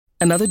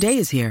Another day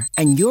is here,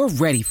 and you're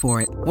ready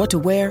for it. What to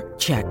wear?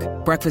 Check.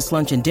 Breakfast,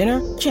 lunch, and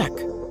dinner? Check.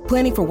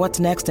 Planning for what's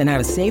next and how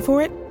to save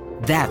for it?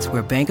 That's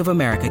where Bank of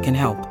America can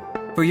help.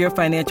 For your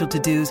financial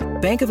to-dos,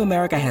 Bank of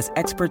America has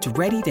experts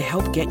ready to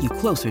help get you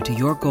closer to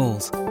your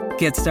goals.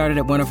 Get started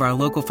at one of our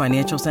local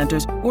financial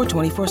centers or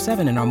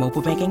 24/7 in our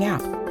mobile banking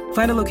app.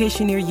 Find a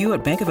location near you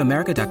at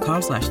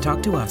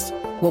bankofamerica.com/talktous.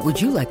 What would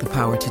you like the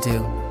power to do?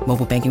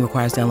 Mobile banking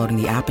requires downloading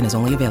the app and is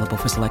only available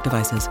for select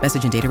devices.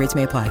 Message and data rates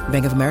may apply.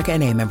 Bank of America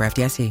N.A., member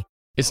FDIC.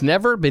 It's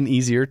never been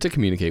easier to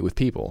communicate with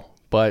people,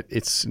 but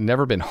it's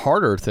never been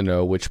harder to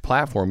know which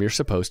platform you're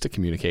supposed to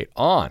communicate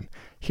on.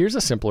 Here's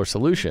a simpler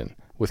solution.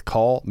 With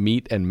call,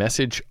 meet, and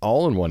message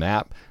all in one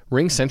app,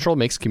 RingCentral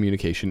makes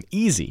communication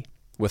easy.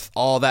 With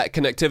all that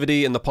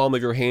connectivity in the palm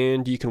of your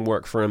hand, you can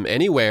work from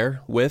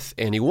anywhere with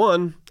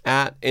anyone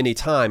at any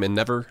time and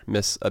never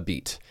miss a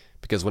beat.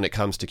 Because when it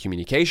comes to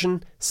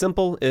communication,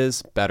 simple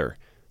is better.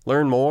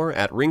 Learn more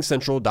at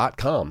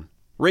ringcentral.com.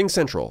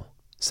 RingCentral.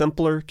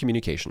 Simpler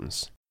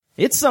communications.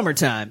 It's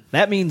summertime.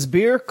 That means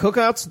beer,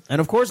 cookouts, and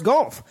of course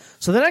golf.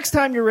 So the next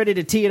time you're ready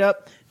to tee it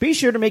up, be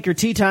sure to make your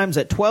tee times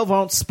at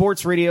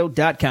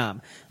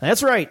 12ouncesportsradio.com.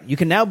 That's right. You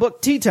can now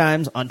book tee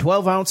times on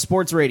 12 Ounce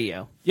Sports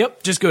Radio.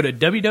 Yep, just go to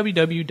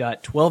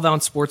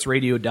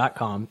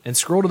www.12ouncesportsradio.com and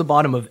scroll to the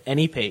bottom of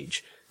any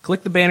page.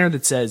 Click the banner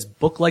that says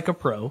Book Like a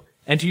Pro,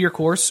 enter your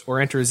course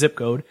or enter a zip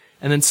code,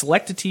 and then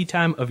select a tee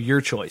time of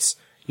your choice.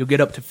 You'll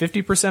get up to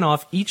 50%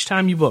 off each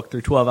time you book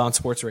through 12 Ounce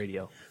Sports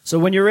Radio. So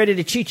when you're ready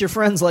to cheat your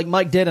friends like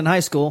Mike did in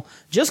high school,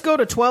 just go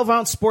to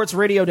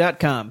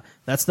 12ouncesportsradio.com.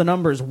 That's the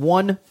numbers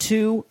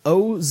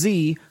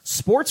 120Z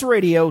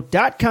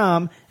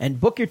sportsradio.com and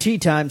book your tee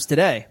times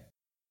today.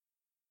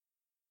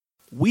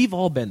 We've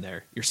all been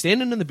there. You're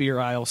standing in the beer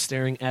aisle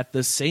staring at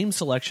the same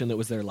selection that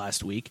was there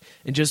last week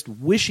and just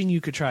wishing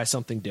you could try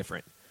something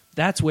different.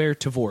 That's where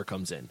Tavour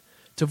comes in.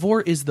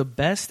 Tavour is the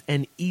best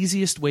and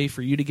easiest way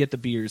for you to get the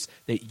beers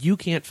that you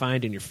can't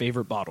find in your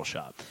favorite bottle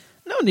shop.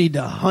 No need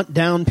to hunt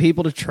down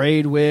people to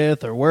trade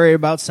with or worry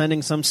about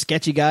sending some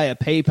sketchy guy a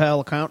PayPal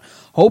account,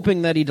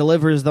 hoping that he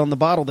delivers on the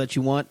bottle that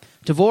you want.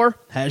 Tavour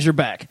has your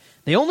back.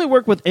 They only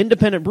work with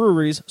independent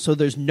breweries, so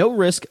there's no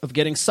risk of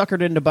getting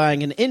suckered into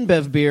buying an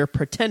InBev beer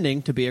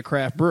pretending to be a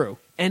craft brew.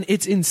 And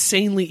it's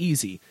insanely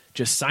easy.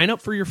 Just sign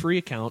up for your free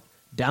account,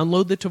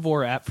 download the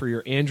Tavour app for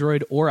your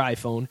Android or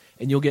iPhone,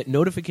 and you'll get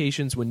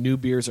notifications when new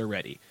beers are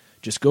ready.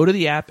 Just go to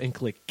the app and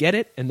click Get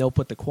It, and they'll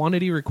put the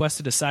quantity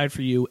requested aside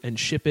for you and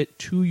ship it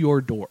to your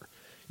door.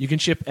 You can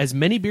ship as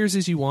many beers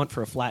as you want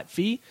for a flat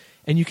fee,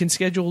 and you can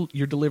schedule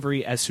your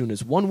delivery as soon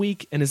as 1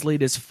 week and as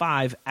late as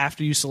 5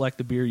 after you select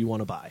the beer you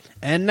want to buy.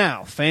 And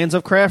now, fans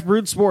of craft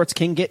brewed sports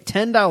can get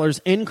 $10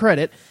 in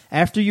credit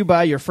after you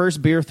buy your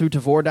first beer through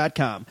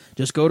Tavour.com.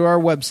 Just go to our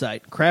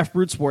website,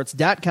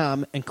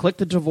 craftbrewedsports.com, and click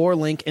the Tavour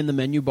link in the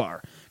menu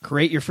bar.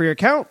 Create your free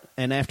account,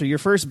 and after your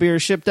first beer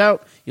is shipped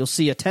out, you'll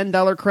see a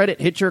 $10 credit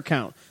hit your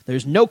account.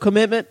 There's no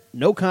commitment,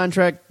 no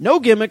contract, no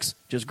gimmicks,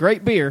 just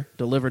great beer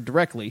delivered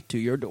directly to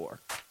your door.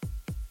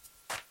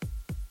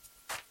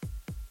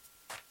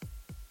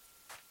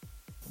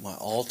 My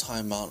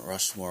all-time Mount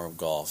Rushmore of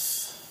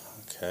golf.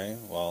 Okay,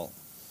 well,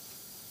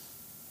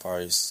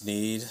 probably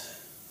Snead,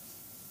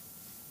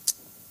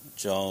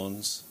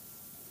 Jones,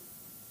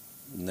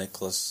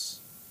 Nicklaus,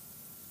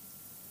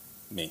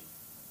 me.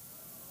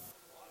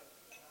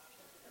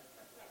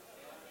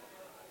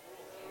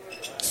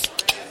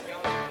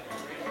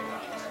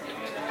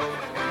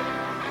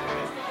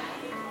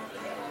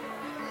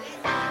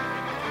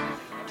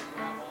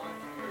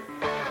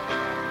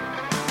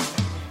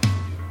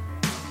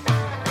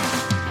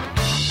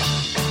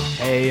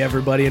 Hey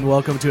everybody, and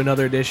welcome to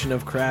another edition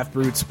of Craft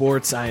Brewed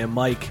Sports. I am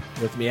Mike.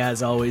 With me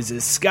as always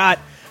is Scott.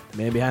 The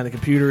man behind the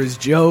computer is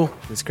Joe.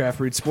 This is Craft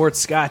Brewed Sports.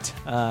 Scott,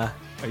 are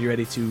you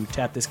ready to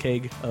tap this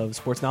keg of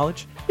sports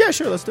knowledge? Yeah,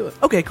 sure, let's do it.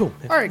 Okay, cool.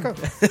 All right, go.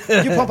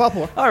 You pump up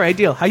more. All right,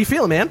 deal. How you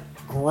feeling, man?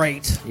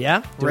 Great.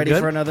 Yeah? Doing Ready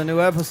good? for another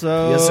new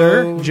episode. Yes,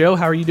 sir. Joe,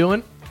 how are you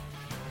doing?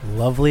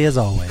 Lovely as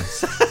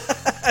always.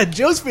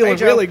 Joe's feeling Hey,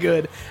 Joe. really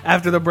good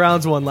after the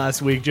Browns won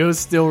last week. Joe's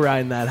still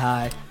riding that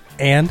high.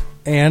 And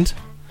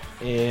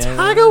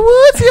Tiger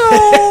Woods,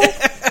 y'all.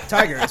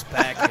 Tiger is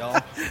back,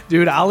 y'all.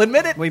 Dude, I'll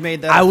admit it. We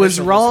made that I was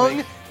official this wrong.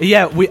 week.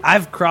 Yeah,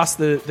 I've crossed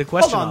the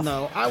question Hold on,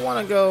 off. though. I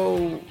want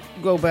to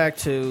go back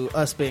to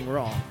us being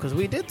wrong, because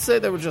we did say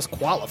they were just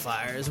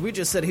qualifiers. We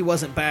just said he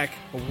wasn't back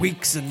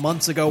weeks and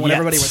months ago when Yet.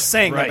 everybody was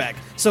saying Right. they're back.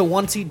 So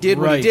once he did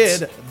what Right. he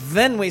did,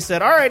 then we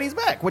said, all right, he's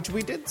back, which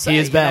we did say. He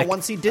is You know, back.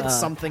 once he did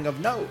something of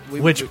note.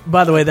 Which,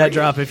 by the way, that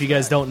drop, if you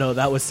guys don't know,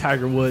 that was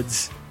Tiger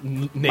Woods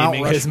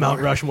naming his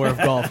Mount Rushmore of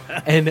golf.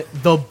 And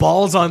the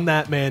balls on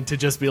that man to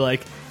just be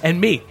like,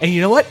 and me. And you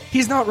know what?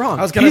 He's not wrong.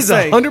 I was going to He's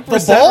say, 100% the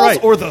balls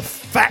right. or the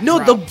fat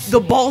No, drop? the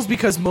balls,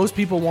 because most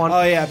people want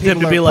Oh, yeah, them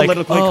people to are be like,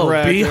 politically oh,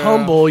 correct, be yeah.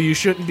 humble. You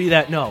shouldn't be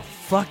that. No,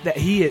 fuck that.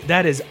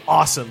 That is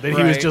awesome that he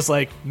was Right. just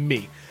like,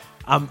 me.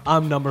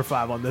 I'm number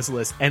 5 on this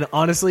list. And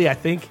honestly, I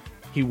think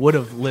he would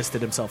have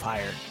listed himself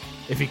higher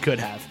if he could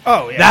have.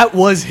 Oh, yeah. That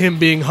was him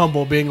being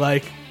humble, being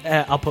like,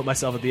 I'll put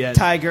myself at the end.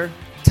 Tiger,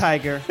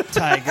 Tiger,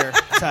 Tiger,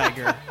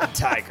 Tiger,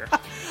 Tiger.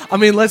 I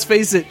mean, let's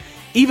face it.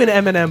 Even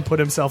Eminem put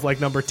himself like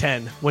number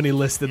 10 when he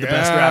listed the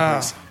best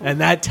rappers,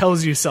 and that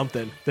tells you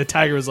something. The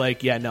Tiger was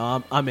like, "Yeah,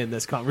 no, I'm in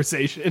this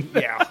conversation."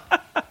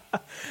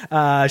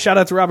 Yeah. Shout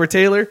out to Robert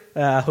Taylor,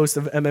 host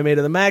of MMA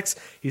to the Max.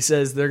 He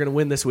says they're going to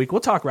win this week.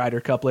 We'll talk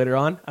Ryder Cup later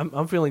on.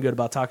 I'm feeling good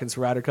about talking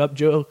some Ryder Cup.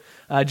 Joe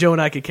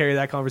and I could carry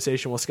that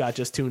conversation while Scott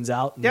just tunes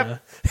out. And,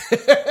 Yep.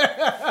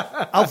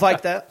 I'll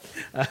fight that.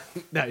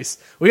 Nice.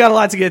 We got a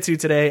lot to get to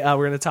today. We're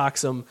going to talk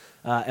some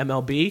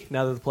MLB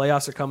now that the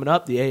playoffs are coming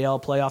up. The AL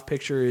playoff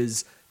picture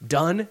is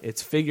done.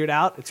 It's figured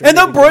out. It's And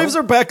ready the to Braves go.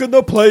 are back in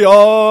the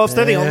playoffs.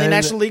 They're the only And-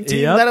 National League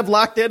team yep. that have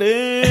locked it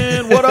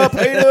in. What up,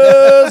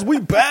 haters? We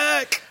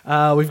back.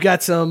 We've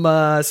got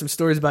some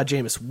stories about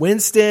Jameis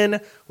Winston.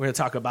 We're going to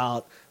talk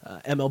about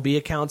MLB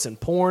accounts and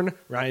porn,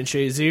 Ryan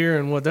Shazier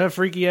and what that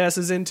freaky ass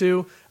is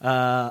into.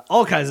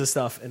 All kinds of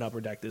stuff in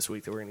Upper Deck this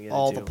week that we're going to get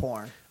All into. the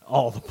porn.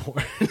 All the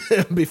porn.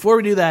 Before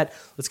we do that,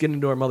 let's get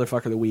into our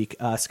motherfucker of the week.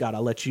 Scott,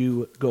 I'll let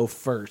you go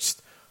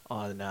first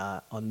on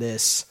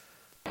this.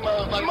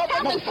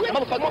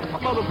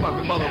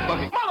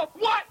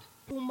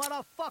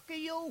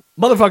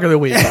 Motherfucker of the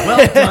week.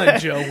 Well done,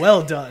 Joe.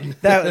 Well done.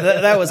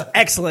 That was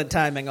excellent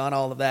timing on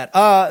all of that.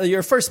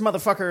 Your first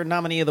motherfucker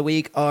nominee of the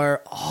week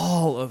are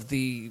all of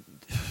the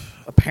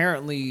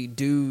apparently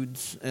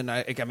dudes, and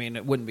I mean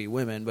it wouldn't be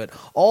women, but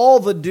all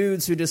the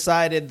dudes who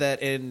decided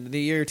that in the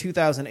year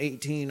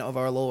 2018 of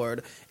our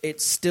Lord,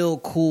 it's still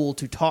cool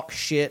to talk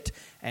shit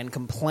and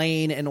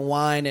complain and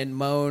whine and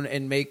moan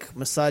and make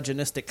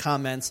misogynistic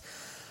comments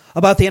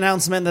about the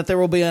announcement that there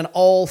will be an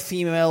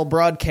all-female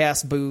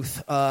broadcast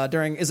booth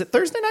during, is it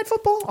Thursday Night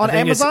Football on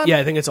Amazon?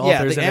 I think it's all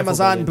Thursday the Night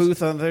Amazon Football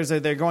booth on Thursday.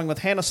 They're going with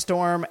Hannah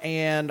Storm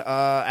and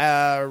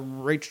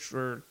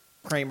Rachel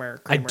Kramer.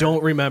 I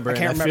don't remember. I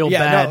can't and I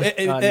remember.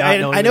 feel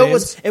bad. I know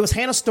it was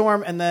Hannah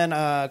Storm, and then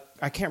I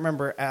can't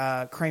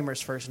remember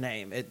Kramer's first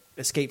name. It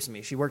escapes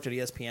me. She worked at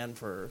ESPN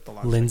for the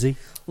longest. Lindsay.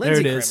 Lindsay There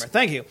it Kramer. is.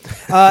 Thank you.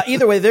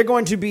 Either way, they're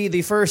going to be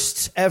the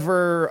first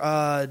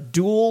ever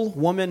dual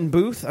woman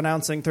booth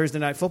announcing Thursday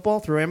Night Football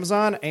through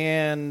Amazon,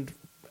 and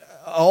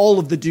all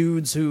of the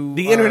dudes who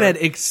The are-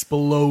 internet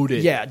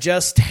exploded. yeah,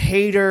 just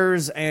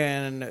haters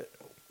and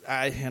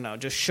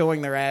just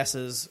showing their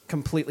asses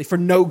completely for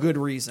no good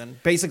reason.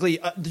 Basically,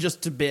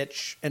 just to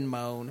bitch and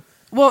moan.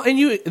 Well,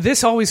 and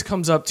this always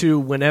comes up to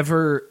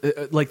whenever,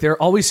 like, there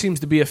always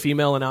seems to be a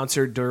female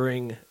announcer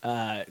during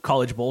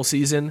college bowl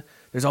season.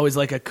 There's always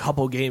like a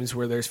couple games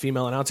where there's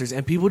female announcers,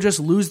 and people just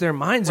lose their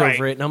minds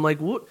over it. And I'm like,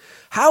 what?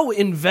 How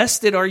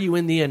invested are you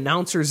in the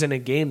announcers in a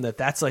game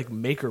that's like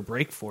make or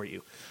break for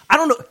you? I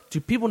don't know. Do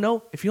people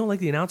know if you don't like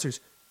the announcers,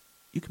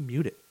 you can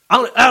mute it? I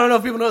don't know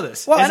if people know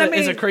this. Well,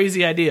 It's a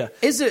crazy idea.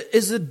 Is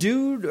a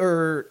dude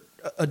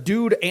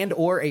and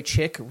or a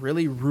chick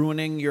really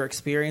ruining your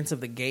experience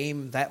of the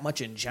game that much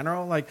in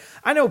general? Like,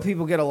 I know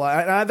people get a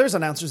lot. There's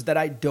announcers that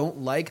I don't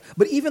like,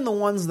 but even the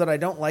ones that I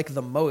don't like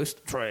the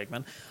most, Troy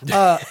Aikman,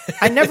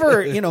 I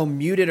never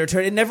muted or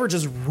turned. It never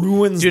just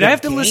ruins. Dude, the I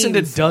have to listen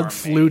to game Doug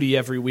for me. Flutie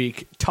every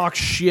week talk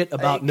shit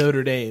about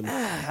Notre Dame.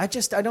 I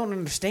don't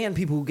understand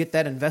people who get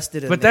that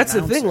invested in. But that's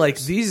the thing. Like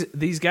announcers.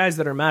 these guys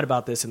that are mad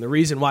about this, and the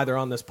reason why they're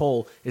on this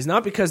poll is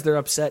not because they're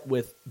upset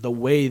with the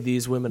way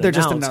these women They're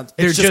just announce. announced.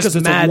 They're It's just 'cause just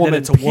it's a mad that woman,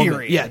 it's a woman.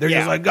 period. Yeah, they're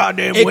just like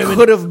goddamn it women.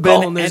 could have been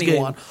calling this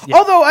anyone. game. Yeah.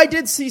 Although I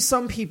did see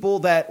some people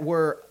that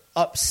were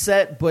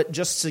upset, but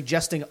just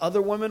suggesting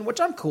other women, which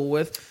I'm cool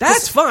with.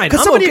 That's fine. Because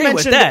I'm somebody okay with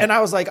mentioned, that. and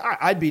I was like,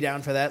 I'd be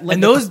down for that.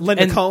 And those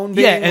Linda and, Cohn,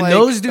 yeah, being, and like,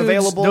 those dudes,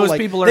 available, those like,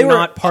 people they are were-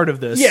 not part of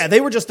this. Yeah, they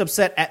were just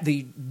upset at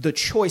the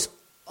choice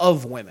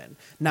of women,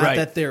 not Right.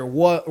 that there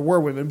were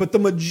women. But the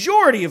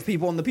majority of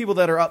people and the people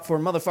that are up for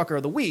motherfucker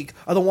of the week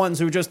are the ones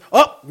who just,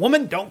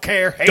 woman, don't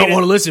care, hate don't it.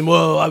 want to listen.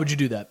 Well, why would you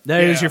do that?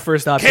 There's Yeah. your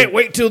first option. Can't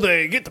wait till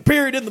they get the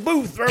period in the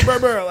booth. Brr, brr,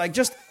 brr. Like,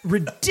 just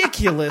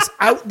ridiculous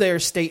out there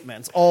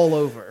statements all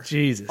over.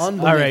 Jesus. All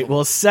Unbelievable. right.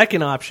 Well,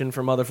 second option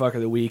for motherfucker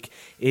of the week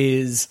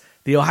is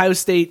the Ohio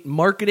State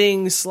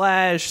marketing /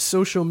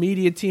 social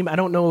media team. I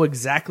don't know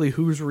exactly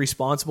who's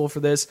responsible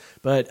for this,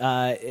 but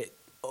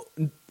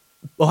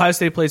Ohio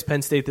State plays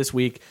Penn State this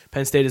week.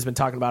 Penn State has been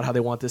talking about how they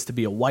want this to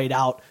be a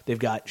whiteout. They've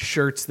got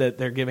shirts that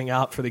they're giving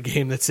out for the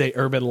game that say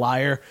Urban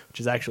Liar, which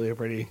is actually a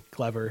pretty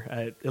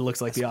clever. It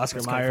looks like the Oscar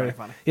that's kinda Mayer.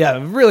 funny. Yeah,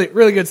 really,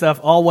 really good stuff.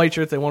 All white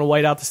shirts. They want to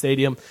white out the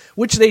stadium,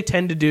 which they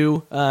tend to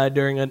do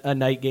during a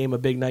night game, a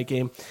big night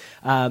game.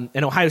 And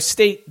Ohio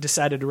State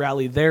decided to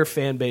rally their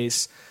fan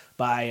base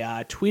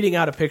by tweeting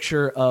out a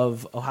picture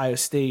of Ohio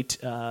State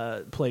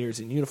players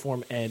in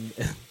uniform, and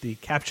the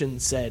caption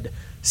said,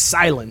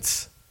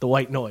 "Silence the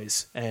white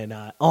noise." And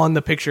on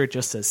the picture, it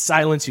just says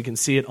silence. You can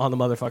see it on the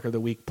Motherfucker of the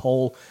Week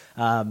poll.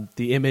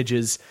 The image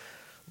is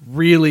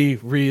really,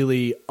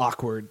 really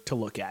awkward to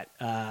look at.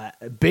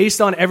 Based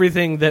on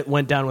everything that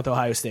went down with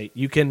Ohio State,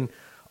 you can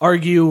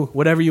argue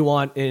whatever you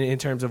want in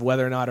terms of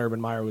whether or not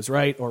Urban Meyer was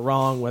right or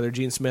wrong, whether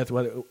Gene Smith,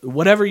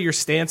 whatever your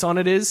stance on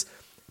it is.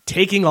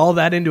 Taking all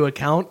that into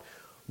account,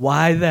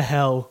 why the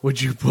hell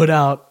would you put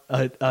out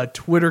a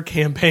Twitter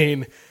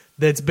campaign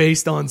that's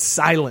based on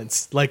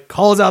silence, like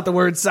calls out the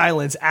word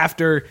silence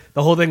after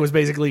the whole thing was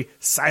basically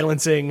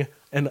silencing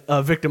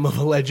a victim of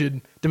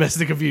alleged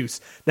domestic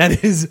abuse.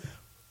 That is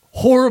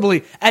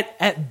horribly,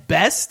 at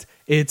best,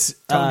 it's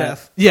Tone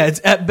deaf. Yeah,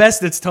 at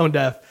best, it's tone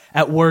deaf.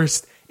 At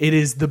worst, it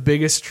is the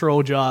biggest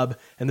troll job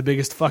and the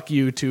biggest fuck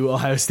you to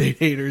Ohio State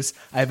haters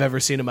I've ever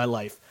seen in my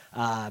life.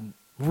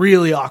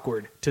 Really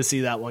awkward to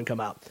see that one come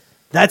out.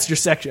 That's your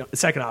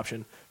second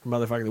option for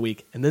Motherfucker of the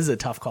Week, and this is a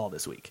tough call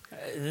this week.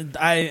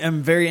 I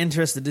am very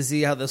interested to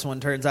see how this one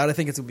turns out. I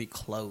think it's going to be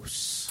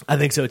close. I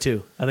think so,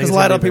 too. I think Because it's a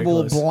lot gonna of be people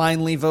very will close.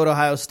 blindly vote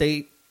Ohio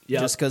State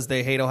Yep. just because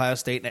they hate Ohio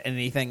State and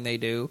anything they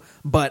do.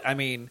 But, I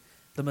mean,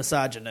 the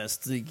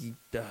misogynists,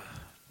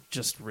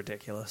 just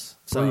ridiculous.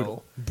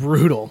 So,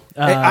 Brutal.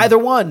 either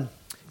one.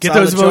 Get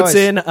Solid those votes choice.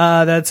 in.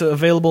 That's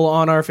available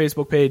on our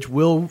Facebook page.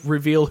 We'll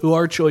reveal who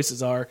our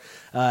choices are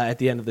at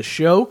the end of the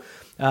show.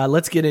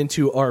 Let's get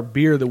into our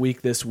beer of the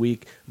week this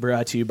week,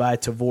 brought to you by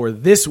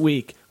Tavour. This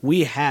week,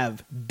 we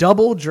have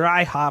Double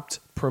Dry Hopped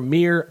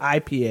Premier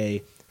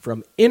IPA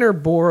from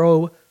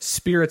Interboro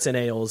Spirits and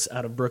Ales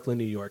out of Brooklyn,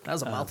 New York. That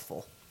was a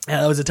mouthful.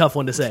 Yeah, that was a tough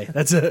one to say.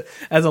 That's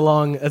a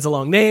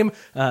long name.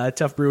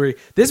 Tough brewery.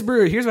 This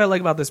brewery. Here's what I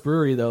like about this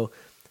brewery, though.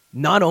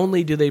 Not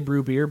only do they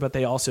brew beer, but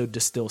they also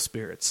distill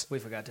spirits. We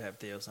forgot to have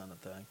Theo's on the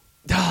thing.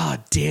 Ah,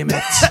 damn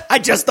it! I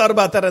just thought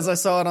about that as I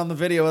saw it on the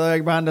video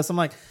behind us. I'm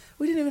like,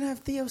 we didn't even have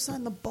Theo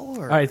sign the board.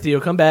 All right, Theo,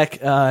 come back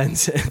and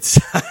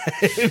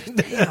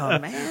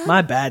Damn, man.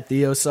 My bad,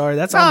 Theo. Sorry,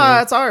 that's on Nah,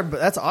 me.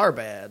 that's our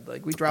bad.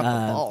 Like, we dropped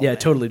the ball. Yeah, man.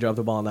 totally dropped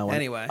the ball on that one.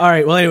 Anyway. All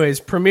right. Well, anyways,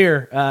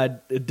 Premier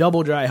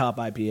Double Dry Hop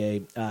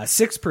IPA,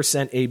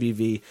 6%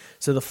 ABV.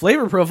 So the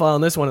flavor profile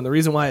on this one, and the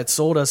reason why it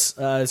sold us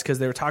is because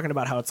they were talking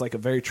about how it's like a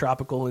very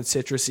tropical and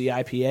citrusy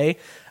IPA.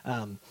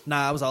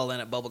 Nah, I was all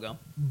in at bubblegum.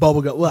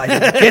 Bubblegum. Well, I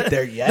didn't get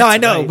there yet. No, I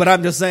know, right? but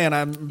I'm just saying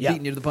I'm Yeah.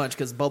 beating you to the punch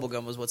because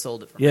bubblegum was what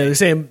sold it for me. Yeah, they're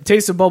saying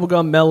taste of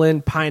bubblegum,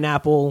 melon,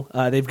 pineapple.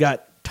 They've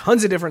got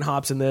tons of different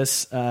hops in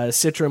this.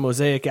 Citra,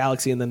 Mosaic,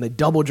 Galaxy, and then they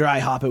double dry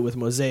hop it with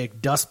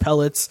Mosaic dust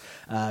pellets.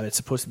 It's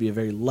supposed to be a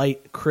very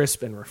light,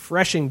 crisp, and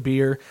refreshing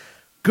beer.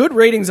 Good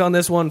ratings on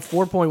this one,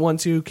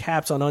 4.12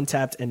 caps on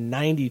Untapped and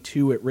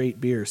 92 at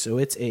Rate Beer. So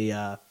it's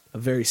a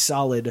very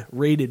solid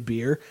rated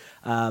beer.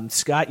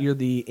 Scott, you're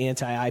the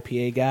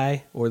anti-IPA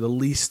guy, or the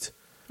least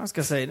I was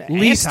going to say,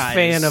 least anti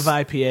fan is of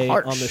IPA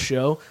harsh. on the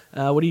show.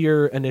 What are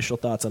your initial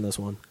thoughts on this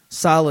one?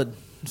 Solid.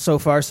 So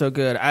far, so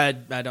good. I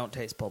don't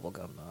taste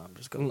bubblegum, though. I'm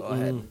just going to go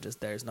ahead and just,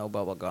 there's no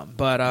bubblegum.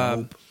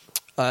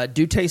 But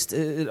do taste,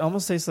 it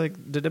almost tastes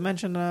like, did it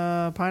mention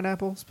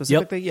pineapple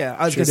specifically? Yep. Yeah,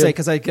 I was Sure going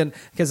to say, did.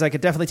 because I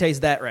could definitely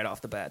taste that right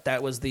off the bat.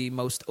 That was the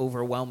most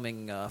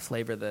overwhelming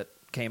flavor that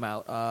came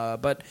out.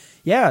 But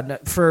yeah,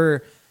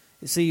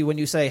 see, when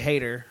you say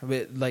hater,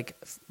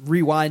 like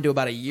rewind to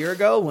about a year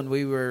ago when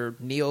we were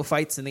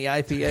neophytes in the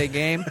IPA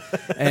game,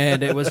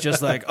 and it was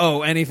just like,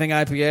 oh, anything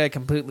IPA,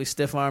 completely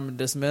stiff-armed and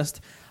dismissed.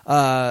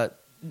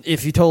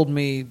 If you told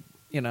me,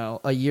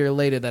 a year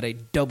later that a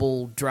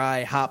double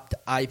dry hopped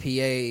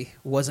IPA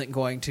wasn't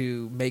going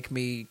to make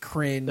me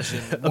cringe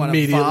and want to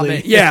Immediately.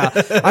 vomit, yeah,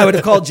 I would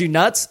have called you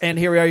nuts. And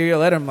here we are a year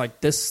later, I'm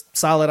like, this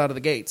solid out of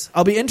the gates.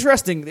 I'll be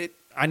interesting.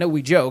 I know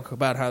we joke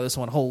about how this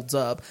one holds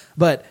up,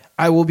 but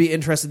I will be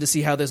interested to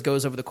see how this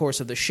goes over the course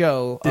of the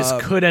show. This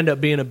could end up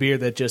being a beer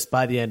that just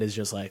by the end is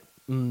just like,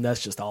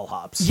 that's just all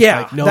hops.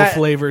 Yeah, Like, no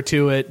flavor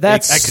to it.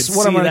 That's I could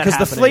what see I'm wondering, that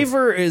because the happening.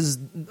 flavor is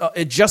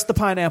just the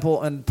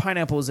pineapple, and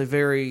pineapple is a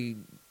very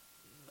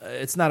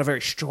it's not a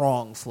very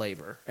strong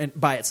flavor and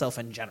by itself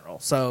in general.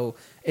 So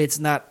it's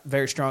not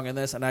very strong in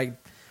this, and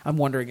I'm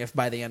wondering if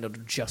by the end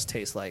it'll just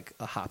taste like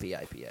a hoppy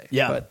IPA.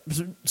 Yeah. But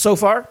so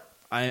far,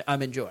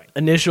 I'm enjoying.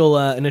 Initial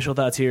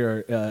thoughts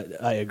here.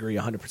 I agree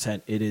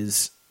 100%. It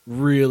is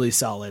really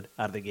solid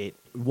out of the gate.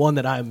 One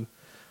that I'm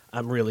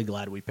really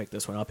glad we picked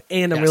this one up,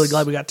 and I'm Yes. really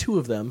glad we got two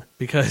of them,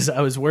 because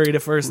I was worried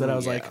at first that I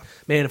was yeah. like,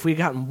 man, if we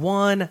gotten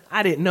one,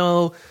 I didn't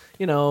know.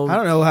 I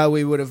don't know how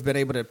we would have been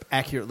able to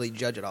accurately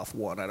judge it off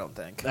one. I don't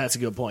think. That's a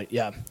good point.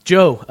 Yeah,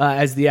 Joe,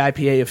 as the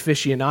IPA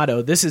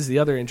aficionado, this is the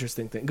other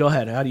interesting thing. Go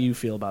ahead. How do you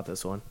feel about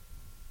this one?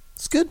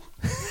 It's good.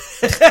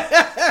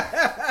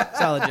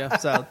 Solid, Joe.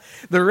 Solid.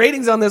 The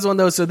ratings on this one,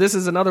 though, so this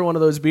is another one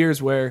of those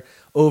beers where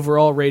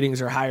overall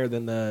ratings are higher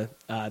than the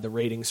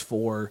ratings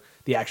for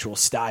the actual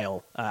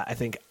style. I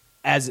think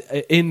as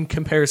in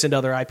comparison to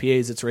other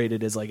IPAs, it's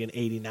rated as like an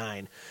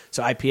 89.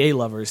 So IPA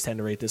lovers tend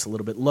to rate this a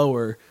little bit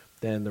lower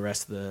than the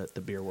rest of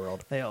the beer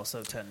world. They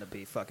also tend to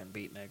be fucking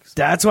beatniks.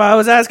 That's why I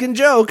was asking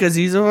Joe, because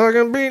he's a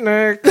fucking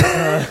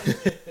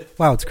beatnik.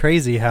 Wow, it's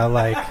crazy how,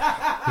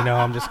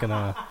 I'm just going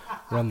to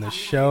run the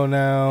show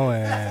now.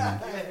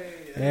 And,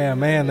 yeah,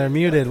 man, they're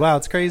muted. Wow,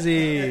 it's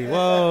crazy.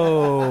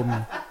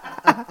 Whoa.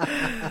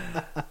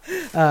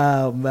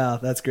 Wow,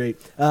 that's great.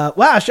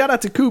 Wow, shout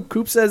out to Coop.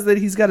 Coop says that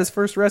he's got his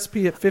first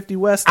recipe at 50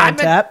 West on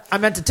tap. I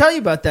meant to tell you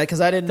about that because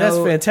I didn't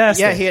know. That's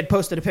fantastic. Yeah, he had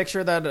posted a picture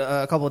of that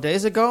a couple of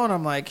days ago, and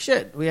I'm like,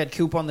 shit, we had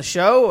Coop on the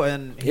show,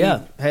 and he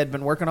had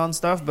been working on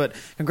stuff. But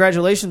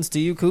congratulations to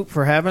you, Coop,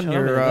 for having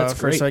your that's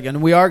first great. segment.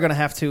 And we are going to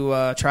have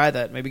to try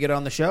that, maybe get it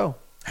on the show.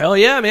 Hell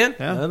yeah, man.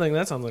 Yeah. I think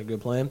that sounds like a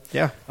good plan.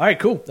 Yeah. All right,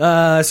 cool.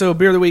 So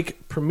Beer of the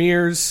Week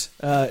premieres,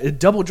 a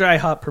Double Dry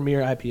Hop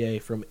Premier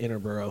IPA from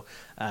Interboro.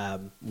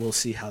 We'll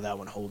see how that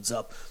one holds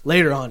up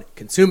later on.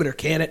 Consume it or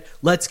can it.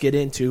 Let's get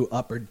into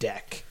Upper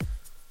Deck.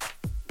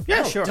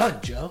 Yeah, Well sure. done,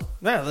 Joe.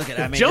 Yeah, look at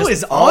that. I mean, Joe just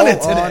is on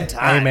it today. On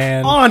time.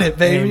 Amen. On it,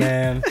 baby.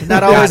 Amen.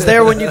 Not always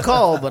there when you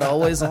call, but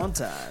always on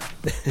time.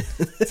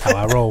 That's how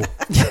I roll.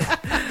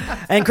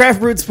 And Craft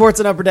Brewed Sports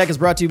and Upper Deck is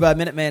brought to you by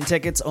Minuteman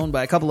Tickets, owned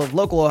by a couple of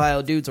local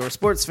Ohio dudes or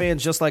sports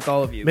fans just like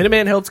all of you.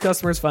 Minuteman helps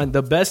customers find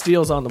the best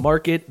deals on the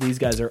market. These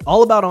guys are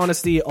all about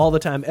honesty all the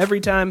time, every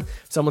time.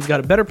 If someone's got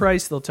a better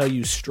price, they'll tell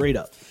you straight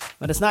up.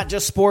 But it's not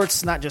just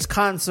sports, not just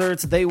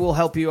concerts. They will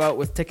help you out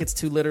with tickets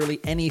to literally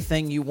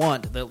anything you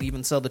want. They'll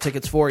even sell the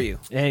tickets for you.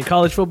 And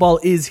college football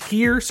is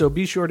here, so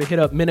be sure to hit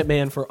up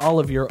Minuteman for all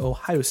of your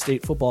Ohio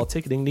State football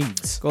ticketing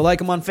needs. Go like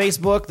them on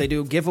Facebook. They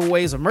do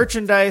giveaways of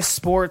merchandise,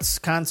 sports,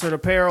 concert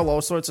apparel,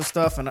 all sorts of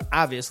stuff, and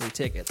obviously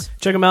tickets.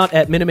 Check them out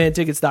at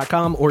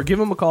MinutemanTickets.com or give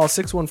them a call,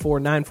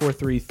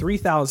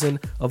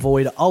 614-943-3000.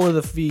 Avoid all of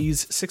the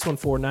fees,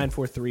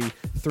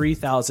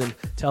 614-943-3000.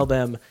 Tell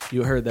them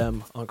you heard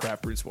them on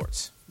Craft Brewed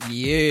Sports.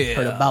 Yeah.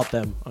 Heard about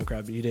them on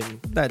Craft Brewed. You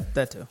didn't.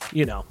 That too.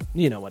 You know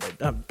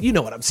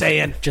what I'm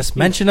saying. Just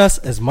mention us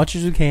as much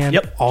as you can.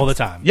 Yep. All the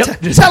time. Yep.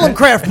 Tell them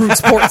Craft Brewed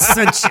Sports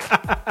sent you.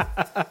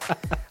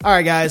 All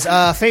right, guys.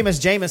 Famous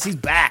Jameis, he's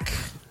back.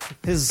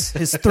 His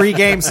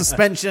 3-game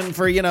suspension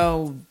for,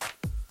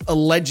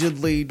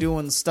 allegedly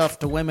doing stuff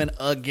to women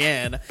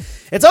again.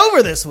 It's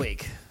over this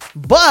week.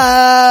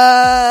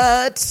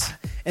 But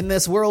in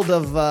this world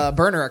of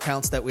burner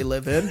accounts that we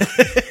live in,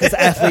 because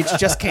athletes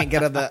just can't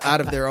get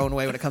out of their own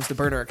way when it comes to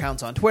burner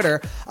accounts on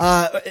Twitter,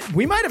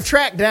 we might have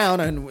tracked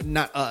down, and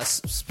not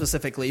us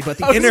specifically, but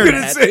the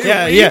internet.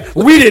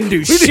 We didn't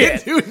do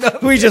shit.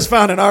 We just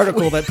found an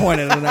article that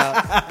pointed it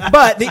out.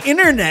 But the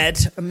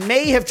internet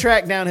may have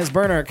tracked down his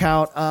burner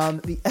account.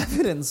 The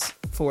evidence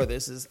for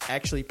this is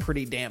actually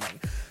pretty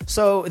damning.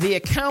 So the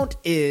account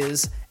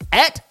is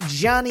at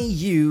Johnny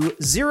U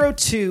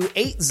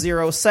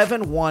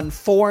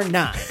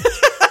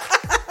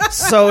 02807149.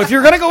 So if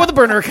you're going to go with a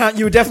burner account,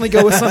 you would definitely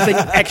go with something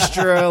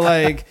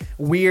extra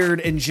weird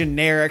and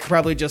generic.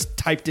 Probably just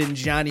typed in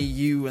Johnny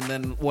U and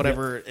then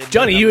whatever.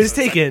 Johnny U is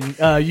taken.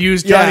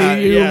 Use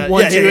Johnny U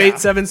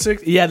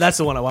 12876. Yeah, that's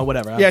the one I want.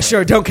 Whatever. Yeah,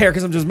 sure. Don't care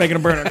because I'm just making a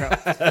burner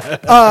account.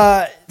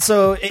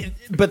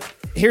 But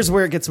here's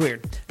where it gets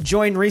weird.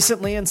 Joined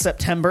recently in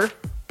September,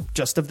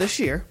 just of this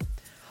year.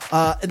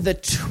 The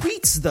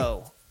tweets,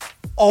 though,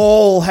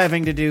 all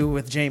having to do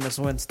with Jameis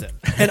Winston,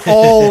 and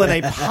all in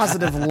a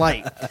positive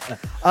light.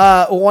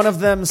 One of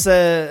them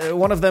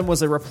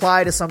was a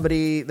reply to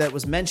somebody that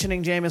was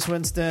mentioning Jameis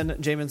Winston.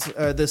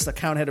 This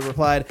account had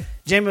replied,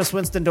 "Jameis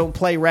Winston don't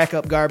play rack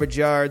up garbage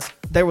yards."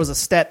 There was a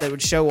stat that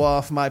would show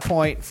off my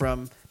point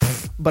from,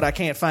 but I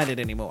can't find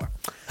it anymore.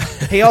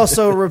 He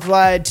also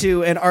replied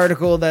to an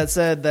article that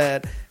said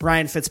that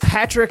Ryan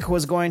Fitzpatrick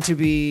was going to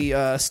be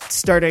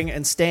starting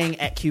and staying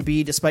at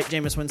QB despite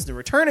Jameis Winston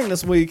returning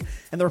this week.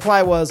 And the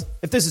reply was,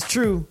 if this is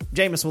true,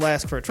 Jameis will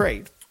ask for a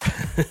trade.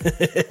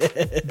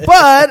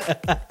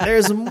 But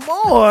there's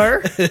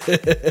more.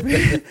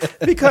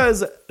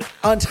 Because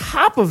on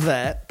top of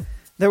that,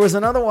 there was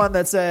another one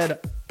that said,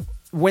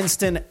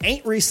 Winston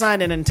ain't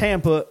re-signing in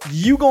Tampa.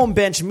 You gonna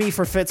bench me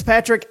for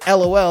Fitzpatrick?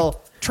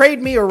 LOL.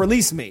 Trade me or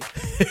release me.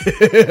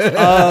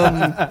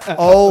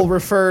 All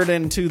referred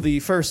into the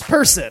first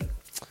person.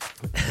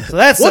 So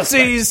that's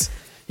whoopsies.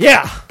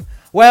 Yeah.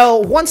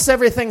 Well, once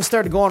everything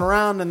started going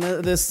around and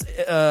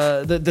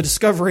the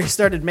discovery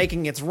started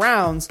making its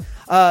rounds,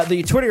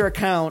 the Twitter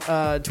account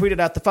tweeted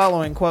out the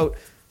following quote.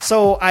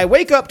 So I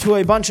wake up to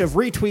a bunch of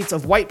retweets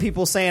of white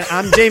people saying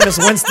I'm Jameis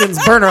Winston's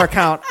burner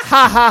account.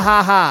 Ha ha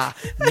ha ha.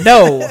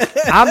 No,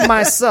 I'm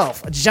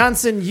myself,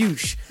 Johnson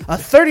Yush, a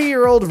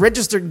 30-year-old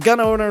registered gun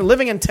owner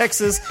living in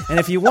Texas. And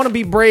if you want to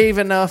be brave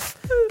enough,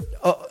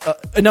 he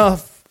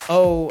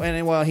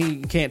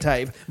can't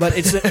type, but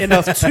it's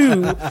enough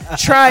to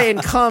try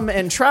and come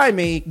and try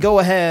me. Go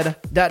ahead. ...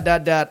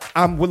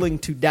 I'm willing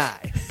to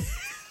die.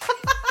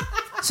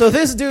 So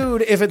this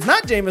dude, if it's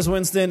not Jameis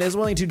Winston, is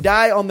willing to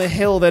die on the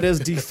hill that is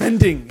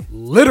defending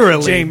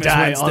literally Jameis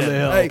die Winston. on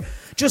the hill.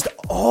 Just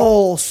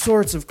all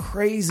sorts of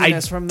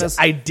craziness from this.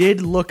 I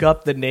did look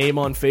up the name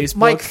on Facebook.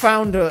 Mike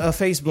found a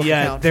Facebook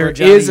account there for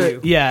Johnny is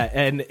U.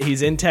 and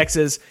he's in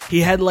Texas.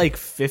 He had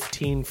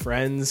 15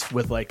 friends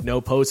with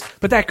no posts,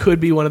 but that could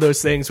be one of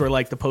those things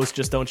where the posts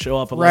just don't show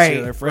up unless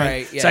you're their friend.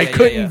 Right. Yeah, so I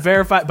couldn't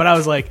verify, but I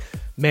was like,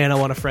 man, I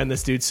want to friend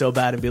this dude so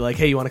bad and be like,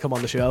 hey, you want to come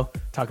on the show?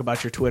 Talk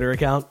about your Twitter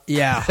account?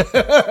 Yeah.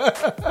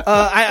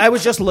 I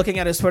was just looking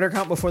at his Twitter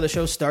account before the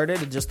show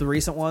started, just the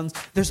recent ones.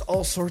 There's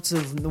all sorts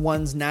of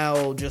ones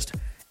now just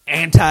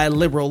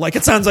anti-liberal.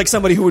 It sounds like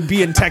somebody who would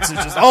be in Texas,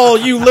 just, oh,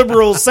 you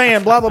liberals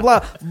saying blah, blah,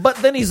 blah. But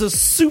then he's a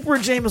super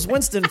Jameis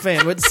Winston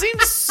fan. It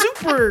seems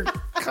super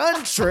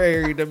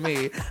contrary to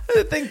me.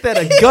 I think that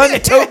a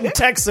gun-toting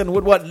Texan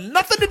would want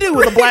nothing to do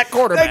with a black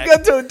quarterback. That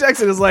gun-toting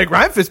Texan is like,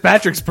 Ryan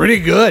Fitzpatrick's pretty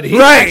good.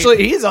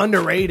 He's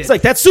underrated. It's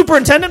like that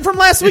superintendent from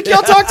last week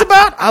y'all talked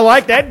about. I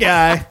like that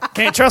guy.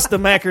 Can't trust the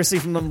accuracy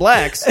from them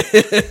blacks.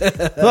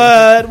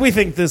 But we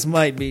think this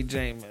might be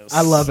Jameis.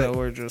 I love so it.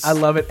 We're just I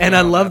love it. And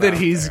I love that out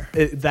he's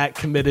that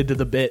committed to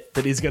the bit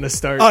that he's going to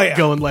start yeah.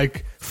 going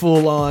like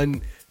full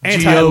on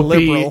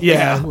anti-liberal. GOP.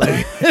 Yeah.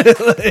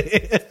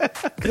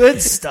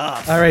 Good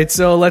stuff. All right,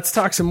 so let's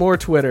talk some more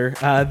Twitter.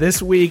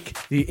 This week,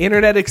 the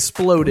internet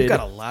exploded. We've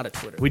got a lot of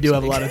Twitter. We do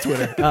have a lot of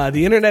Twitter.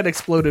 The internet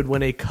exploded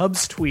when a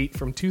Cubs tweet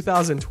from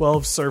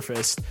 2012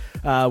 surfaced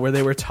where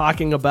they were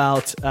talking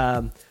about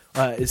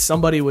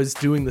somebody was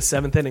doing the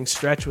seventh inning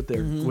stretch with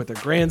their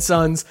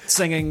grandsons.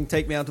 Singing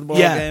Take Me Out to the Ball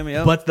Game.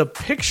 Yep. But the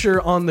picture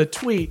on the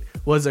tweet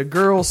was a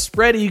girl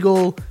spread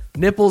eagle,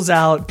 nipples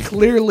out,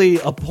 clearly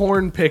a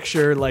porn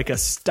picture, like a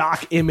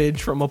stock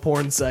image from a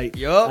porn site.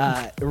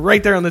 Yup.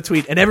 Right there on the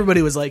tweet. And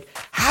everybody was like,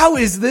 how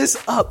is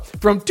this up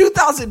from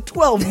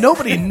 2012?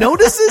 Nobody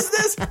notices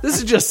this? This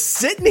is just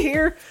sitting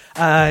here.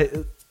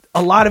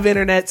 A lot of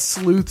internet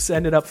sleuths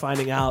ended up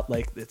finding out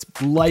like it's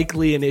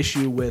likely an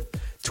issue with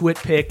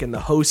TwitPic and the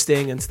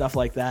hosting and stuff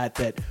like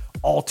that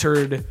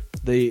altered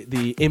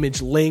the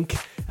image link.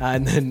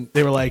 And then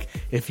they were like,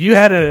 if you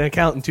had an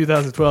account in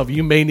 2012,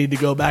 you may need to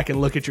go back and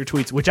look at your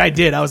tweets, which I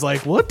did. I was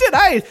like, do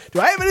I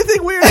have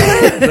anything weird?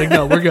 Like,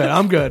 no, we're good.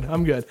 I'm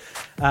good.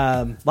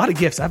 A lot of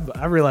GIFs.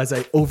 I realize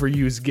I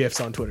overuse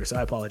GIFs on Twitter, so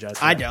I apologize.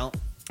 I don't.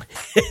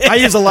 I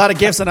use a lot of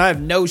GIFs and I have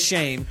no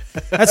shame.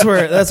 That's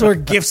where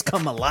GIFs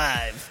come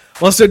alive.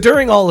 Well, so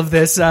during all of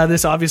this,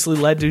 this obviously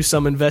led to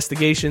some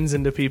investigations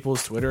into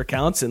people's Twitter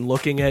accounts and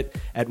looking at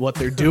what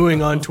they're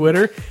doing on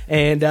Twitter.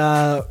 And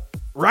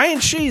Ryan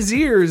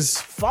Shazier's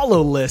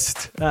follow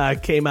list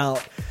came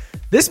out.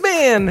 This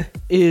man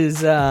is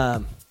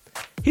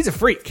he's a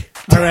freak.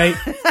 All right.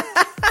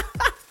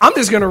 I'm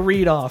just going to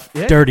read off.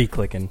 Yeah? Dirty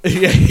clicking.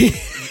 Yeah,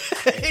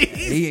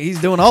 he's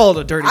doing all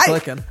the dirty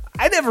clicking.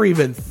 I never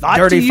even thought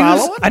Dirty to use.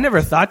 following? I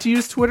never thought to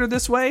use Twitter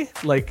this way.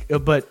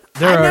 But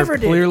there are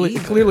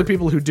clearly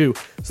people who do.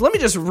 So let me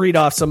just read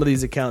off some of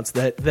these accounts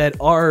that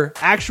are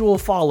actual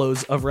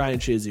follows of Ryan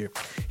Shazier.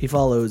 He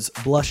follows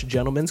Blush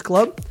Gentlemen's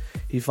Club.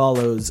 He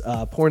follows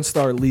porn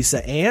star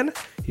Lisa Ann.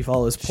 He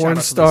follows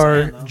porn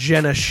star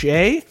Jenna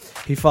Shea.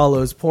 He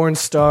follows porn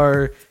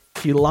star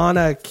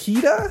Kilana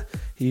Kita.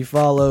 He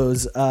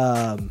follows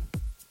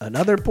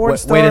another porn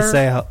star.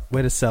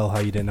 Way to sell how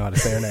you didn't know how to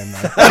say her name.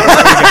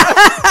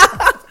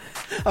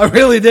 I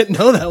really didn't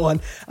know that one.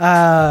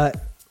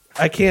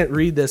 I can't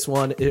read this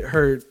one.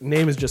 Her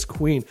name is just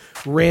Queen.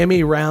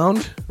 Rari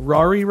Round.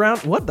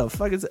 What the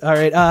fuck is it? All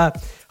right.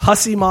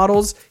 Hussy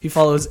Models. He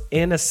follows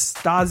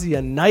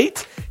Anastasia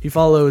Knight. He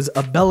follows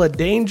Abella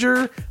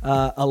Danger.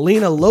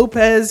 Alina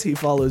Lopez. He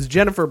follows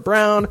Jennifer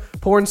Brown.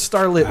 Porn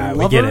starlet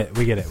Lover.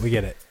 We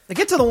get it.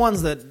 Get to the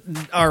ones that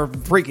are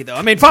freaky, though.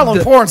 I mean,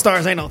 following porn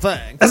stars ain't no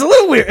thing. That's a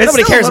little weird.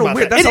 Nobody cares about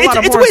weird. that. That's a lot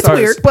of porn stars.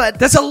 It's weird, but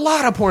that's a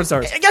lot of porn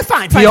stars. Yeah,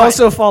 fine. He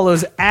also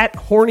follows at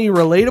Horny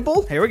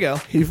Relatable. Here we go.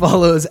 He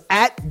follows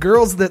at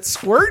Girls That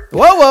Squirt.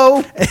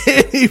 Whoa.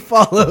 And he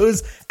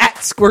follows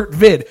at Squirt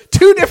Vid.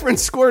 2 different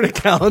squirt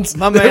accounts.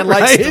 My man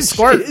likes to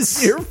squirt.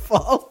 Your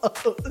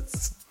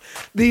follows.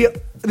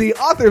 The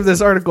author of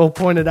this article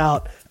pointed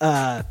out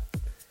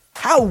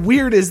how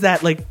weird is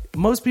that? Like,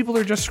 most people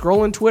are just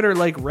scrolling Twitter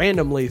like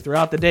randomly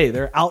throughout the day.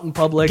 They're out in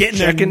public,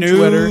 checking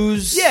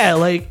news. Twitter. Yeah,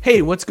 like,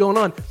 hey, what's going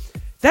on?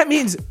 That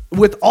means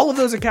with all of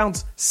those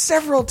accounts,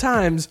 several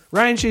times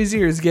Ryan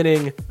Shazier is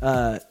getting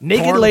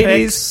naked porn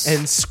ladies pics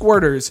and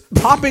squirters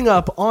popping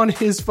up on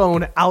his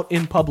phone out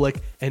in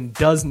public and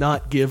does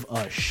not give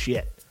a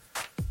shit.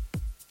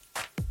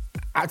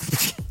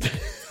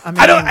 I mean,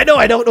 I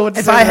don't know what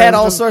to say. If I had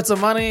all sorts of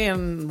money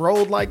and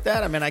rolled like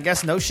that, I mean, I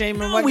guess no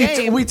shame in my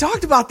game. We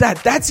talked about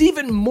that. That's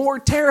even more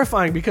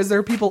terrifying because there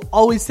are people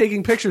always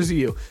taking pictures of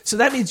you. So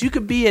that means you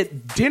could be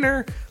at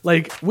dinner,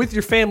 like with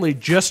your family,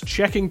 just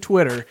checking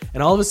Twitter,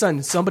 and all of a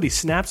sudden somebody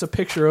snaps a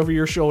picture over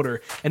your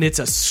shoulder, and it's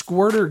a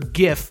squirter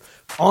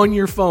GIF on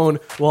your phone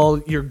while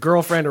your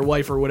girlfriend or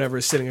wife or whatever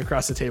is sitting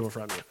across the table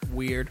from you.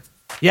 Weird.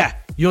 Yeah.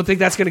 You don't think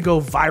that's going to go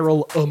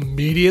viral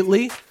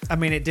immediately? I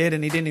mean, it did,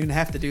 and he didn't even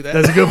have to do that.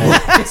 That's a good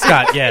point.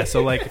 Scott, yeah,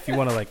 so like if you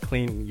want to like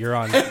clean,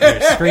 your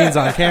screen's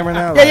on camera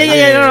now. No,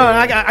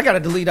 I got to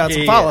delete out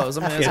some follows.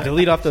 I mean,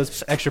 delete off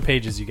those extra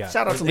pages you got.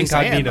 Shout out to Lisa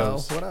Ann, though.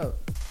 What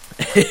up?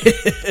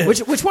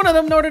 Which one of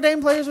them Notre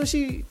Dame players was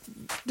she?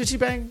 Did she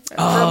bang? For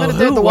a minute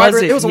there?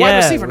 It was a wide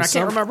receiver, and I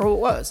can't remember who it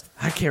was.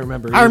 I can't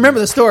remember. I remember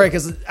the story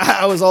because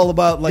I was all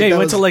about like. Yeah, he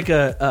went to like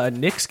a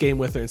Knicks game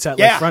with her and sat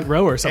like front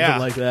row or something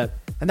like that.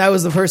 And that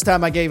was the first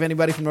time I gave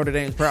anybody from Notre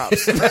Dame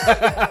props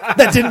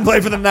that didn't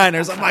play for the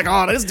Niners. I'm like,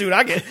 oh, this dude,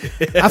 I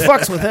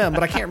fucks with him,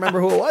 but I can't remember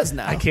who it was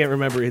now. I can't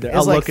remember either. It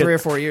was like 3 or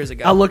 4 years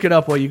ago. I'll look it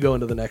up while you go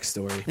into the next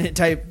story.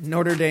 Type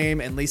Notre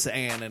Dame and Lisa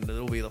Ann, and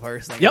it'll be the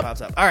first thing that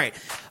pops up. All right,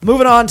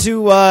 moving on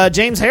to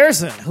James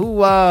Harrison,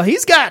 who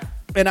he's got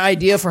an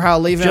idea for how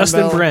Le'Veon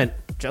Justin Bell... Brent.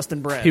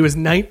 Justin Brent. He was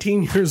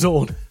 19 years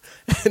old.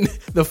 And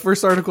the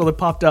first article that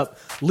popped up,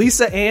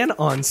 Lisa Ann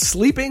on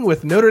sleeping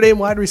with Notre Dame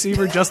wide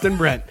receiver Justin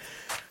Brent.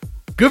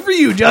 Good for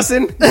you,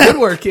 Justin. Good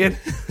work, kid.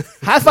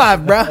 High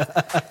five, bro.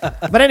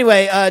 But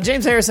anyway,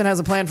 James Harrison has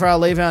a plan for how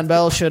Le'Veon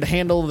Bell should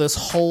handle this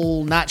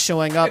whole not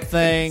showing up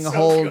thing,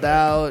 hold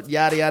out,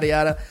 yada, yada,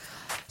 yada.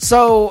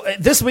 So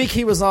this week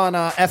he was on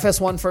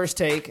FS1 First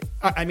Take.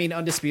 I mean,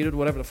 Undisputed,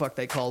 whatever the fuck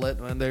they call it,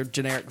 their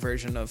generic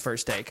version of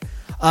First Take.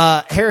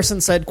 Harrison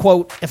said,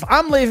 quote, "If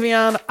I'm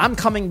Le'Veon, I'm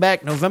coming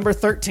back November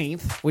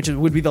 13th, which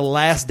would be the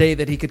last day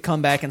that he could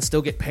come back and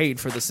still get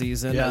paid for the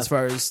season as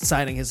far as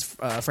signing his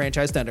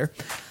franchise tender.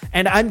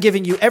 And I'm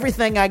giving you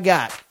everything I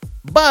got.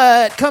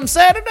 But come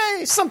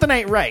Saturday, something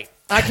ain't right.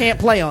 I can't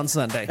play on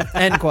Sunday."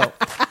 End quote.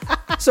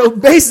 So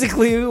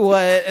basically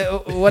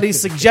what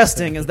he's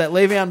suggesting is that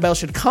Le'Veon Bell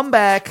should come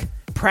back,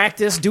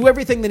 practice, do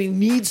everything that he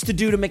needs to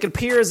do to make it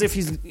appear as if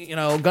he's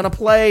going to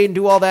play and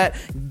do all that,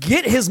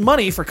 get his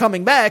money for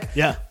coming back.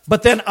 Yeah.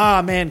 But then,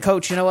 man,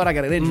 coach, you know what? I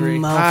got an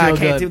injury. I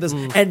can't do this.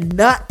 And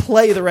not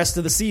play the rest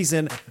of the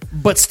season,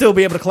 but still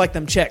be able to collect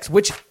them checks,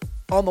 which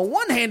on the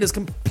one hand is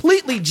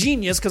completely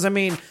genius because, I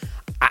mean,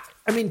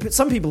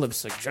 some people have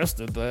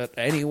suggested that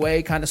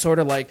anyway, kind of sort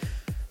of like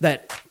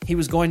that he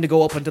was going to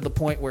go up until the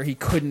point where he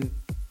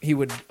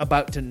would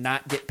about to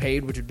not get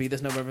paid, which would be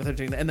this November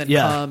 13th, and then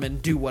come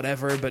and do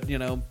whatever, but,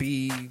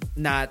 be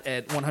not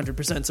at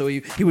 100%, so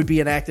he would be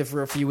inactive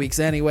for a few weeks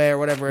anyway or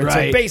whatever. And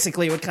so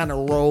basically it would kind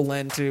of roll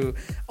into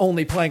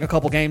only playing a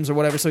couple games or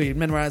whatever, so he'd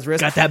minimize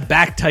risk. Got that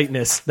back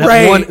tightness.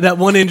 That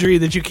one injury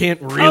that you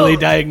can't really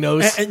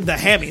diagnose. And the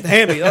hammy.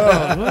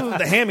 Oh,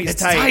 the hammy's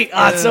it's tight.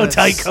 Oh, it's so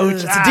tight, coach.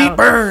 It's a deep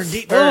burn.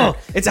 Oh,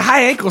 it's a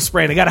high ankle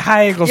sprain. I got a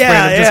high ankle sprain.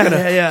 I'm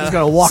just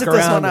going to walk Sit around.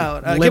 This one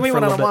out. Give me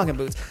one on walking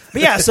boots.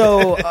 But yeah,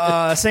 so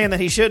saying that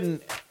he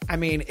shouldn't, I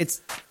mean,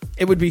 it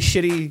would be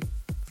shitty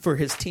for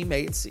his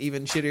teammates,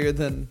 even shittier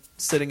than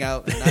sitting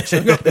out and not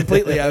showing up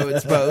completely, I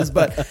would suppose.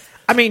 But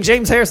I mean,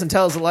 James Harrison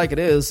tells it like it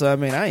is. So, I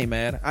mean, I ain't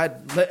mad.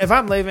 If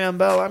I'm Le'Veon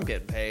Bell, I'm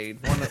getting paid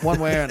one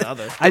way or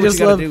another. I just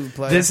love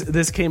this.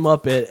 This came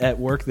up at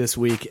work this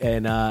week,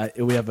 and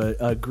we have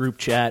a group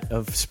chat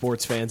of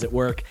sports fans at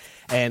work,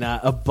 and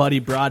a buddy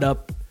brought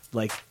up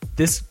like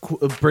this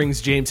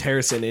brings James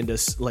Harrison into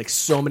like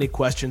so many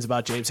questions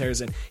about James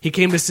Harrison. He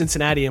came to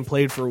Cincinnati and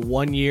played for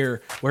 1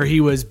 year where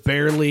he was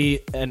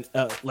barely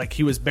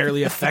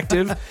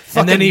effective,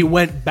 and then he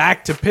went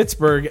back to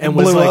Pittsburgh and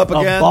was like a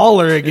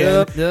baller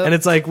again. Yep. And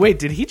it's like, wait,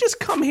 did he just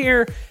come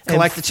here and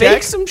collect the fake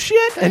check? Some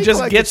shit and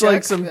just get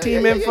like some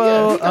team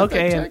info?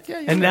 Okay,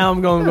 and now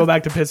I'm going to go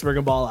back to Pittsburgh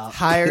and ball out.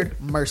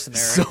 Hired mercenary.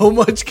 So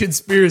much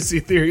conspiracy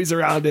theories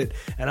around it,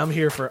 and I'm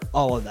here for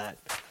all of that.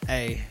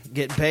 Hey,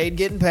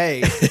 getting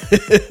paid.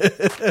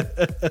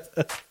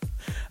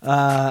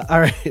 All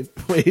right.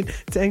 Wait,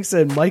 Tank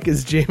said Mike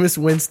is Jameis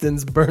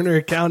Winston's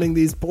burner counting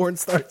these porn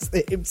stars'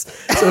 names.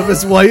 So if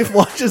his wife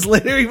watches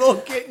later, he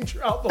won't get in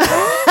trouble.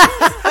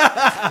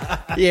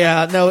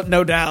 Yeah,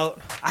 no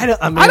doubt. I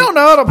don't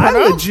know how to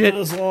pronounce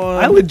this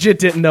one. I legit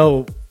didn't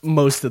know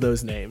most of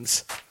those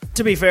names.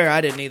 To be fair,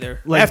 I didn't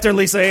either. Like, after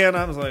Lisa Ann,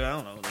 I was like, I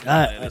don't know who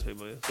these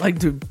people is. Like,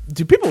 do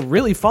people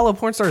really follow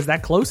porn stars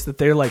that close that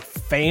they're like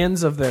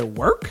fans of their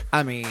work?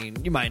 I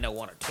mean, you might know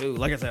one or two.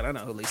 Like I said, I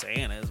know who Lisa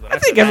Ann is. But I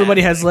think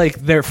everybody has like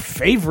their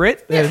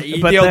favorite. Yeah,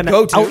 but then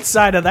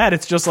outside of that,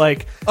 it's just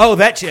like, oh,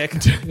 that chick.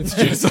 It's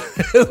just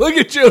look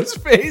at Joe's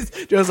face.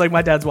 Joe's like,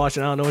 my dad's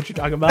watching. I don't know what you're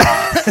talking about.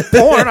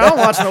 Porn? I don't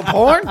watch no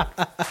porn.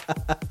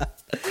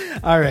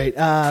 All right,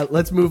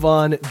 let's move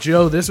on.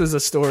 Joe, this was a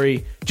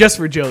story just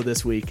for Joe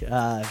this week.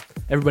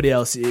 Everybody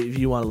else, if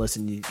you want to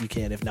listen, you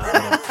can. If not,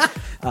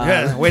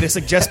 way to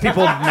suggest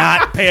people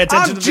not pay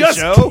attention to the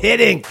show. I'm just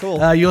kidding.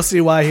 Cool. You'll see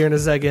why here in a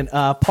second.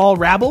 Paul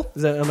Rabel,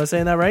 am I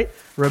saying that right?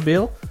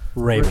 Rabel?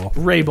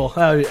 Rabel.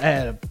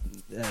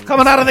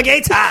 Coming out of the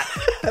gates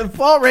hot.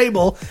 Paul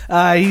Rabel,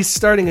 he's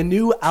starting a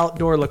new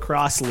outdoor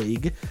lacrosse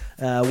league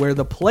where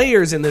the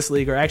players in this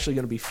league are actually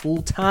going to be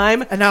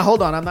full-time. And now,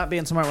 hold on. I'm not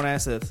being smart when I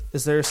ask this.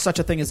 Is there such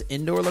a thing as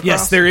indoor lacrosse?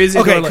 Yes, there is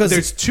indoor lacrosse.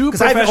 There's two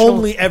professional... I've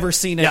only ever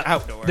seen it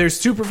outdoor. There's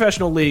two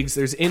professional leagues.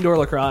 There's indoor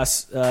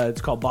lacrosse. It's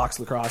called box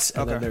lacrosse.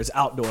 And then there's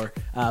outdoor.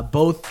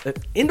 Both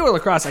indoor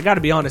lacrosse, I got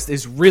to be honest,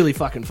 is really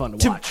fucking fun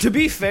to watch. To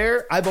be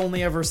fair, I've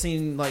only ever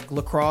seen like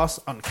lacrosse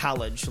on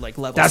college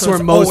level. That's so where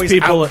most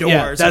people... outdoors.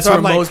 Yeah, that's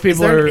where most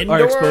people are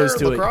exposed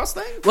to lacrosse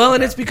thing? Well,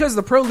 and it's because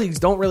the pro leagues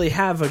don't really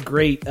have a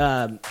great...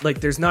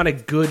 there's not a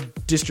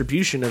good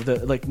distribution of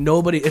the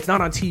it's not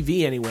on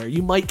TV anywhere.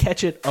 You might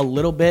catch it a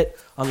little bit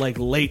on like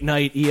late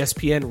night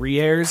ESPN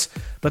re-airs,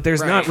 but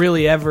there's not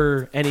really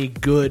ever any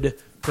good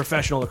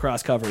professional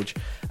lacrosse coverage.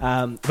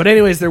 But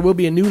anyways, there will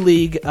be a new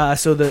league.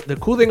 So the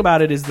cool thing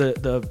about it is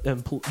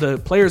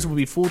the players will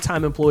be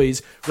full-time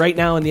employees. Right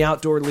now in the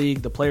outdoor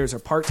league, the players are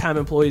part-time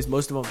employees.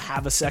 Most of them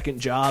have a second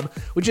job,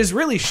 which is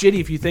really shitty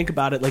if you think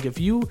about it. Like if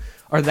you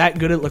are that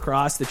good at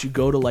lacrosse that you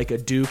go to like a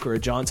Duke or a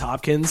Johns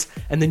Hopkins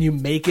and then you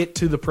make it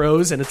to the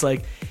pros and it's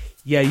like,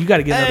 yeah, you got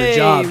to get another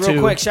job too.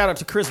 Real quick, shout out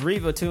to Chris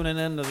Riva tuning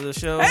in to the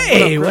show.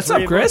 Hey, what's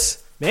up,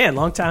 Chris? Man,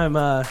 long time.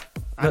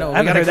 I know. I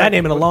haven't heard that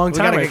name in a long time We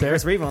gotta right get there.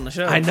 Chris Reeve on the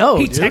show. I know,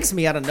 He dude. texted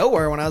me out of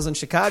nowhere when I was in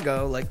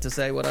Chicago, like, to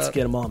say what Let's up.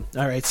 get them on.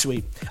 All right,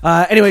 sweet.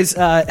 Anyways,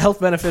 health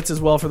benefits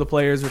as well for the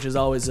players, which is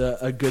always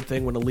a good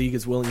thing when a league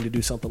is willing to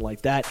do something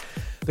like that.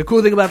 The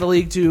cool thing about the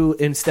league, too,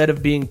 instead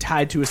of being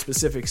tied to a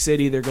specific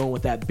city, they're going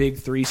with that Big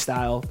 3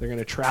 style. They're going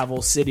to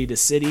travel city to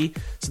city,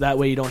 so that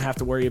way you don't have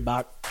to worry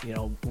about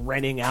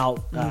renting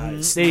out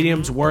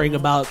stadiums, worrying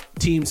about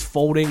teams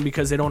folding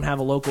because they don't have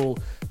a local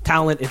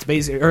talent. It's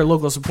basic or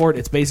local support.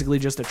 It's basically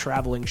just a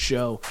traveling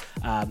show.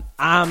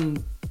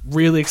 I'm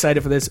really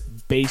excited for this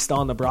based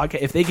on the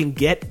broadcast. If they can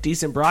get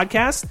decent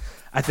broadcast,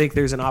 I think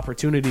there's an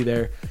opportunity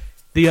there.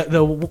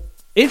 The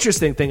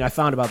interesting thing I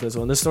found about this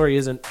one, this story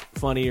isn't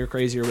funny or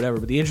crazy or whatever,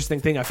 but the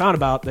interesting thing I found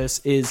about this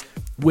is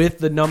with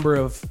the number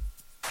of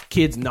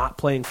kids not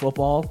playing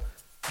football,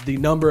 the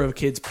number of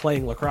kids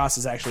playing lacrosse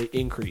has actually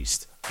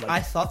increased. I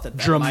thought that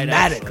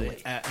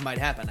dramatically might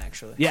happen,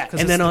 actually. Yeah, because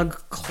and then the on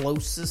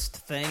closest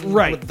thing,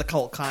 right, with the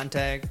cult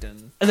contact,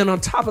 and then on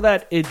top of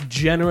that, it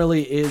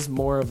generally is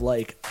more of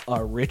like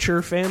a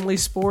richer family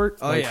sport.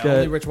 Oh like yeah,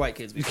 only rich white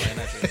kids be playing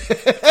that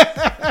shit.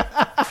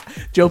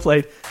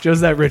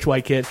 Joe's that rich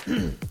white kid.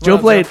 Joe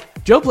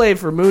played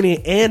for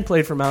Mooney and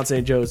played for Mount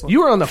St. Joe's.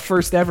 You were on the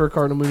first ever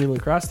Cardinal Mooney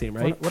lacrosse team,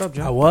 right? What up,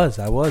 Joe? I was.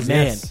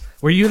 Man, Yes.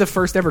 were you the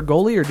first ever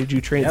goalie, or did you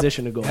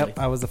transition to goalie? Yep,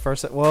 I was the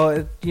first.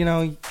 Well,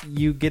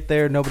 you get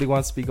there, nobody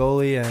wants to be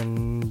goalie,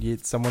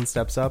 and someone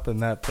steps up,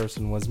 and that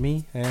person was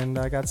me, and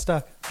I got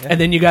stuck. Yeah.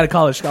 And then you got a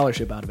college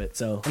scholarship out of it.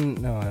 So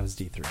No, I was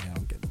D3. I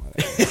don't get money.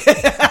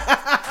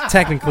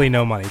 Technically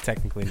no money.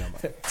 Technically,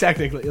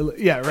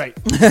 yeah, right.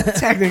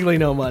 Technically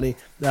no money.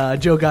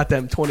 Joe got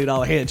them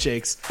 $20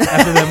 handshakes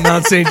after the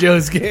Mount St.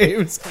 Joe's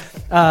games.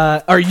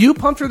 Are you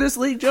pumped for this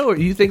league, Joe? Or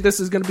do you think this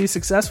is going to be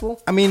successful?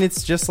 I mean,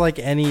 it's just like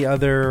any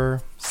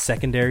other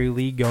secondary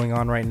league going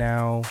on right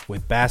now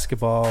with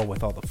basketball,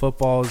 with all the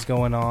footballs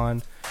going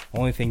on.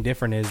 Only thing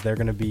different is they're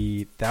going to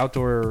be the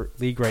outdoor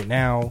league right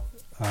now.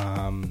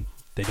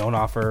 They don't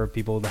offer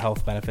people the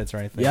health benefits or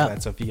anything like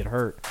that. So if you get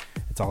hurt,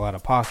 it's all out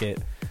of pocket.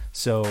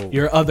 So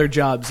your other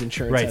job's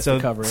insurance has to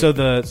cover it. So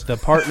the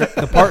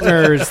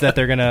partners that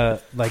they're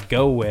gonna like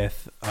go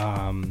with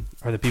are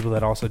the people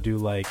that also do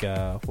like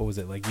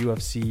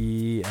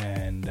UFC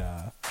and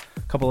a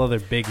couple other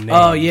big names.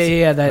 Oh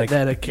yeah, that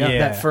Like,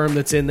 that firm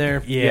that's in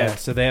there. Yeah,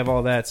 so they have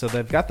all that. So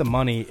they've got the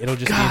money. It'll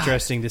just be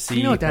interesting to see.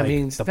 You know what that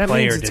means? The That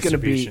player means it's going to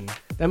be. distribution.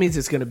 That means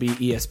it's going to be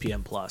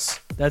ESPN Plus.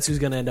 That's who's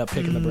going to end up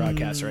picking the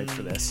broadcast rights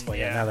for this. Well,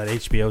 yeah, now that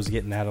HBO's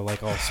getting out of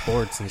like all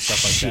sports and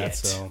stuff like that,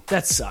 so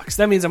that sucks.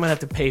 That means I'm going to have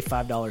to pay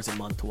 $5 a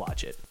month to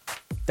watch it.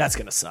 That's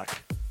going to suck.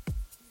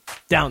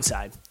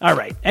 Downside. All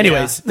right.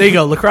 Anyways, there you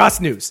go. Lacrosse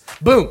news.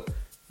 Boom.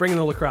 Bringing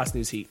the lacrosse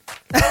news heat.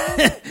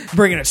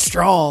 Bringing it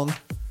strong.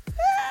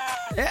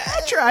 Yeah,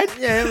 I tried.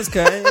 Yeah, it was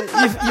good.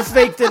 you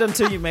faked it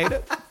until you made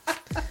it. All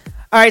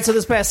right, so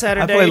this past I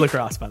Saturday, played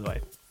lacrosse, by the way.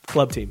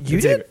 Club team. You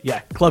at did? Xavier. Yeah,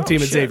 club team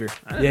at shit. Xavier.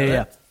 I didn't know Yeah.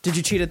 that. Did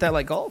you cheat at that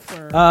like golf?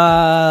 Or?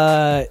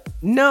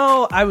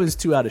 No, I was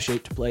too out of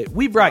shape to play.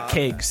 We brought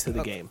kegs to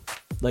the game.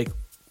 Like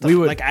we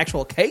would like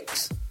actual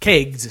cakes.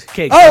 kegs.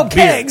 Oh, like beer.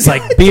 kegs!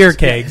 like beer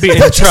kegs. I in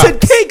thought you said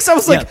trucks. cakes. I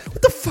was like, Yeah.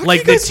 what the fuck? Like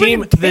are you the guys team,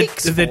 bringing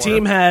cakes the for?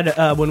 team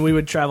had when we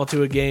would travel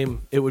to a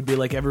game, it would be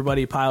like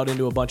everybody piled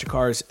into a bunch of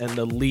cars, and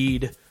the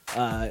lead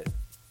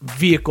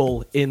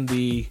vehicle in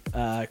the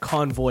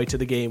convoy to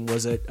the game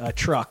was a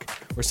truck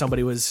where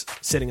somebody was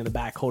sitting in the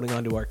back holding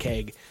onto our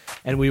keg,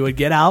 and we would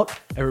get out.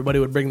 Everybody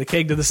would bring the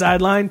keg to the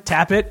sideline,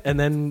 tap it, and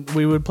then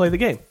we would play the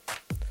game.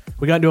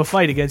 We got into a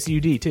fight against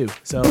UD too,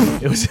 so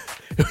it was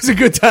a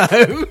good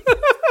time.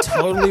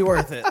 Totally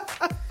worth it.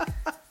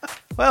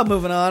 Well,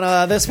 moving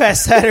on. This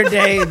past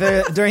Saturday,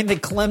 during the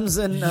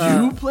Clemson,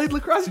 You played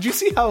lacrosse? Did you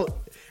see how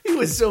he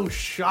was so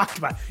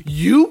shocked by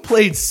you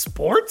played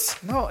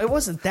sports? no, it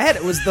wasn't that.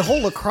 It was the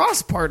whole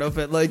lacrosse part of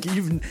it. Like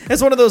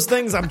it's one of those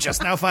things. I'm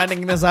just now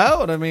finding this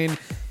out. I mean,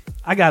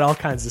 I got all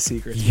kinds of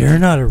secrets. You're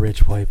not a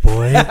rich white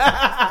boy.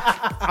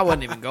 I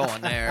wasn't even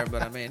going there,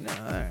 but I mean,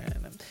 all right.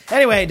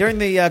 Anyway, during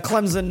the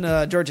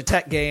Clemson Georgia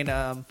Tech game,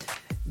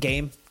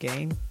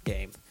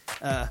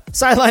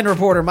 sideline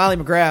reporter Molly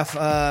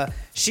McGrath,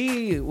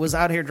 she was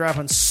out here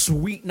dropping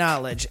sweet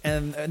knowledge,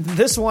 and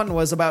this one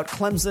was about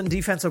Clemson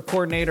defensive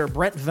coordinator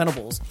Brent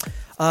Venables.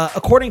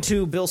 According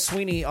to Bill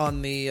Sweeney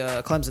on the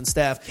Clemson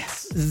staff,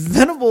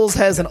 Venables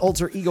has an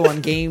alter ego on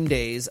game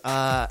days,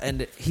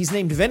 and he's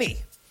named Vinny.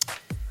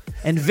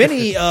 And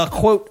Vinny,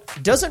 quote,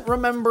 doesn't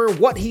remember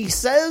what he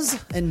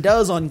says and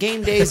does on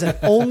game days and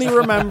only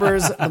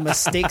remembers the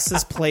mistakes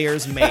his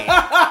players made.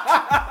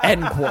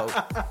 End quote.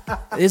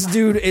 This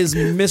dude is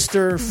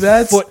Mr.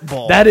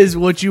 Football. That is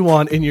what you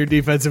want in your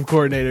defensive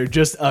coordinator.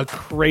 Just a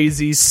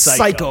crazy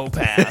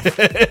psychopath.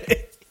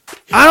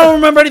 I don't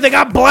remember anything.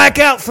 I black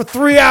out for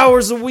 3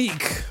 hours a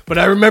week. But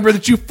I remember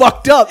that you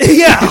fucked up.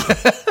 Yeah.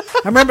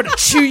 I remember to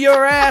chew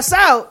your ass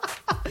out.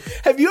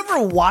 Have you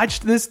ever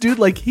watched this dude?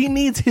 Like, he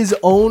needs his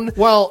own.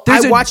 Well,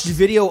 There's I a- watched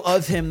video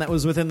of him that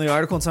was within the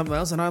article and something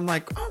else, and I'm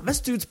like, oh, this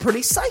dude's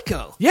pretty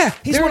psycho. Yeah,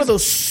 he's one of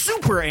those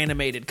super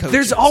animated coaches.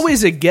 There's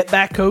always a get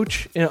back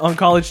coach on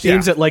college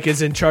teams Yeah. that like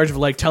is in charge of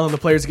like telling the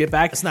players to get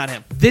back. It's not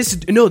him. This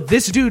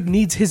dude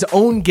needs his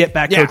own get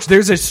back Yeah. coach.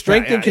 There's a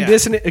strength Yeah,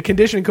 and yeah,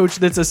 conditioning coach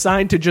that's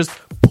assigned to just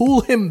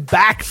pull him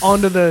back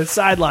onto the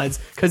sidelines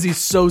because he's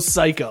so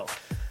psycho.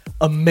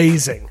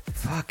 Amazing.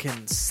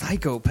 fucking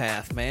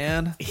psychopath,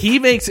 man. He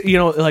makes,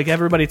 like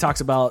everybody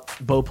talks about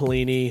Bo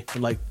Pelini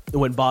and like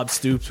when Bob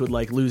Stoops would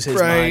like lose his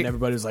Right. mind,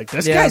 everybody was like,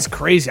 this Yeah. guy's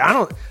crazy. I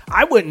don't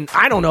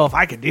know if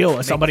I could deal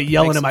with somebody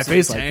yelling in my makes him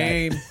face seem like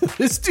tame. that.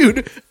 This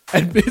dude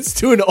admits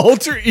to an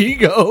alter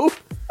ego.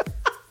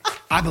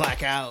 I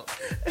black out.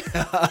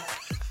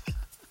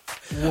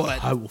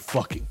 What? I will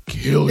fucking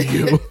kill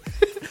you.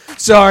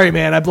 Sorry,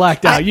 man, I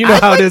blacked out. You know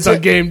how it is on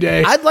game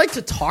day. I'd like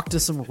to talk to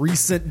some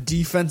recent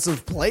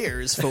defensive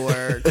players for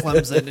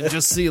Clemson and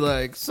just see,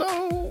 like, so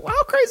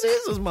how crazy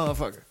is this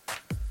motherfucker?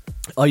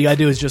 All you gotta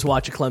do is just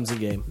watch a Clemson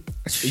game.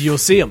 You'll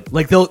see him.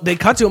 Like they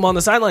cut to him on the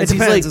It sidelines. He's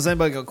depends. like, Does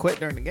anybody go quit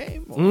during the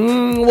game?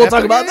 we'll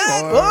talk about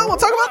that. We'll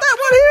talk about that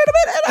one here in a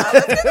minute.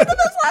 Let's get into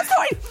this last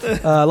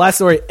story. Last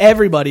story.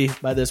 Everybody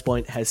by this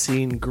point has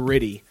seen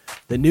Gritty,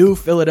 the new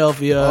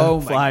Philadelphia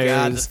Oh my Flyers.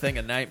 god, this thing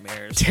of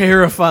nightmares.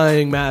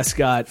 Terrifying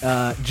mascot.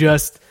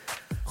 Just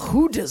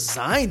Who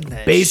designed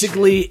that?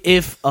 basically,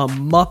 if a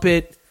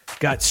Muppet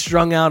got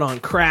strung out on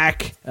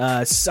crack,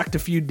 sucked a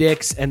few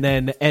dicks, and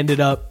then ended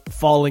up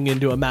falling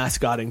into a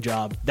mascotting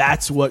job.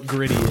 That's what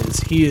Gritty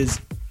is. He is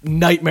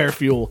nightmare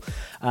fuel.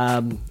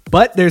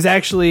 But there's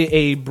actually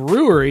a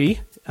brewery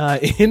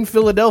in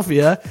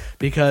Philadelphia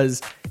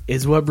because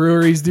it's what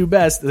breweries do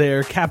best.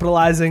 They're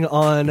capitalizing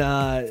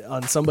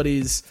on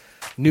somebody's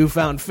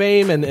newfound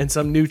fame and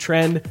some new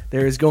trend.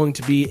 There is going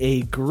to be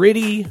a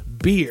Gritty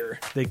beer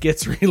that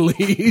gets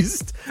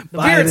released. The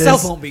by beer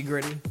itself this- won't be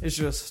gritty. It's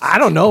just I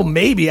don't know.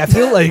 Maybe I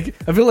feel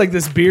like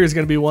this beer is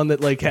going to be one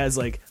that like has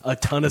like a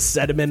ton of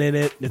sediment in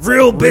it. It's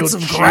real like, bits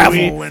of chewy.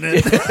 gravel in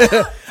it.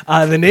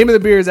 The name of the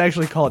beer is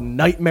actually called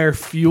Nightmare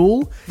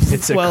Fuel.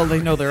 It's a Well,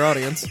 they know their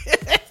audience.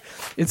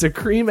 it's a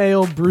cream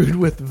ale brewed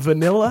with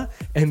vanilla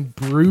and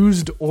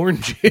bruised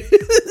oranges.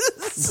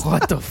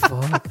 What the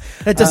fuck?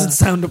 That doesn't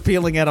sound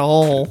appealing at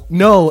all.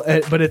 No,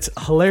 but it's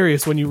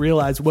hilarious when you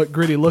realize what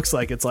Gritty looks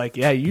like. It's like,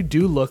 yeah, you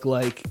do look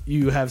like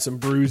you have some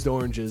bruised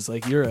oranges.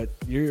 Like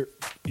you're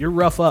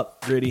rough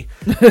up, Gritty.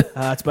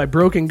 It's by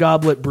Broken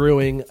Goblet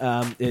Brewing.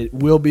 It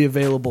will be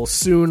available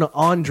soon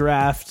on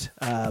draft.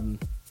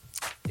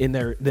 In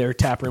their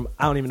tap room.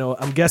 I don't even know.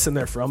 I'm guessing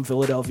they're from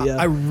Philadelphia.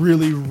 I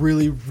really,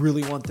 really,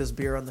 really want this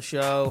beer on the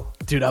show.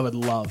 Dude, I would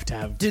love to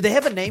have Do they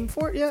have a name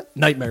for it yet?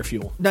 Nightmare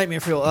Fuel. Nightmare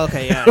Fuel.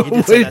 Okay, yeah, you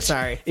did say that. Which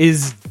Sorry.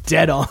 is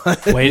dead on.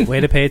 Way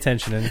to pay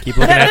attention and keep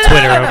looking at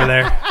Twitter over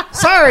there.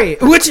 Sorry.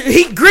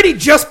 Gritty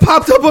just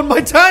popped up on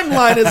my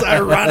timeline as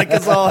ironic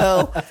as all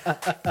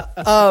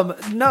hell.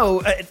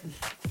 No,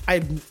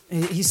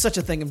 he's such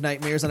a thing of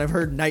nightmares, and I've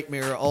heard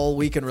nightmare all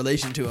week in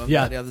relation to him.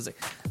 Yeah. The other thing.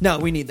 No,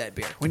 we need that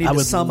beer. We need I to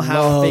would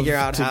somehow love figure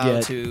out to how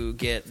get- to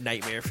get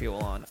Nightmare Fuel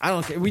on. I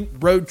don't care. We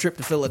road trip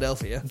to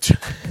Philadelphia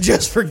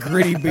just for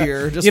Gritty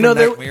beer, just for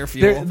Nightmare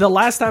Fuel. the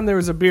last time there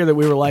was a beer that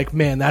we were like,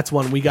 man, that's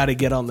one we got to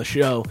get on the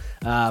show,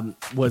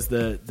 was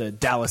the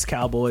Dallas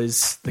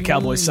Cowboys, the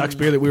Cowboys Sucks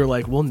beer that we were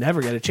like, we'll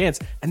never get a chance.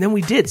 And then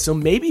we did. So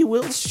maybe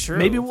we'll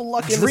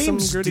luck into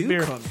Dreams some Gritty do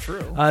beer. come true.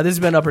 This has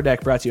been Upper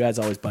Deck, brought to you as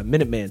always by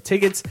Minuteman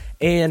Tickets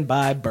and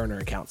by Burner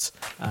Accounts.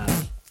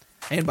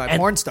 And by And,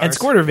 porn stars. and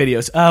Squirter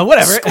videos.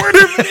 Whatever.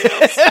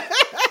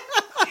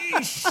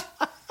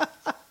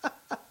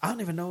 I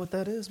don't even know what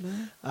that is,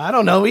 man. I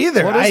don't know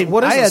either.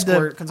 What is I a had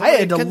squirt? To, I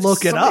had to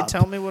look it up.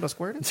 Tell me what a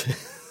squirt is.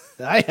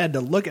 I had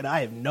to look it.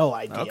 I have no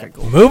idea. Okay,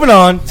 cool. Moving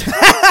on.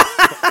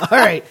 All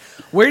right.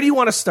 Where do you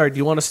want to start? Do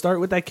you want to start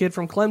with that kid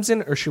from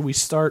Clemson, or should we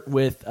start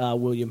with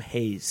William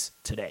Hayes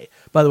today?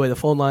 By the way, the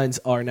phone lines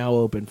are now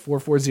open.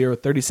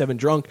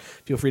 440-37-DRUNK.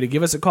 Feel free to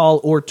give us a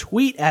call or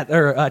tweet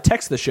or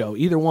text the show.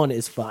 Either one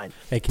is fine.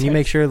 Hey, can you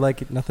make sure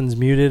like nothing's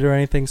muted or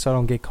anything so I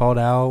don't get called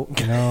out?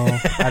 You know,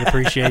 I'd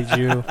appreciate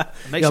you.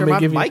 Make You sure want me my to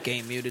give you- mic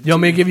ain't muted. You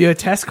want me to too. give you a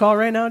test call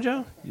right now,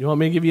 Joe? You want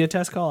me to give you a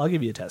test call? I'll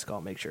give you a test call.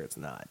 Make sure it's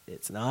not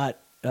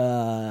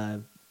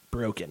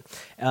broken.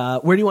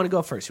 Where do you want to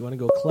go first? You want to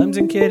go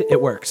Clemson kid?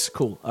 It works.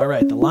 Cool. All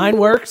right. The line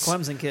works.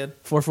 Clemson kid.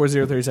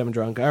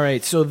 440-37-DRUNK. All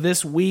right. So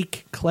this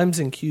week,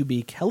 Clemson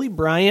QB Kelly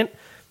Bryant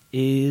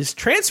is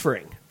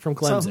transferring from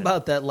Clemson. Something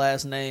about that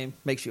last name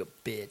makes you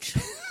a bitch.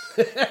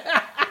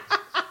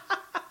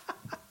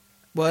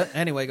 What?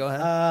 Anyway, go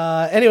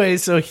ahead. Anyway,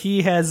 so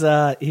he has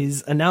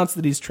he's announced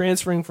that he's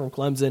transferring from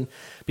Clemson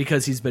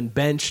because he's been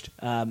benched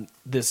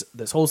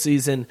this whole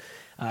season.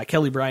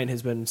 Kelly Bryant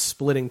has been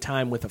splitting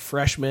time with a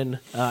freshman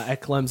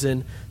at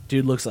Clemson.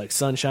 Dude looks like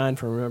sunshine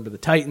from Remember the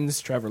Titans.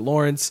 Trevor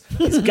Lawrence.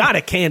 He's got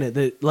a cannon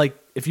that, like,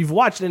 if you've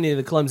watched any of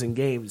the Clemson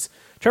games,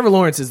 Trevor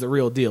Lawrence is the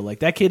real deal.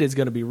 Like, that kid is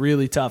going to be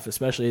really tough,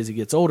 especially as he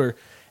gets older.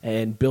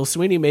 And Bill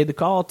Sweeney made the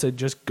call to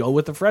just go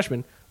with the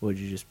freshman. Would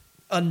you just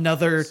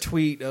Another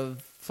tweet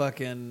of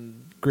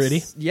fucking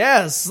Gritty?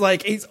 Yes,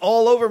 like he's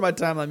all over my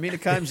timeline. Mina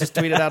Kimes just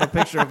tweeted out a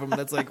picture of him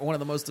that's like one of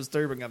the most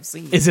disturbing I've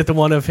seen. Is it the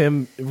one of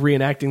him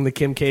reenacting the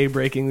Kim K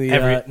breaking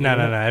the? No.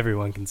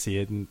 Everyone can see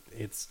it, and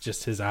it's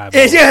just his eyeball.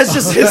 Yeah, it's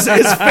just his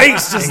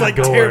face, just like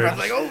Engorged. terrified.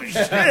 Like, oh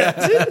shit,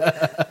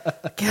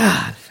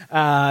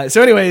 God.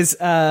 So, anyways,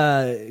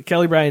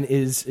 Kelly Bryant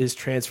is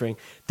transferring.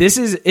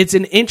 It's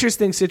an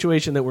interesting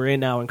situation that we're in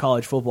now in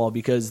college football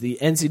because the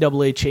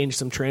NCAA changed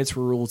some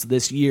transfer rules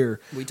this year.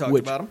 We talked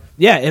about them.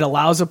 Yeah, it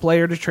allows a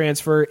player to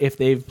transfer if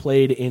they've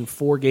played in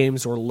 4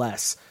 games or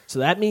less. So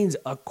that means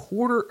a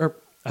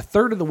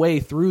third of the way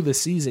through the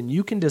season,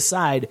 you can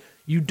decide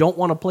you don't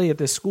want to play at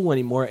this school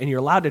anymore, and you're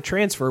allowed to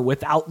transfer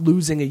without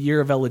losing a year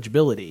of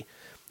eligibility.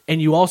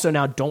 And you also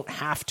now don't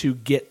have to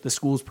get the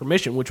school's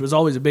permission, which was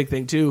always a big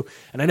thing too.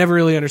 And I never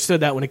really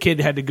understood that when a kid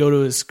had to go to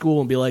his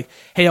school and be like,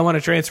 hey, I want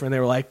to transfer. And they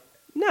were like,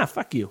 nah,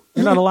 fuck you.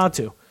 You're not allowed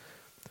to.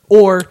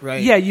 Or,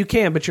 yeah, you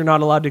can, but you're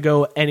not allowed to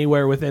go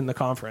anywhere within the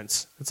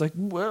conference. It's like,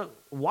 well,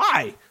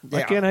 why?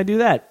 Why can't I do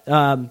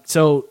that?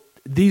 So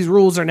these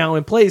rules are now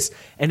in place,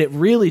 and it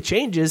really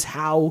changes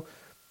how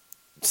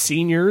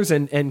seniors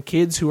and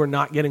kids who are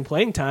not getting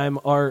playing time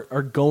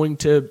are going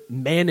to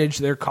manage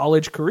their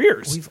college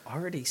careers. We've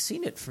already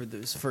seen it for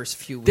those first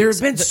few weeks. There have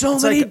been so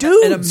It's many like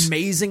dudes. An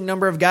amazing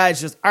number of guys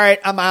just, all right,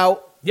 I'm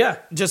out. Yeah.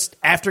 Just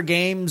after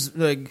games,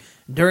 like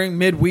during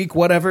midweek,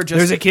 whatever. Just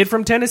There's a kid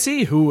from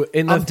Tennessee who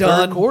in the I'm third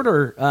done.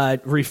 quarter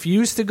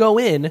refused to go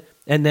in,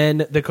 and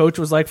then the coach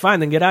was like, fine,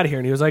 then get out of here.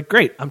 And he was like,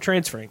 great, I'm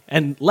transferring,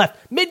 and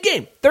left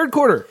mid-game, third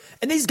quarter.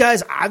 And these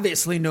guys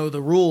obviously know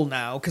the rule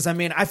now because, I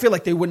mean, I feel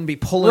like they wouldn't be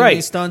pulling Right.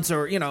 these stunts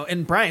or,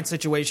 in Bryant's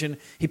situation,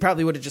 he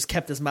probably would have just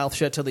kept his mouth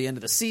shut till the end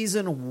of the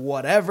season,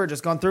 whatever,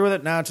 just gone through with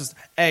it. Now it's just,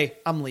 hey,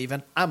 I'm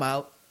leaving. I'm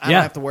out. I Yeah.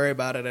 don't have to worry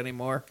about it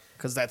anymore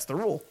because that's the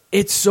rule.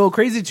 It's so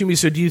crazy to me.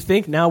 So do you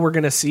think now we're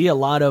going to see a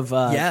lot of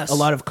Yes. a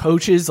lot of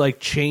coaches like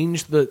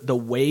change the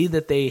way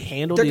that they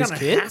handle They're these going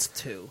to kids? have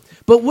to.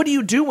 But what do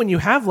you do when you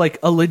have like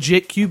a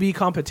legit QB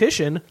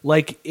competition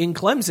like in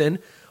Clemson?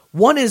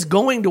 One is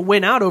going to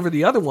win out over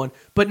the other one,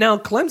 but now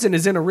Clemson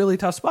is in a really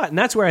tough spot. And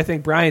that's where I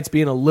think Bryant's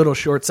being a little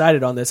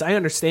short-sighted on this. I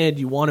understand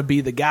you want to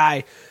be the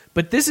guy,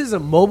 but this is a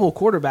mobile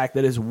quarterback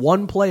that is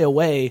one play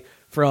away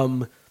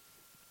from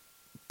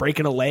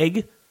breaking a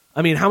leg.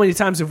 I mean, how many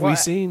times have we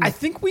seen? I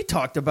think we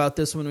talked about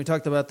this when we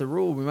talked about the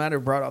rule. We might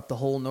have brought up the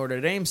whole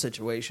Notre Dame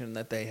situation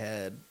that they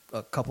had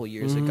a couple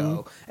years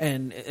ago,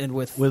 and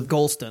with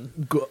Golston.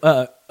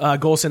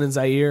 Golson and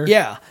Zaire.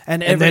 Yeah,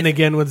 and then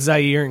again with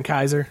Zaire and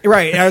Kaiser.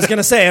 Right, I was going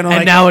to say, and,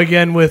 and now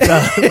again with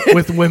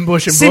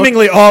Wimbush and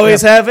seemingly Book.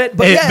 always have it,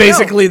 but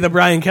basically the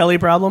Brian Kelly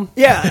problem.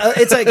 Yeah,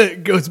 it's like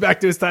it goes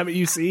back to his time at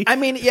UC. I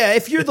mean, yeah,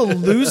 if you're the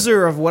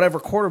loser of whatever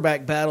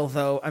quarterback battle,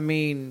 though, I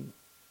mean,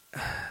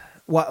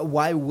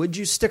 why would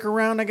you stick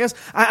around? I guess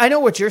I know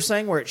what you're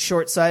saying, where it's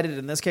short-sighted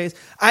in this case.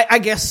 I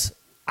guess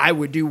I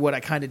would do what I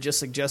kind of just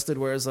suggested,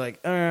 where it's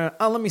like,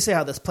 let me see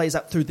how this plays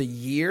out through the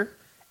year,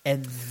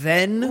 and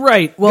then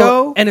right.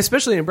 Well, go. and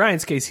especially in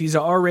Brian's case, he's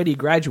already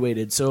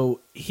graduated, so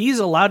he's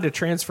allowed to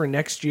transfer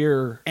next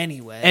year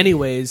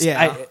anyways.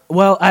 Yeah.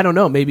 I don't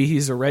know. Maybe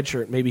he's a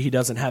redshirt. Maybe he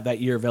doesn't have that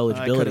year of I could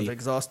eligibility. have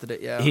exhausted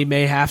it. Yeah, He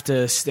may have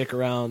to stick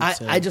around.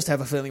 I just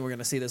have a feeling we're going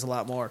to see this a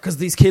lot more because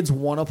these kids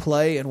want to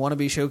play and want to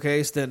be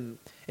showcased, and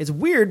it's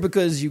weird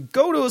because you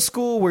go to a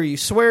school where you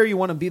swear you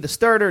want to be the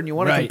starter and you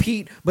want to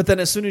compete, but then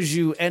as soon as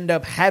you end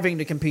up having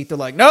to compete, they're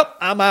like, nope,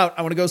 I'm out.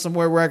 I want to go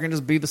somewhere where I can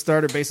just be the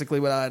starter basically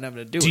without having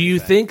to do you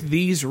anything. think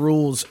these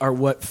rules are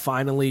what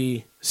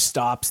finally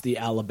stops the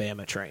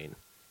Alabama train?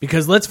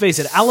 Because let's face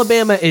it,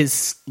 Alabama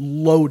is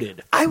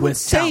loaded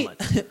with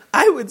talent.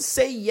 I would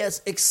say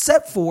yes,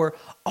 except for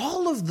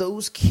all of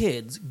those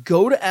kids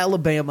go to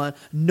Alabama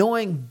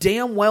knowing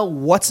damn well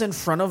what's in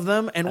front of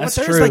them and what's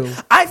That's theirs. true.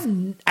 Like,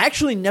 I've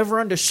actually never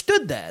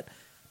understood that.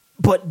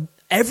 But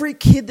every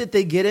kid that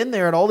they get in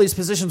there at all these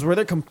positions where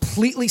they're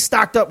completely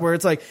stocked up, where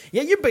it's like,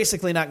 yeah, you're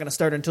basically not going to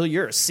start until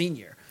you're a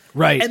senior.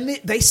 Right. And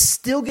they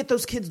still get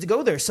those kids to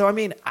go there. So, I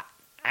mean,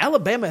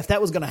 Alabama, if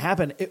that was going to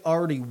happen, it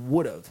already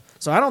would have.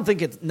 So I don't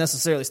think it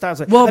necessarily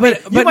stops. Well, I mean,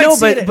 but you might no, see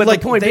but it, but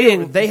like, the point they,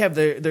 being, they have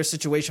their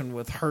situation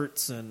with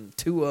Hurts and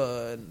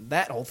Tua and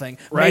that whole thing.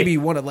 Right. Maybe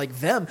one of like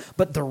them,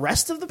 but the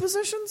rest of the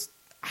positions,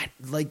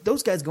 like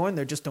those guys going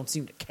there just don't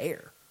seem to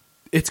care.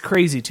 it's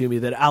crazy to me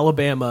that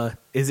Alabama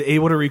is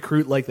able to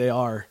recruit like they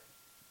are,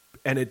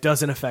 and it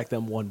doesn't affect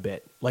them one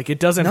bit. Like, it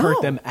doesn't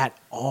hurt them at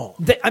all.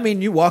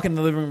 You walk in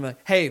the living room like,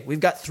 hey,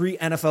 we've got 3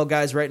 NFL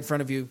guys right in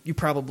front of you. You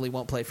probably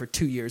won't play for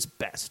 2 years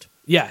best.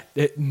 Yeah,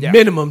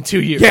 minimum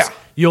 2 years. Yeah.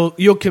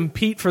 You'll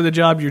compete for the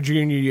job your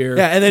junior year.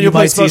 Yeah, and then you you'll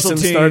play might see special some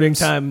teams. starting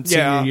time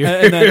senior year.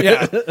 And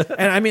then,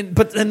 and I mean,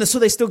 so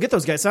they still get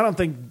those guys. So I don't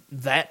think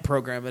that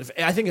program.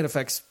 I think it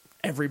affects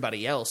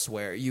everybody else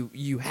where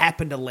you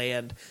happen to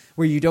land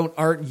where you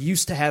aren't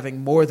used to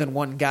having more than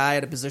one guy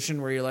at a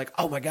position where you're like,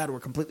 oh my God, we're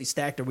completely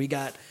stacked, or we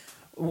got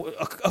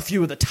a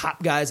few of the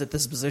top guys at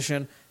this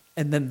position,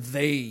 and then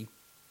they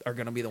are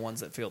going to be the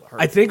ones that feel the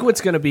hurt. I think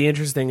what's going to be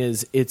interesting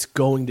is it's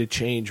going to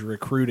change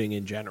recruiting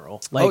in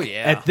general. Like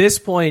yeah. at this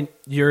point,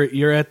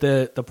 you're at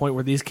the point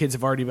where these kids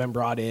have already been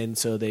brought in,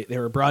 so they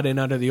were brought in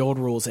under the old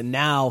rules, and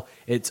now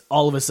it's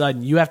all of a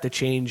sudden you have to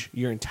change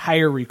your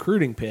entire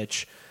recruiting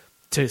pitch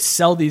to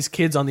sell these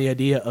kids on the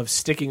idea of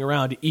sticking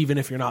around even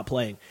if you're not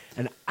playing.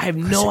 And I have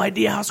no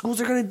idea how schools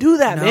are going to do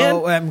that, man.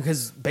 No,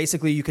 because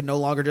basically you can no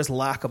longer just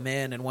lock them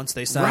in, and once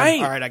they sign,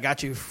 Right. all right, I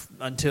got you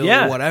until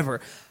Yeah.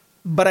 whatever.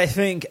 But I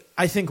think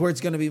where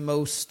it's going to be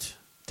most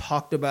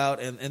talked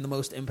about and the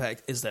most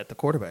impact is that the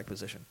quarterback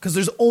position, because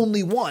there's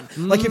only one.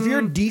 Like if you're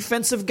a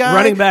defensive guy,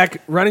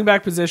 running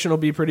back position will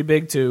be pretty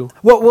big too.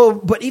 Well,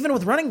 but even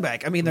with running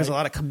back, I mean, there's a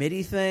lot of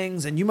committee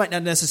things, and you might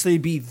not necessarily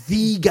be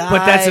the guy.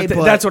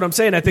 But that's what I'm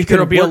saying. I think you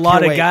there'll could be a work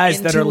lot your of way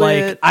guys that are into like,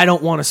 it. I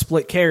don't want to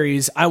split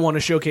carries. I want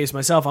to showcase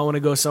myself. I want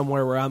to go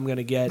somewhere where I'm going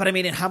to get. But I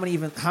mean, how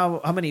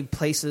many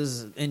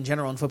places in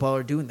general in football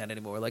are doing that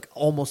anymore? Like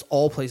almost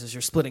all places,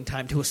 you're splitting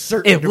time to a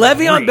certain. If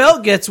Le'Veon degree. Bell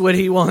gets what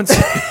he wants,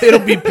 it'll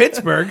be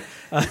Pittsburgh.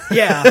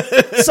 Yeah.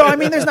 So, I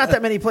mean, there's not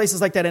that many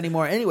places like that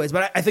anymore anyways,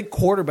 but I think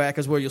quarterback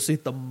is where you'll see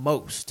it the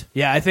most.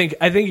 Yeah, I think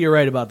you're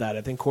right about that.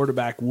 I think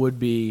quarterback would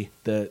be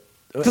the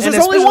Because and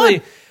there's only especially-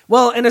 one.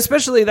 Well, and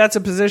especially that's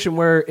a position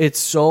where it's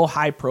so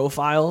high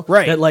profile,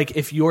 Right. that like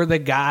if you're the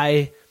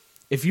guy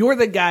that's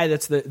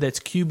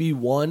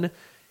QB1,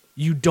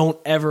 you don't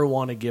ever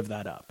want to give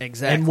that up.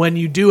 Exactly. And when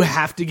you do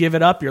have to give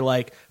it up, you're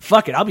like,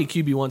 fuck it, I'll be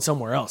QB1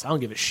 somewhere else. I don't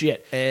give a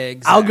shit.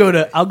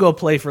 Exactly. I'll go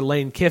play for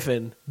Lane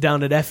Kiffin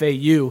down at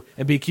FAU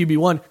and be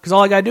QB1 because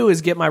all I gotta do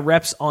is get my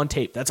reps on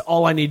tape. That's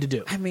all I need to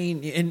do. I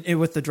mean,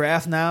 with the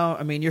draft now,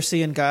 I mean, you're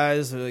seeing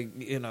guys,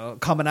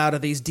 coming out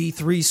of these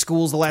D3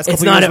 schools the last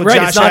couple years with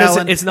Josh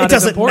Allen. It's not it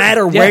doesn't as important.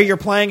 matter Yeah. where you're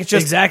playing. It's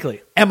just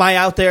Exactly. Am I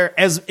out there?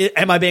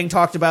 Am I being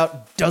talked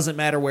about? Doesn't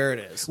matter where it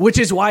is. Which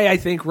is why I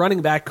think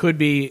running back could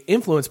be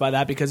influenced by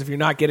that, because if you're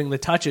not getting the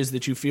touches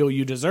that you feel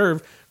you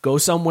deserve, go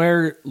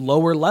somewhere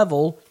lower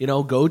level,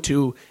 go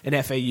to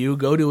an FAU,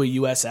 go to a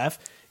USF,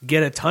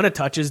 get a ton of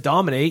touches,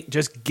 dominate,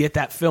 just get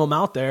that film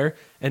out there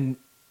and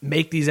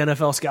make these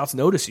NFL scouts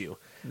notice you.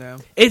 No.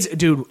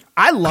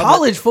 I love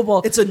college it.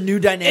 football. It's a new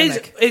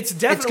dynamic. It's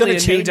definitely gonna a new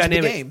change the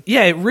dynamic. game.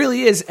 Yeah, it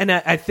really is. And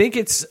I think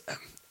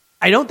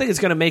I don't think it's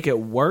going to make it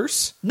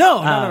worse. No.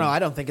 I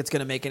don't think it's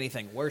going to make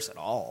anything worse at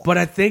all. But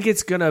I think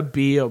it's going to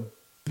be a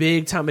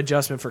big time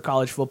adjustment for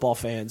college football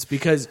fans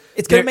because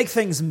it's going to make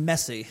things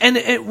messy. And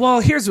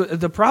here's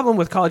the problem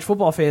with college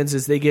football fans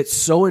is they get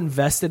so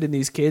invested in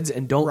these kids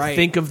and don't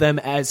think of them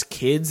as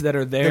kids that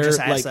are there. They're just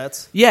like,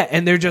 assets. Yeah,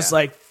 and they're just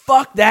like,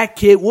 fuck that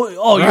kid.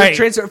 You're a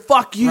transfer.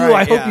 Fuck you. Right,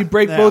 I hope you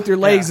break both your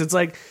legs. Yeah. It's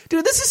like,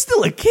 dude, this is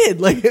still a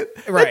kid. Like that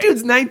Right.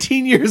 dude's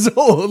 19 years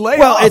old.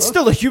 It's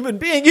still a human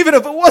being, even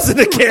if it wasn't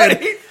a kid.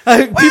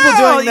 Right. People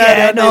doing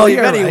that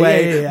you're right.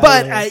 anyway. Yeah,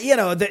 but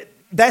yeah.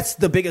 that's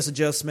the biggest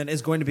adjustment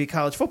is going to be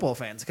college football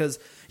fans, because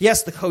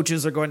yes, the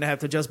coaches are going to have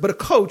to adjust, but a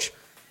coach,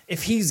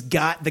 if he's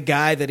got the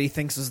guy that he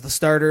thinks is the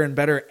starter and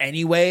better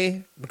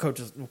anyway, the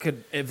coaches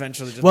could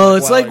eventually just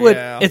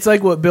it's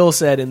like what Bill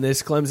said in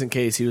this Clemson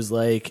case. He was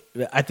like,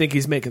 I think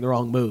he's making the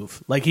wrong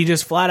move. Like he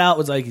just flat out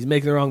was like, he's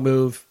making the wrong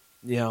move.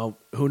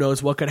 Who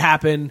knows what could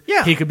happen.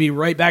 Yeah. He could be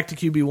right back to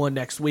QB1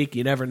 next week.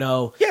 You never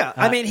know. Yeah,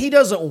 I mean, he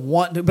doesn't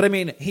want to, but I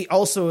mean, he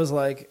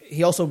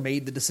also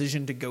made the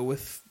decision to go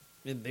with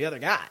the other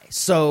guy.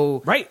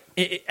 So, right.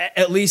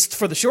 At least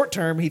for the short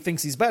term, he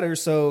thinks he's better.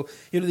 So,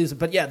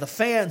 but yeah, the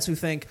fans who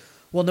think,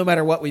 well, no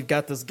matter what, we've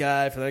got this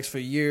guy for the next few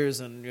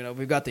years and,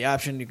 we've got the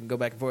option, you can go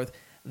back and forth.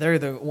 They're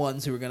the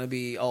ones who are going to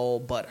be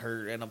all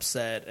butthurt and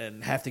upset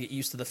and have to get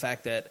used to the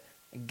fact that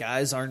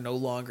guys are no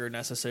longer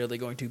necessarily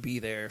going to be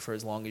there for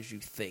as long as you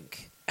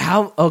think.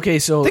 So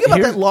think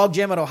about that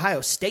logjam at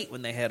Ohio State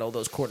when they had all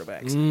those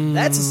quarterbacks.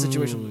 That's a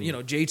situation,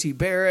 JT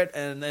Barrett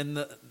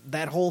and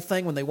that whole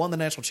thing when they won the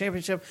national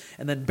championship,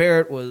 and then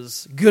Barrett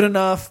was good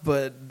enough,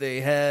 but they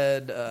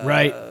had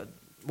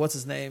what's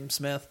his name,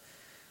 Smith.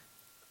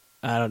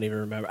 I don't even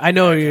remember. I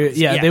know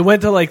they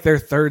went to like their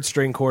third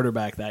string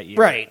quarterback that year,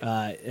 right?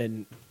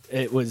 And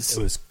it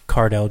was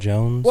Cardell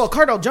Jones. Well,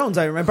 Cardell Jones,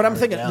 I remember, but I'm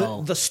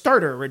thinking the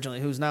starter originally,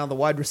 who's now the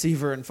wide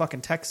receiver in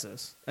fucking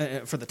Texas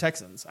for the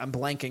Texans. I'm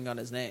blanking on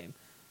his name.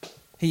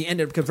 He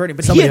ended up converting,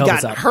 but he had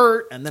gotten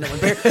hurt, and then it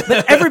went Barrett.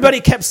 But everybody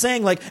kept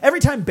saying, like,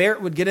 every time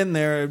Barrett would get in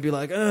there, it'd be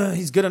like,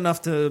 he's good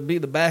enough to be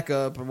the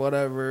backup or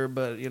whatever,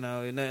 but,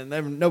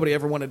 nobody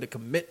ever wanted to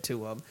commit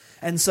to him.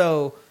 And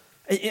so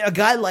a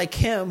guy like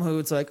him who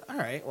it's like, all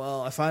right,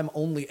 well, if I'm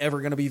only ever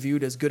going to be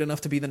viewed as good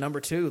enough to be the number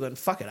 2, then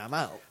fuck it, I'm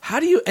out.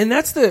 And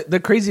that's the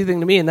crazy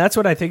thing to me, and that's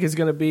what I think is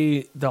going to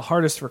be the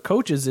hardest for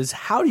coaches is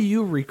how do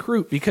you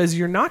recruit? Because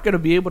you're not going to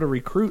be able to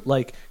recruit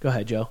like, go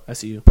ahead, Joe, I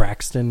see you.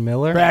 Braxton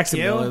Miller.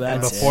 Miller,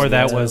 and before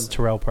that was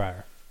Terrell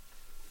Pryor.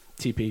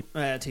 TP.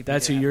 TP.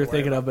 That's who you're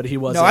thinking of, but he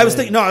wasn't. No, I was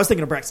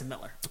thinking of Braxton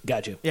Miller.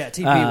 Got you. Yeah,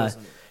 TP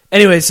wasn't.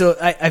 Anyway, so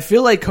I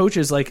feel like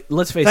coaches, like,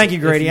 let's face it. Thank you,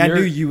 Grady. I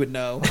knew you would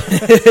know.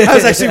 I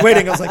was actually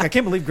waiting. I was like, I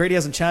can't believe Grady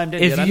hasn't chimed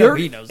in yet. I know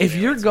he knows. If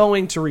you're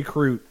going to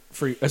recruit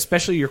for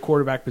especially your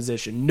quarterback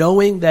position,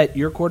 knowing that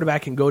your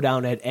quarterback can go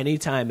down at any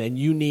time and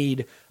you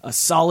need a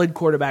solid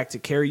quarterback to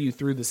carry you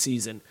through the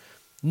season.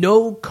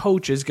 No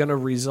coach is going to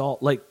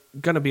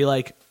be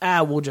like,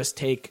 we'll just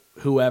take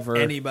whoever.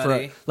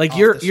 Anybody.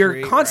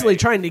 You're constantly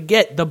trying to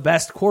get the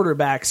best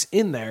quarterbacks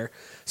in there.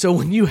 So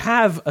when you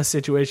have a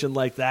situation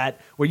like that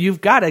where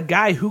you've got a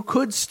guy who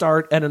could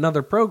start at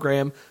another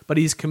program, but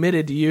he's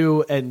committed to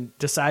you and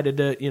decided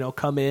to,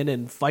 come in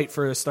and fight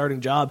for a starting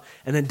job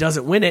and then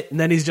doesn't win it, and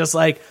then he's just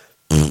like,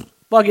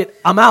 fuck it,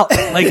 I'm out.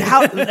 Like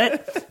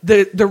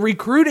the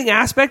recruiting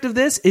aspect of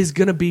this is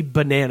going to be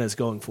bananas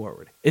going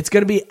forward. It's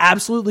going to be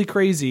absolutely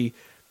crazy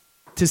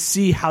to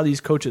see how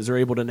these coaches are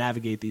able to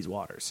navigate these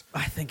waters.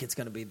 I think it's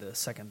going to be the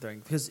second thing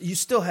because you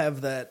still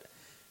have that.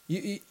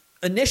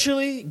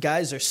 Initially,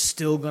 guys are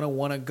still going to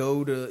want to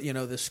go to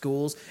the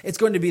schools. It's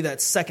going to be that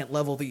second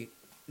level,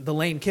 the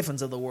Lane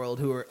Kiffins of the world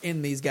who are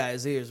in these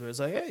guys' ears where it's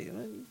like, hey,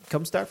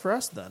 come start for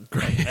us then.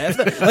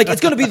 Like it's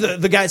going to be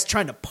the guys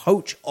trying to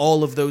poach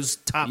all of those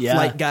top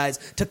flight guys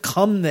to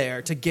come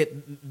there to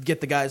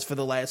get the guys for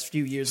the last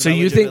few years. So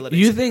you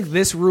think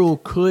this rule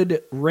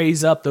could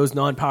raise up those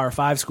non-Power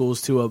 5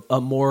 schools to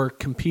a more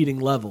competing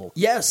level?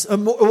 Yes,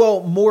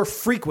 more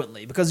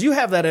frequently because you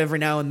have that every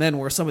now and then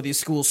where some of these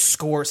schools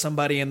score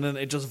somebody and then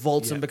it just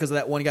vaults them because of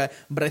that one guy.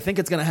 But I think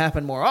it's going to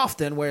happen more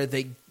often where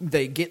they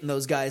get in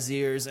those guys'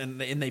 ears and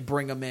they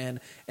bring them in,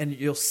 and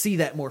you'll see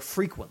that more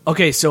frequently.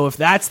 Okay, so if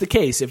that's the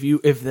case,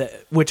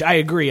 which I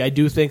agree, I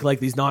do think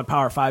like these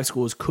non-Power 5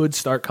 schools could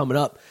start coming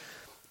up.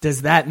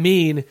 Does that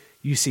mean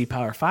you see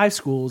Power 5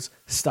 schools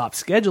stop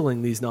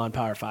scheduling these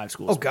non-Power 5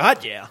 schools? Oh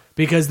God, yeah,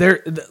 because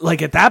they're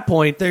like at that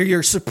point they're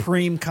your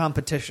supreme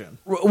competition.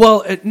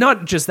 Well,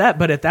 not just that,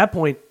 but at that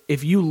point,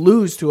 if you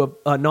lose to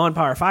a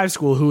non-Power 5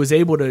 school who is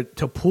able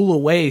to pull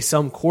away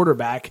some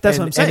quarterback, that's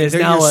what I'm saying. And is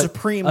they're now your a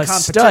supreme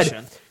stud,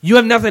 competition. you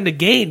have nothing to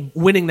gain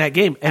winning that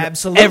game, and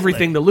absolutely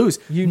everything to lose.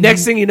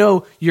 Next thing you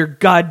know, you're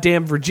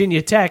goddamn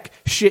Virginia Tech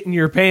shitting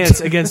your pants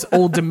against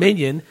Old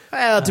Dominion.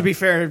 Well, to be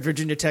fair,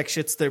 Virginia Tech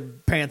shits their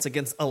pants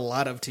against a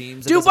lot of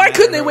teams. Dude, why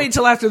couldn't they wait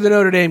until after the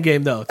Notre Dame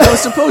game though? That was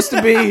supposed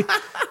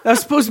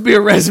to be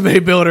a resume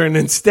builder, and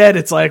instead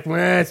it's like,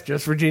 it's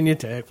just Virginia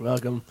Tech.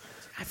 Welcome.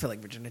 I feel like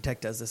Virginia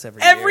Tech does this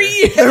every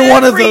year. They're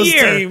one of those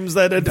teams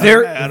that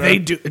they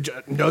do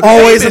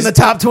always in the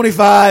top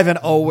 25 and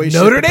always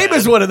Notre Dame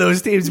is one of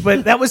those teams,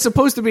 but that was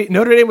supposed to be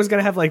Notre Dame was going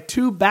to have like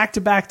 2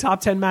 back-to-back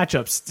top 10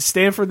 matchups.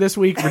 Stanford this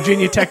week,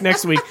 Virginia Tech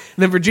next week,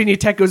 and then Virginia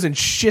Tech goes and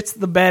shits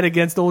the bed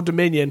against Old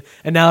Dominion,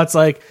 and now it's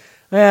like,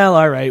 well,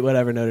 all right,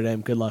 whatever, Notre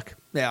Dame, good luck.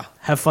 Yeah.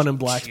 Have fun in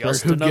Blacksburg.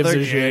 Just Who gives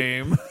a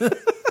game. shit?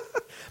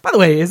 By the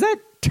way, is that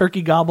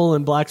turkey gobble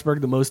in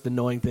Blacksburg the most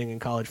annoying thing in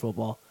college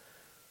football?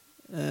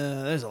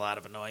 There's a lot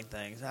of annoying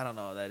things. I don't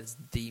know. That is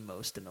the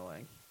most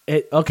annoying.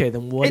 Okay,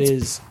 then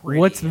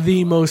what's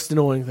the most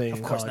annoying thing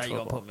in college football? Of course, now you're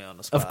going to put me on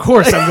the spot. Of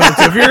course I'm going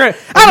to. If you're gonna,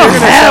 I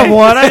don't have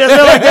one. I just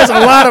feel like there's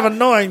a lot of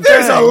annoying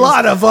There's a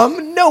lot of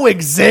them. No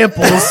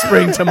examples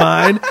spring to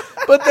mind,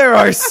 but there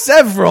are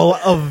several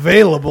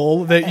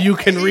available that you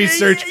can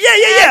research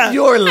at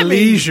your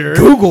leisure.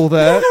 Google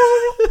that.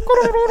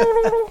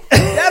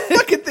 That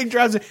fucking thing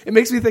drives me. It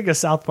makes me think of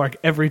South Park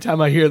every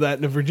time I hear that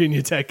in a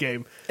Virginia Tech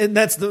game. And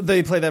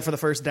they play that for the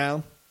first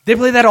down? They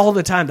play that all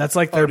the time. That's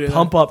like their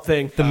pump-up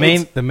thing.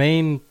 The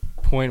main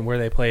point where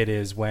they play it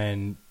is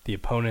when the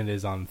opponent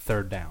is on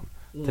third down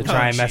to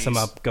try and mess them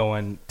up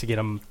going to get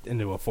them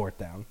into a fourth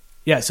down.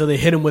 Yeah, so they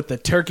hit him with the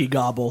turkey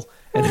gobble.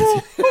 And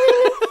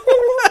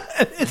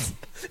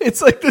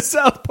it's like the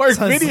South Park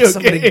video like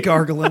somebody game.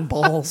 Gargling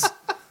balls.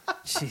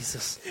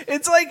 Jesus.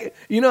 It's like,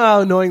 you know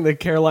how annoying the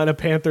Carolina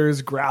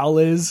Panthers growl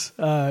is?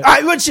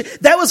 That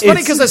was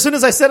funny because as soon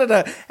as I said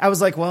it, I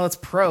was like, well, it's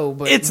pro,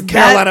 but it's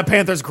Carolina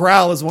Panthers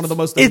growl is one of the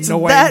most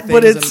annoying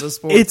things in the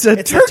sport. It's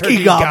a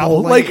turkey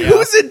gobble. Like,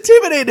 who's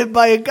intimidated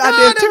by a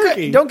goddamn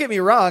turkey? Don't get me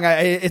wrong.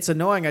 It's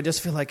annoying. I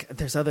just feel like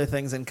there's other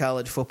things in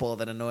college football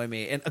that annoy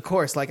me. And, of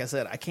course, like I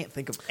said, I can't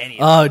think of any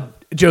of them.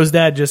 Joe's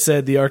dad just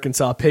said the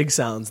Arkansas pig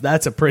sounds.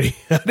 That's a pretty...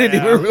 I didn't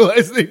even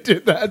realize they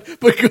did that.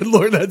 But good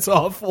Lord, that's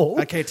awful.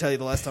 I can't tell you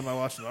the last time I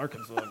watched an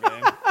Arkansas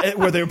game.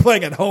 Where they were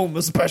playing at home,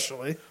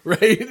 especially.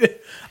 Right?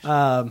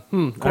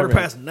 Quarter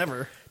past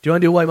never. Do you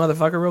want to do white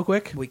motherfucker real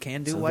quick? We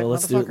can do white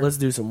motherfucker. Let's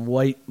do some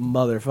white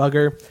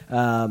motherfucker.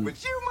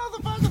 But you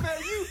motherfucker,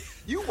 man,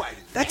 you white.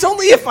 That's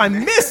only if I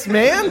miss,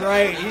 man.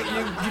 Right.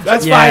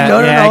 That's fine. No,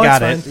 I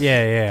got it's it. fine.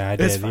 Yeah, I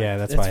did. It's fine. Yeah,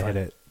 that's It's why I fine.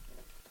 hit it.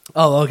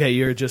 Oh, okay.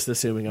 You're just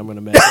assuming I'm going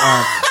to miss.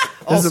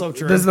 Also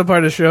true. This is the part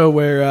of the show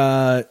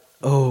where,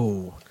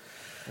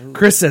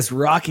 Chris says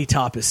Rocky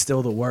Top is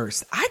still the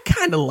worst. I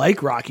kind of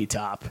like Rocky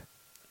Top.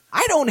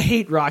 I don't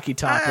hate Rocky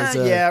Top as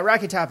a...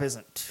 Rocky Top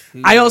isn't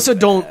too I also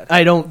bad. don't.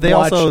 I don't. They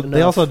watch they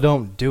enough. also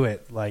don't do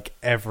it like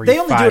every. They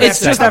only do 5 it It's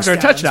just after a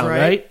touchdown,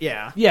 right?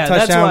 Yeah. Yeah,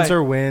 that's touchdowns why.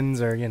 or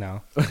wins or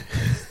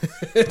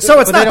So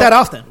it's not that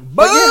often.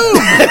 Boom!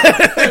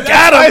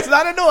 Got him. It's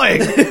not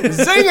annoying.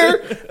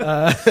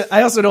 Zinger.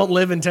 I also don't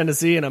live in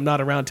Tennessee, and I'm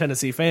not around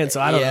Tennessee fans,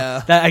 so I don't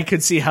know. That I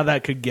could see how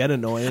that could get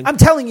annoying. I'm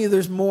telling you,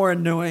 there's more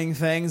annoying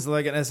things.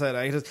 Like I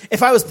said,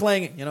 if I was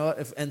playing,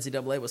 if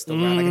NCAA was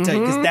still around, I could tell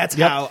you because that's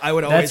how I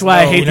would always. That's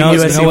why I hate the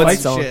USC white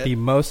zone. The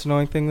most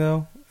annoying thing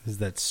though is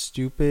that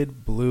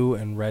stupid blue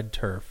and red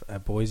turf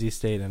at Boise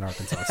State and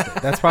Arkansas State.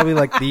 That's probably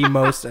like the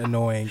most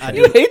annoying thing.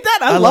 You hate that?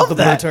 I love the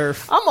that. blue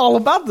turf. I'm all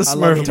about the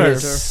Smurf turf.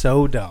 It's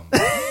so dumb.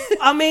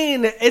 I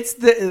mean, it's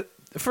the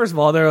first of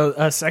all, they're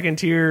a second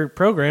tier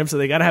program, so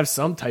they got to have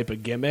some type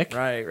of gimmick,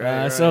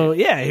 right. So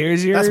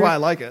here's your. That's why I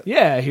like it.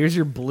 Yeah, here's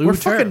your blue. We're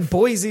turf. fucking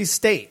Boise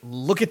State.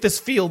 Look at this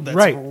field.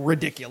 That's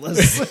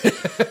ridiculous.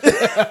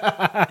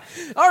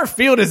 Our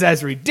field is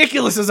as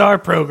ridiculous as our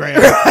program,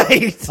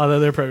 right? Although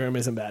their program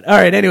isn't bad. All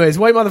right. Anyways,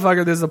 white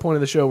motherfucker. This is the point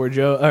of the show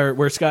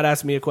where Scott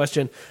asked me a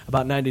question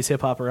about 90s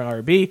hip hop or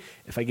R&B.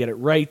 If I get it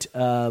right,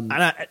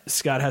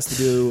 Scott has to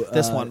do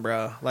this one,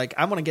 bro. Like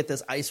I'm gonna get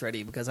this ice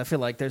ready because I feel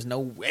like there's no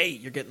way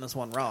you're getting this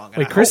one wrong.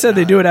 Wait, Chris said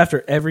they do it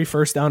after every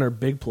first down or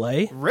big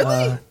play.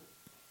 Really?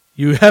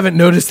 You haven't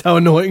noticed how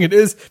annoying it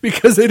is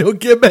because they don't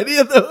get many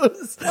of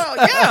those. Well,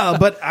 yeah,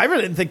 but I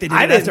really didn't think they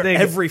did it after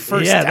every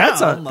first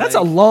down. That's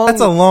a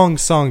long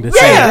song to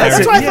say. Yeah,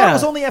 that's why I thought it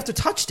was only after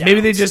touchdowns.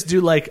 Maybe they just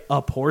do like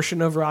a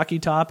portion of Rocky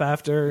Top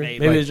after.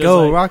 Maybe it's just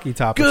go Rocky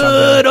Top.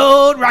 Good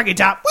old Rocky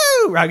Top.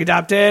 Woo! Rocky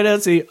Top,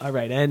 Tennessee. All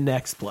right, and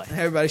next play.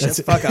 Everybody shut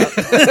the fuck up.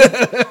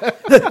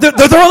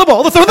 They're throwing the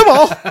ball. They're throwing the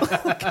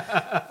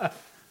ball.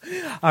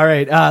 All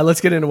right, let's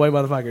get into white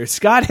motherfucker.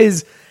 Scott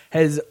has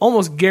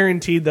almost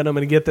guaranteed that I'm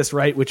going to get this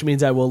right, which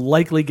means I will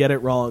likely get it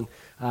wrong.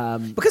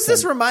 Because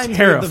this reminds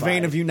me of the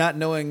vein of you not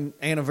knowing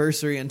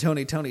Anniversary and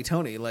Tony,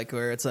 like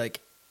where it's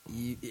like,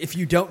 if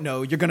you don't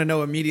know, you're going to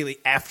know immediately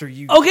after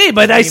you. Okay,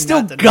 but I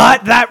still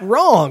got that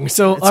wrong.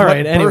 So, it's all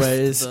right,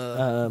 anyways.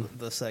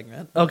 The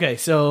segment. Okay,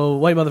 so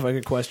white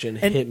motherfucker question.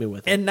 Hit me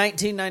with it. In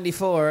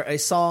 1994, a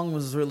song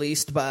was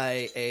released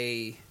by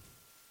a...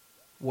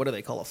 What do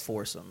they call a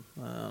foursome?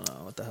 I don't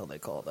know what the hell they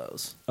call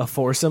those. A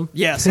foursome?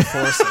 Yes, a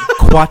foursome.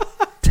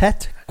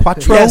 Quartet?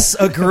 Quattro? Yes,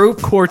 a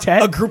group.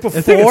 Quartet? A group of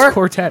I think four. It's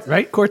quartet,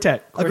 right?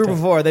 Quartet. A group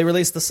of four. They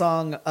released the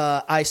song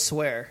I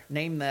Swear.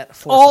 Name that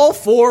foursome. All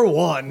for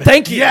one.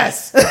 Thank you.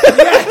 Yes.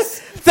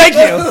 Yes. Thank you.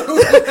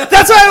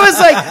 That's why I was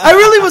like, I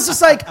really was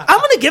just like, I'm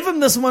going to give him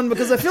this one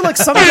because I feel like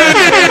sometimes yes,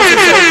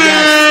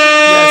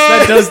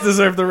 that does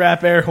deserve the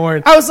rap air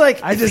horn. I was like,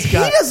 he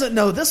doesn't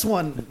know this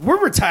one,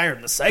 we're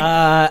retiring the segment.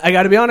 I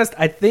got to be honest.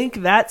 I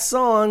think that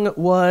song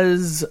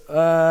was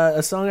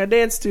a song I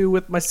danced to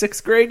with my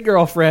 6th grade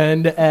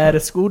girlfriend at a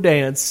school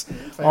dance.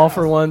 All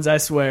for ones, I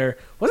swear.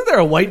 Wasn't there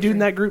a white dude in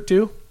that group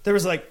too? There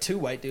was like 2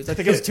 white dudes. I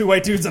think it was 2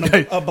 white dudes and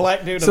a black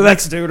dude and so a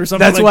mixed dude or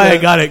something that's like why that.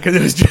 I got it, because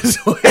it was just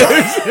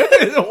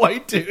a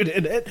white dude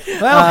in it.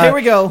 Well, here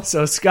we go.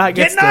 So Scott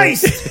gets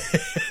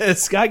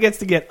Scott gets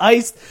to get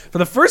iced for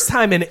the first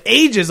time in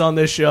ages on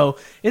this show.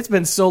 It's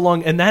been so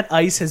long, and that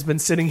ice has been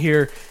sitting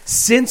here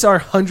since our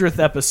 100th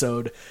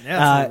episode.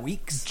 Yeah, for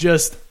weeks.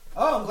 Just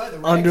I'm glad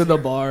the under the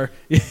bar.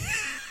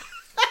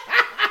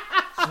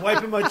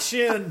 Wiping my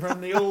chin from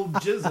the old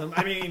jism.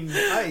 I mean,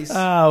 ice.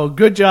 Oh,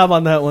 good job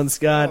on that one,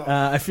 Scott.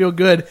 I feel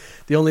good.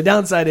 The only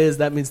downside is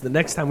that means the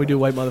next time we do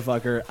White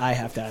Motherfucker, I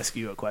have to ask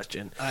you a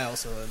question. I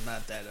also am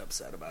not that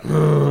upset about it.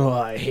 Oh,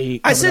 I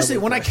hate. I seriously,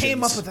 when I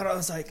came up with it, I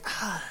was like,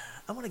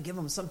 I want to give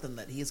him something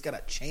that he's got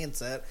a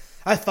chance at.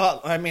 I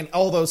thought, I mean,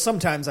 although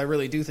sometimes I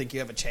really do think you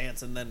have a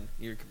chance, and then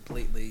you're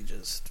completely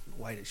just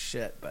white as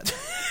shit. But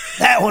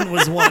that one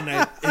was one.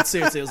 It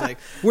seriously was like,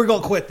 we're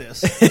gonna quit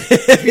this.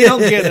 If you don't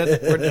get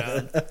it, we're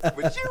done.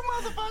 But you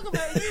motherfucker,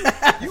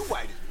 man, you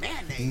white as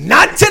mayonnaise.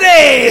 Not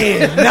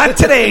today, not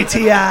today,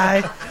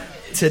 Ti.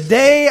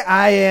 Today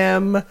I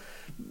am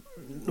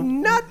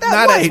not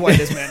that white. As white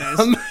as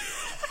mayonnaise.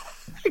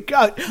 I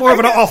got more of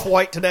an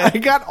off-white today. I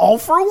got all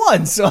for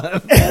one, so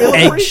I'm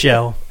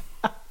eggshell.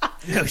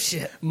 No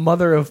shit.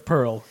 Mother of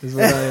pearl is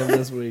what I am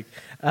this week.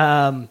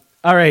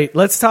 All right,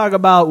 let's talk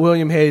about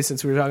William Hayes.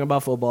 Since we were talking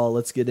about football,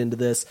 let's get into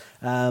this.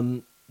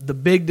 The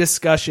big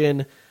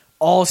discussion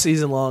all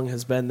season long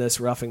has been this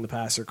roughing the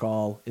passer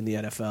call in the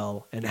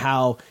NFL, and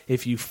how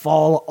if you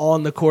fall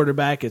on the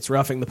quarterback, it's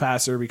roughing the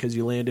passer because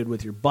you landed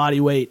with your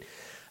body weight.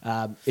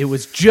 It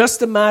was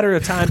just a matter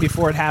of time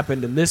before it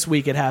happened, and this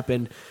week it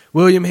happened.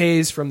 William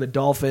Hayes from the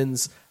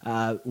Dolphins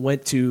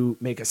went to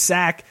make a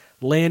sack,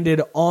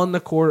 landed on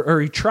the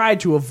he tried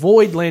to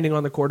avoid landing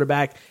on the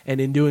quarterback,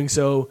 and in doing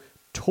so,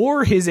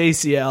 tore his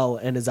ACL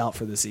and is out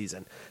for the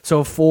season.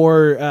 So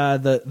for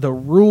the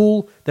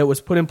rule that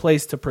was put in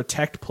place to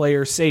protect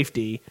player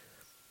safety,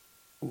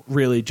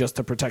 really just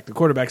to protect the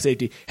quarterback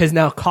safety, has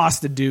now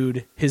cost the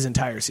dude his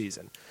entire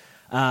season.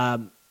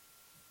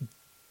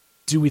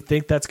 Do we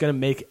think that's going to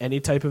make any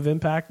type of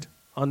impact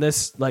on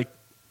this? Like,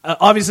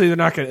 obviously they're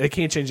not going. They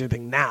can't change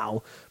anything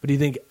now. But do you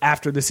think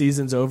after the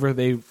season's over,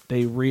 they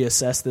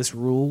reassess this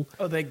rule?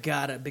 Oh, they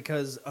got it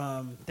because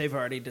they've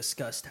already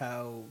discussed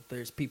how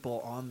there's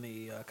people on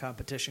the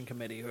competition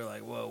committee who are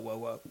like,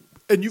 whoa,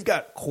 and you've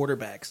got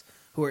quarterbacks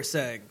who are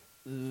saying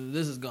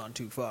this has gone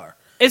too far.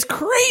 It's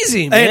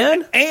crazy,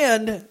 man.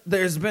 And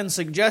there's been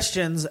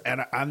suggestions,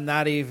 and I'm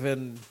not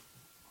even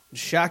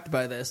shocked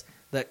by this,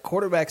 that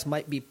quarterbacks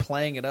might be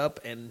playing it up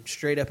and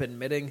straight up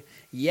admitting,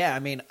 yeah, I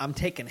mean, I'm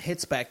taking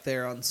hits back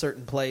there on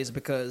certain plays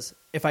because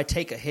if I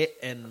take a hit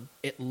and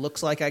it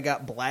looks like I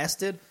got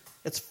blasted,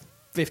 it's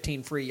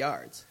 15 free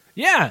yards.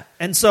 Yeah.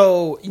 And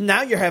so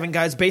now you're having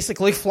guys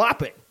basically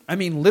flopping. I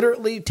mean,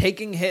 literally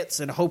taking hits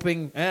and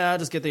hoping, I'll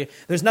just get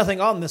there's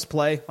nothing on this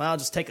play. Well, I'll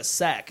just take a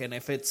sack. And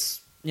if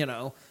it's,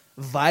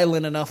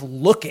 violent enough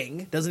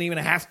looking, doesn't even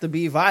have to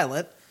be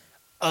violent,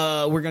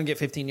 we're going to get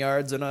 15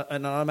 yards and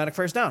an automatic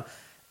first down.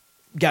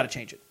 Got to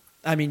change it.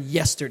 I mean,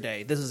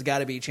 yesterday, this has got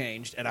to be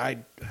changed. And I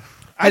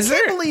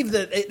can't believe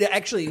that it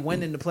actually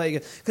went into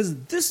play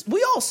because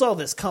we all saw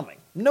this coming.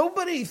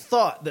 Nobody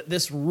thought that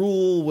this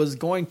rule was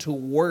going to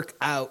work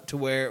out to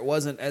where it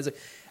wasn't as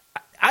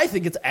I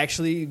think it's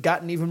actually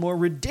gotten even more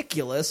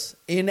ridiculous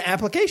in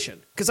application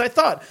because I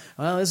thought,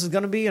 well, this is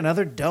going to be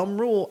another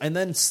dumb rule. And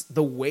then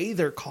the way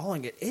they're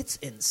calling it, it's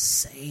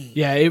insane.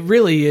 Yeah, it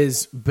really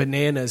is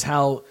bananas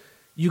how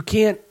you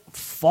can't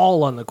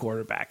fall on the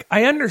quarterback.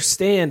 I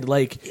understand,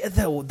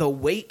 the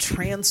weight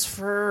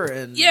transfer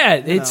and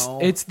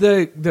it's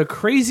the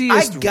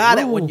craziest. I got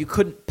rule. it when you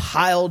couldn't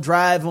pile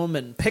drive them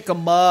and pick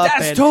them up.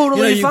 That's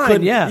totally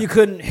fine. You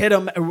couldn't hit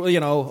them.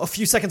 A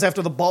few seconds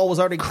after the ball was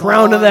already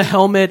crown gone. of the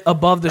helmet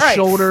above the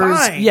shoulders.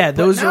 Fine. Yeah,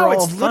 those but are now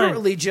all it's fine.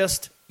 literally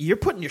just. You're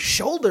putting your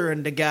shoulder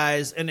into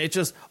guys, and it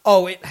just,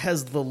 it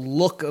has the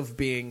look of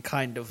being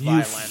kind of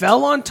violent. You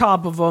fell on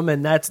top of them,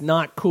 and that's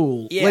not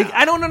cool. Yeah.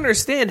 I don't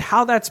understand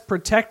how that's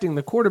protecting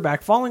the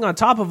quarterback. Falling on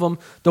top of him,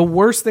 the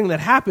worst thing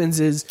that happens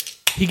is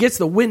he gets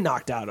the wind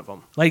knocked out of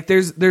him.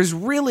 There's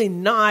really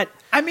not...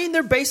 I mean,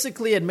 they're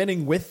basically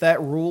admitting with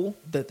that rule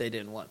that they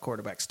didn't want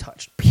quarterbacks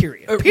touched,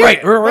 period.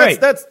 Right.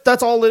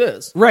 That's all it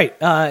is. Right.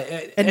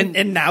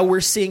 And now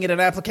we're seeing it in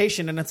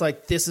application, and it's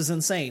like, this is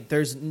insane.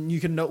 You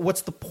can know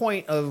what's the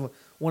point of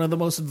one of the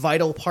most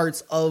vital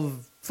parts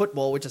of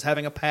football, which is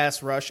having a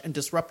pass rush and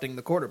disrupting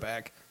the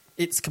quarterback.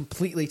 It's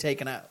completely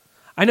taken out.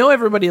 I know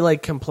everybody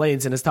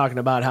complains and is talking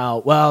about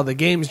how the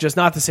game's just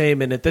not the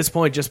same, and at this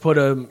point just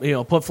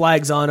put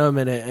flags on them,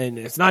 and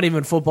it's not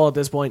even football at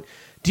this point.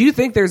 Do you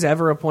think there's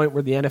ever a point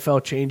where the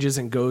NFL changes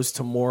and goes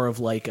to more of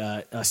a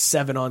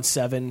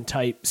 7-on-7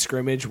 type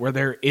scrimmage where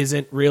there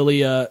isn't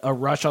really a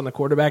rush on the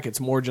quarterback? It's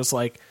more just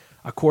like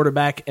a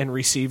quarterback and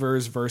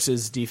receivers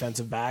versus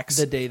defensive backs.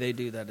 The day they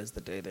do that is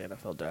the day the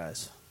NFL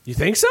dies. You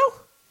think so?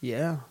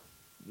 Yeah.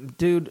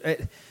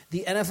 Dude,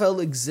 the NFL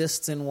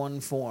exists in one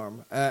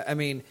form. I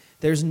mean,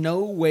 there's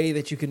no way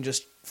that you can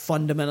just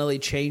fundamentally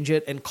change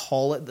it and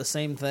call it the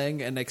same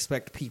thing and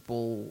expect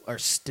people are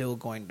still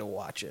going to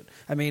watch it.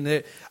 I mean,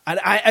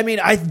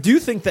 I do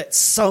think that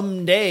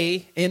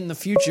someday in the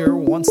future,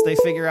 once they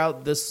figure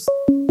out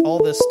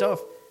all this stuff,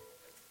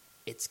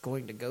 it's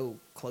going to go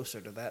closer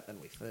to that than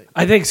we think.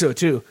 I think so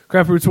too.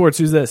 Craft Root Sports,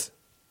 who's this?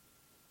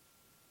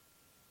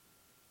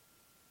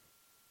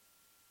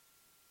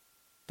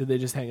 Did they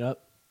just hang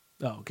up?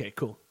 Oh, okay,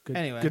 cool. Good,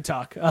 anyway. Good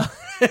talk.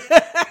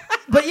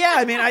 But yeah,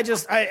 I mean, I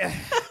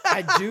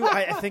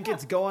think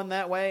it's going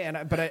that way.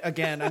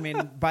 Again, I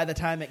mean, by the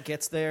time it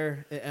gets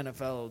there, the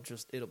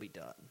NFL it'll be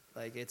done.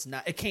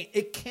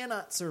 It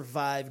cannot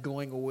survive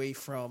going away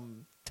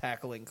from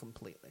tackling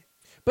completely.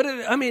 But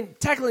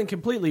tackling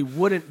completely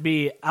wouldn't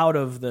be out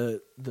of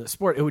the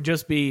sport. It would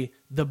just be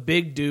the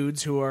big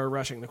dudes who are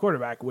rushing the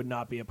quarterback would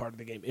not be a part of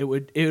the game.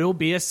 It'll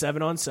be a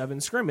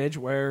 7-on-7 scrimmage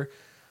where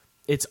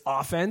it's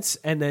offense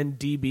and then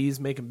DBs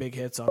making big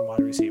hits on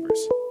wide receivers.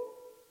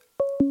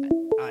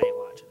 I ain't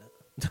watching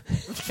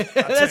it.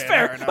 That's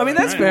fair. I mean,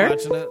 that's fair.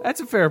 Watching it. That's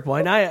a fair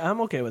point.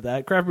 I'm okay with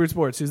that. Craft Root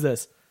Sports, who's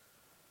this?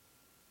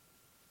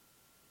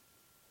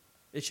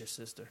 It's your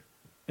sister.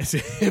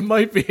 It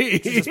might be.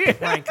 She's just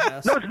pranking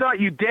us. No, it's not,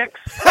 you dicks.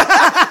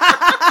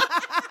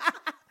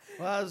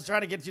 Well, I was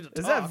trying to get you to talk.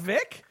 Is that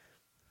Vic?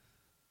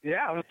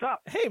 Yeah, what's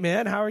up? Hey,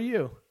 man, how are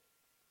you?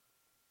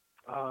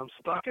 I'm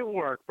stuck at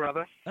work,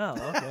 brother. Oh,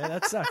 okay.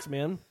 That sucks,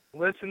 man.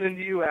 Listening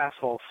to you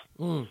assholes.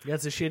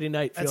 That's a shitty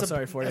night. Feel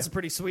sorry for you. That's a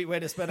pretty sweet way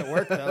to spend at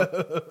work,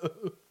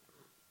 though.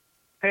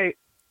 Hey,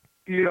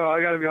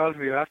 I got to be honest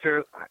with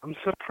you. I'm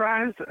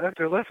surprised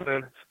after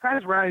listening.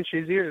 Surprised Ryan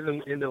Shazier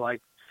isn't into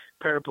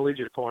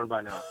paraplegic porn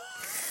by now.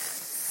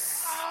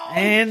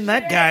 And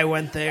that guy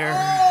went there.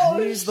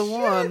 He's the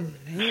one.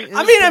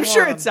 I'm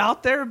sure it's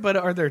out there, but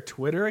are there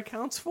Twitter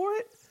accounts for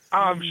it?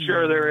 I'm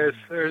sure there is.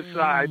 There's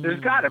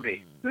got to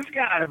be. There's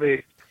got to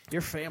be.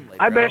 Your family,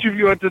 I bro. bet you if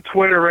you went to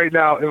Twitter right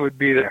now, it would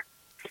be there.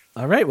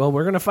 All right, well,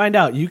 we're going to find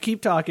out. You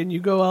keep talking. You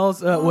go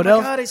else. What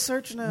else? God, he's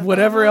searching it.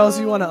 Whatever else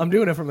you want to. I'm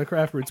doing it from the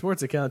Craft Root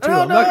Sports account, too.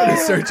 I'm not going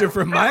to search it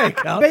from my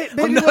account.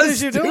 Baby, what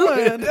is you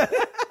doing?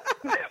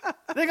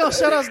 They're going to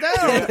shut us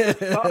down.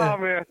 Oh,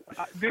 man.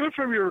 Do it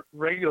from your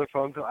regular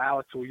phone so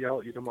Alex will yell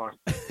at you tomorrow.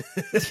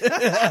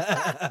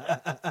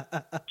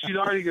 She's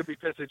already going to be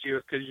pissed at you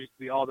because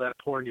all that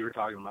porn you were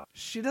talking about.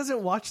 She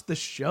doesn't watch the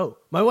show.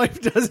 My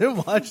wife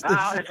doesn't watch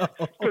the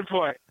show. Good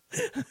point.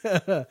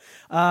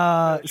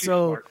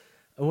 So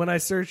when I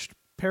searched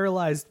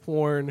paralyzed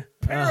porn.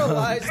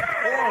 Paralyzed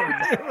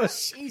porn.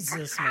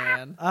 Jesus,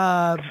 man.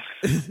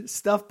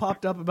 Stuff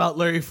popped up about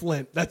Larry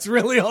Flint. That's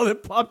really all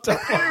that popped up.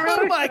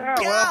 Oh my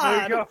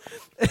Well, there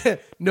you go.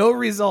 No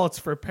results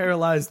for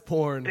paralyzed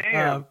porn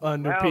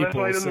under Well, people. that's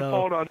why he doesn't So.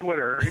 phone on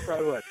Twitter. He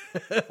probably would.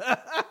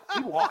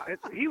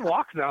 he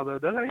walks now, though,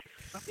 doesn't he?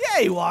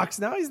 Yeah, he walks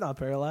now. He's not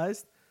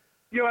paralyzed.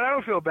 You know what? I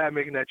don't feel bad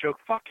making that joke.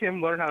 Fuck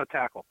him. Learn how to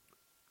tackle.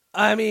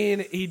 I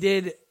mean, he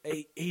did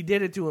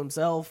it to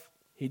himself.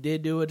 He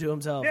did do it to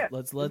himself. Yeah,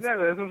 Let's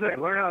exactly. That's what I'm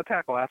saying. Learn how to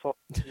tackle, asshole.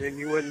 Then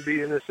you wouldn't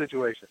be in this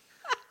situation.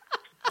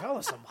 That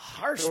was some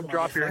harsh Don't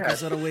drop your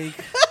motherfuckers head. of the week.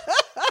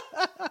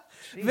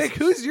 Vic,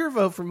 who's your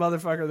vote for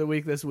motherfucker of the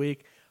week this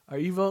week? Are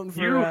you voting for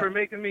You for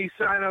making me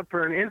sign up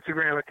for an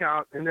Instagram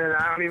account, and then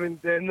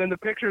and then the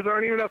pictures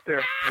aren't even up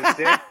there. You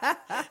dick.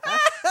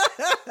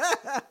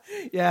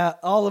 Yeah,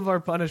 all of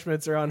our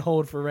punishments are on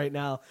hold for right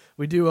now.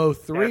 We do owe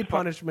 3 fuck.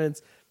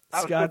 punishments.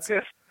 I was so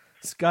pissed.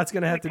 Scott's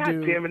gonna have to God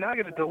do. damn it! Now I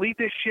got to delete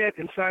this shit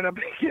and sign up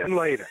again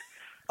later.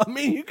 I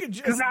mean, you could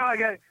Because just now I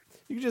got.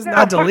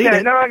 not delete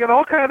that. it. Now I got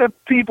all kind of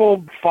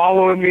people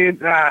following me.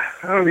 I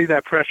don't need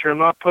that pressure. I'm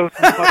not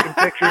posting fucking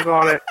pictures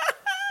on it.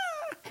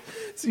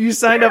 So you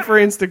signed up for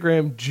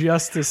Instagram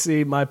just to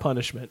see my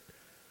punishment.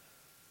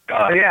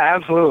 Oh yeah,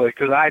 absolutely.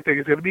 Because I think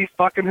it's gonna be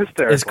fucking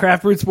hysterical. Is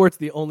Craft Brewed Sports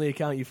the only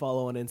account you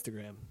follow on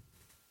Instagram?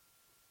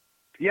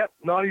 Yep,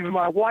 not even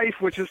my wife,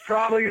 which is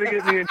probably gonna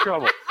get me in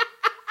trouble.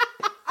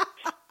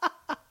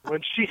 When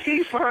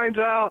she finds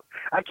out,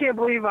 I can't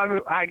believe I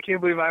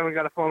haven't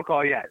got a phone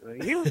call yet.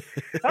 With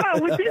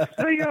this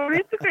thing on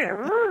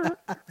Instagram.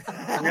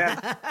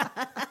 Yeah.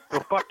 So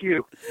fuck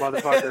you,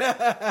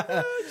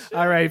 motherfucker.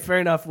 All right, fair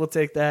enough. We'll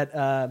take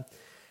that.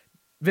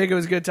 Vic, it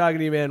was good talking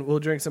to you, man. We'll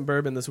drink some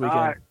bourbon this weekend.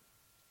 All right.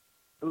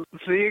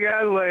 See you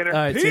guys later. All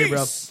right, see you,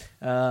 bro. Peace.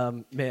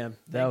 Man,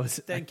 that was.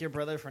 Thank your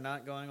brother for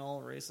not going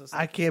all racist.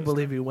 I can't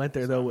believe he went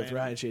there though with man.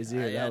 Ryan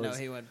Shazier. Yeah, That no, was-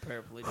 he went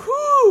paraplegic.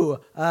 Whew.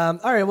 All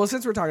right. Well,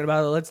 since we're talking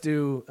about it, let's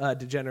do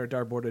Degenerate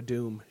Dartboard of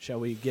Doom. Shall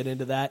we get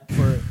into that?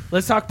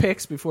 Let's talk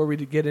picks before we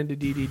get into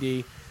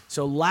DDD.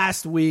 So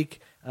last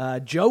week,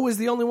 Joe was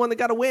the only one that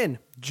got a win.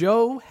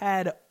 Joe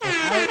had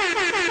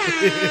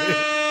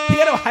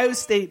Ohio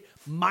State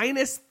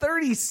minus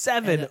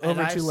 37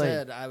 over I Tulane.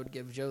 said I would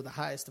give Joe the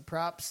highest of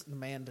props. The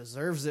man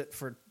deserves it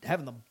for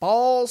having the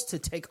balls to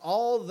take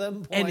all them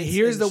points And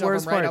here's the shove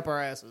worst them right part. up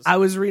our asses. I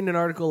was reading an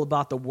article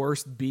about the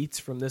worst beats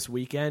from this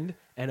weekend,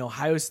 and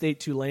Ohio State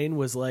Tulane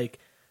was like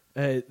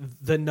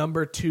the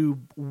number 2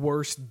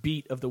 worst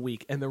beat of the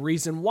week. And the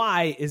reason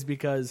why is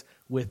because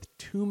with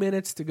 2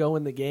 minutes to go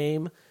in the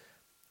game,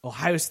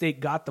 Ohio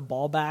State got the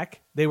ball back.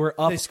 They were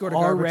up They scored a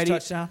garbage already.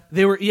 touchdown?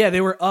 They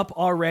were up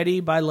already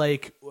by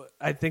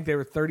I think they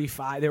were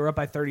 35. They were up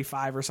by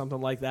 35 or something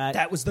like that.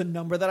 That was the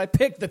number that I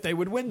picked that they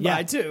would win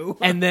by too.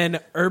 And then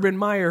Urban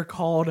Meyer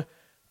called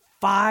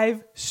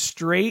 5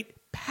 straight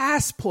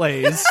pass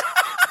plays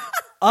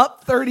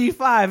up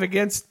 35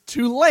 against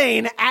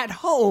Tulane at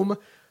home.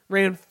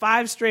 Ran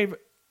 5 straight.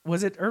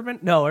 Was it Urban?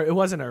 No, it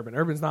wasn't Urban.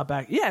 Urban's not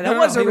back. Yeah, that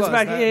was he Urban's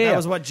back. That, Yeah. that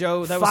was what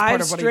Joe. That was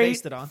part of what he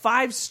based it on.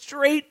 5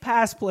 straight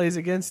pass plays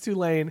against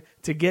Tulane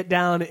to get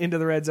down into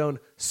the red zone,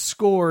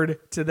 scored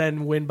to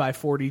then win by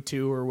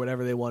 42 or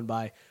whatever they won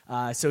by.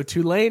 So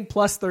Tulane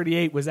plus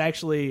 38 was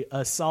actually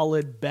a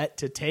solid bet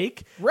to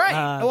take. Right.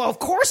 Well, of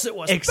course it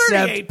was.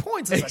 38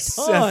 points is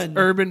a ton.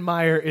 Urban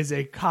Meyer is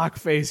a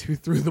cockface who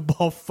threw the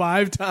ball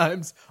 5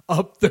 times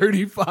up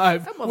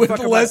 35 with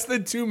motherfucker less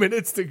than 2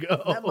 minutes to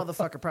go. That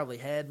motherfucker probably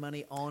had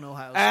money on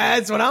Ohio State.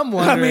 That's what I'm I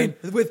wondering.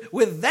 mean,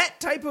 with that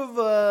type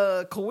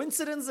of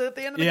coincidence at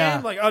the end of the Yeah.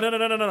 game, like, oh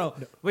no,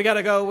 we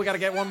gotta go, we gotta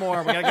get one more,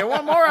 we gotta get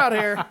one more out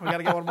here, we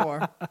gotta get one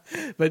more.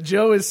 But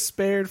Joe is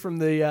spared from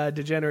the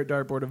Degenerate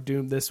Dartboard of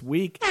Doom this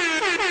week.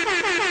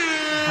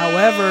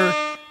 However,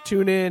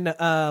 tune in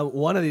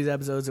one of these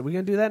episodes. Are we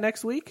going to do that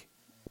next week?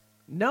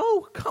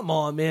 No? Come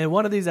on, man.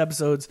 One of these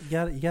episodes.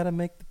 You gotta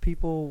make the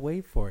people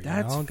wait for it.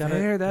 That's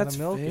fair. That's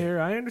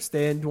fair. I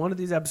understand. One of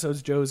these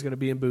episodes, Joe's going to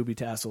be in booby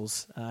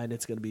tassels, and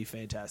it's going to be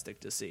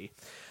fantastic to see.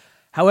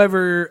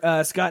 However,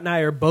 Scott and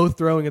I are both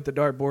throwing at the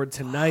dartboard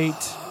tonight.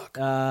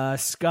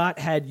 Scott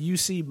had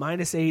UC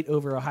 -8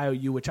 over Ohio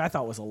U, which I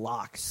thought was a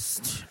lock.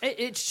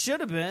 It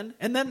should have been,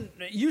 and then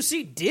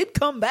UC did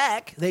come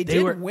back. They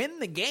did win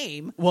the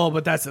game. Well,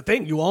 but that's the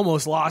thing. You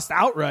almost lost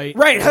outright.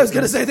 Right. I was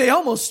going to say they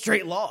almost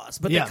straight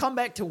lost, but Yeah. they come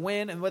back to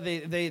win, and they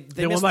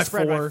They won missed by the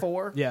spread 4. by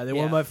 4. Yeah, they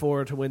won by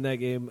 4 to win that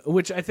game,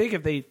 which I think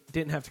if they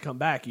didn't have to come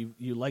back,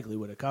 you likely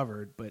would have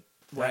covered. But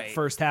that Right.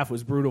 first half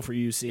was brutal for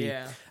UC.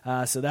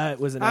 Yeah. So that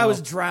was an I L. was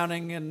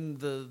drowning in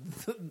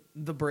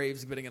the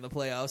Braves getting in the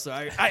playoffs, so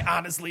I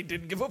honestly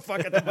didn't give a fuck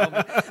at the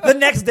moment. The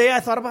next day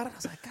I thought about it. I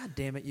was like, God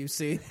damn it,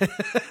 UC.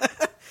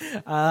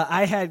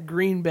 I had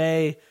Green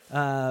Bay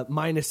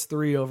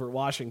 -3 over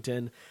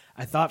Washington.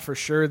 I thought for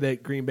sure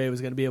that Green Bay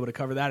was going to be able to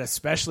cover that,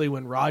 especially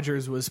when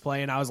Rodgers was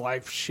playing. I was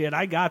like, shit,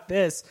 I got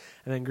this.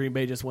 And then Green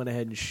Bay just went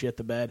ahead and shit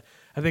the bed.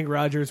 I think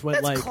Rodgers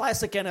went That's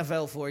classic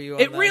NFL for you.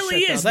 It really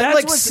is. That's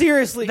like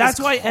seriously. That's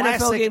why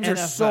classic NFL games are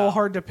NFL. so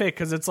hard to pick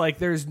because it's like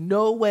there's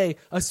no way,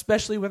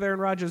 especially with Aaron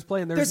Rodgers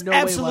playing. There's no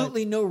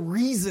absolutely no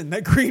reason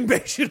that Green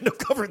Bay shouldn't have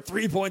covered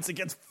 3 points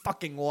against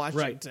fucking way.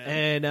 Washington. Right,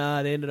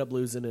 and they ended up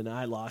losing, and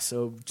I lost.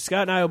 So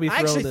Scott and I will be thrown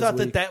I actually this thought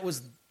week. that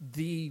was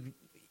the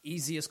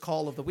easiest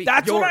call of the week.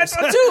 That's what I Yours.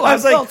 thought too. I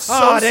was felt like, so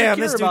oh damn, secure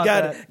this dude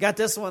about got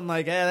this one.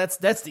 Like, that's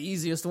the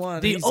easiest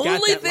one. The He's got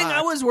only that thing I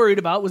locked. was worried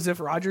about was if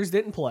Rodgers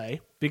didn't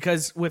play,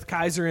 because with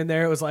Kaiser in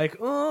there, it was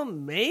like,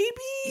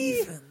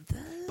 maybe.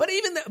 But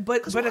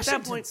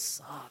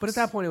at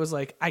that point, it was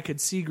like I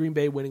could see Green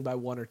Bay winning by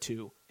 1 or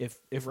 2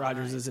 if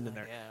Rodgers isn't in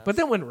there. But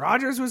then when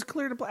Rodgers was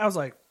clear to play, I was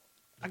like,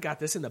 I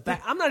got this in the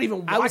back. I'm not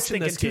even watching I was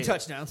thinking this 2 game.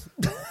 touchdowns.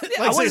 I Like,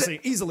 wasn't- seriously,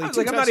 easily. I was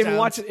 2 like, I'm not even touchdowns.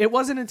 watching. It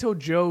wasn't until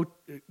Joe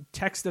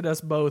texted us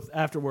both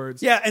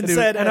afterwards. Yeah, and he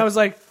said, and I was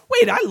like,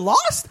 wait, I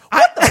lost?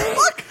 What the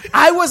fuck?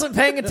 I wasn't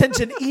paying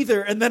attention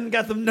either, and then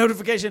got the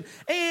notification,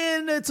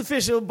 and it's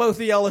official.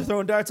 Both of y'all are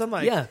throwing darts. I'm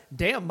like, Yeah.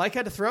 damn, Mike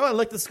had to throw. I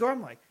looked at the score.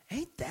 I'm like,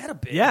 ain't that a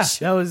bitch?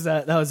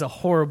 Yeah, that was a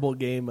horrible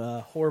game,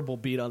 horrible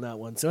beat on that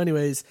one. So,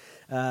 anyways,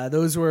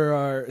 those were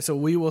our. So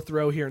we will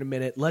throw here in a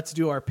minute. Let's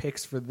do our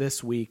picks for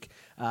this week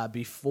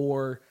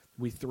before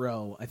we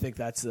throw. I think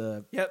that's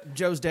the. Yep,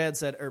 Joe's dad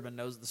said Urban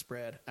knows the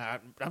spread.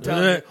 I'm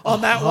telling you,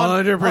 on that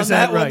 100%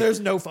 one, right. there's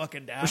no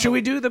fucking doubt. Should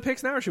we do the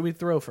picks now, or should we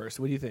throw first?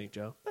 What do you think,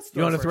 Joe? Let's You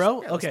throw want to first.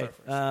 throw? Yeah, let's Okay.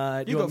 throw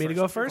first. You want me to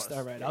go first. first? You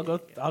All go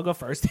right, first. I'll go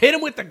first. Hit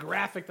him with the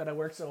graphic that I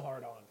worked so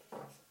hard on.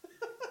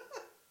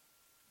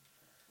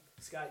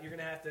 Scott, you're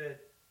gonna have to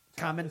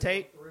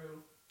Commentate.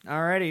 through.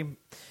 Alrighty.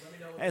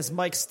 As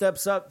Mike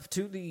steps up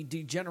to the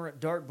degenerate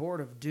dartboard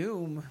of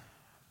doom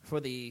for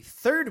the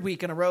 3rd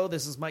week in a row.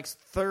 This is Mike's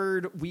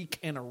 3rd week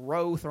in a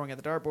row throwing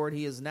at the dartboard.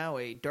 He is now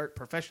a dart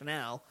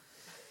professional.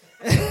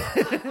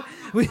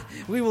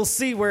 we will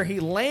see where he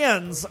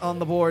lands on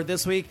the board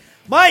this week.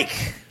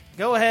 Mike,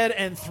 go ahead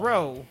and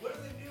throw. What are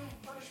the new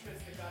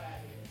punishments that got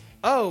added?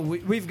 Oh,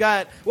 we've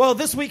got,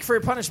 this week for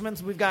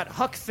punishments, we've got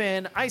Huck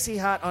Finn, Icy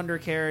Hot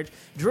Undercarriage,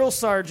 Drill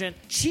Sergeant,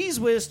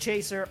 Cheese Whiz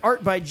Chaser,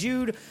 Art by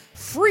Jude,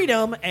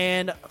 Freedom,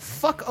 and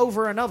Fuck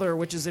Over Another,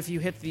 which is if you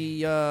hit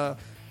the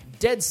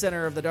dead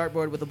center of the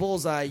dartboard with a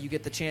bullseye, you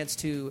get the chance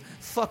to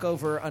fuck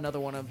over another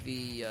one of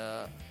the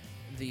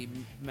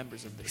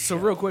members of the show. So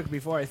real quick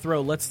before I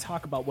throw, let's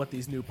talk about what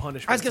these new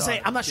punishments are. I was going to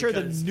say, I'm not sure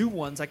the because- new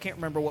ones. I can't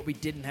remember what we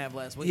didn't have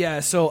last week. Yeah,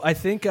 so I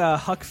think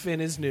Huck Finn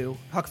is new.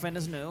 Huck Finn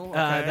is new. Okay.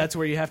 That's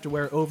where you have to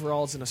wear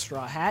overalls and a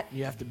straw hat.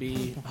 You have to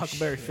be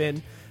Huckleberry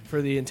Finn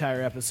for the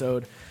entire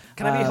episode.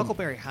 Can I be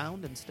Huckleberry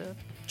Hound instead?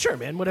 Sure,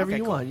 man. Whatever Okay,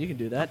 you cool. want, you can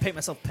do that. Paint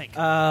myself pink.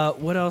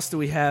 What else do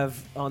we have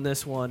on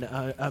this one?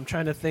 I'm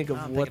trying to think of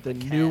I'm what the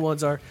thinking new cat.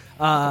 ones are.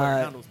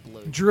 Huckleberry Hound was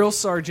blue. Drill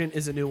Sergeant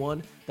is a new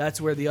one. That's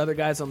where the other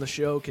guys on the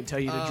show can tell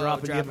you to drop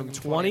and drop give them them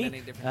 20 at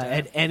any different time.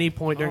 at any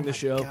point during the my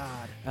show.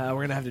 God. We're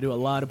going to have to do a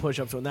lot of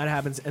push-ups when that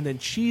happens. And then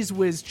Cheese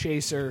Whiz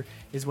Chaser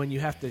is when you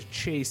have to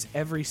chase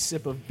every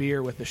sip of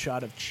beer with a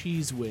shot of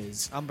Cheese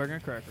Whiz. Hamburger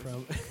crackers.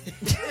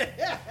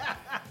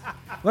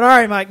 But all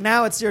right, Mike,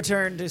 now it's your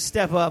turn to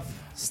step up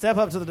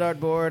to the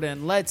dartboard,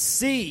 and let's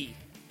see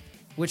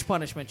which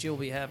punishment you'll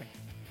be having.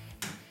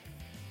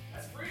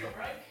 That's freedom,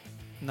 right?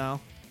 No.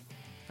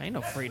 Ain't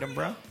no freedom,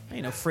 bro.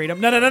 Ain't no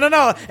freedom.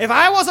 No. If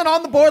I wasn't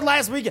on the board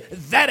last week,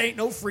 that ain't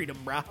no freedom,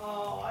 bro.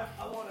 Oh,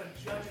 I want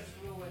a judge's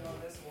ruling on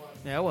this one.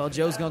 Yeah, well,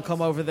 Joe's going to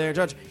come over there,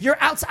 Judge. You're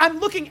outside. I'm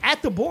looking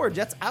at the board.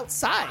 That's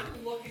outside.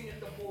 I'm looking at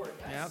the board.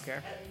 That's Yeah, I don't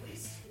care. at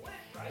least split,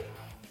 right?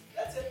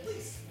 That's at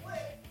least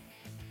split.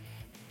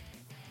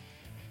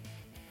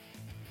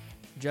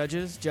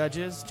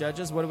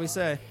 Judges, what do we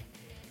say?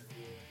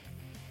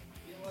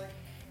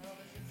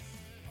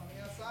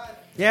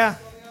 Yeah.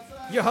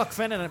 You're Huck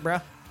Finn in it, bro.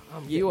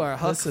 You are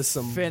Huck This is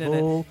some Finn in it.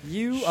 bull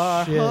You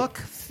are shit. Huck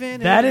Finn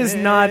in it. That is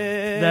not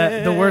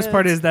the worst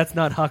part is that's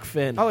not Huck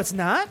Finn. Oh, it's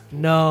not?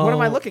 No. What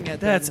am I looking at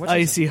then? That's What's it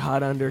Icy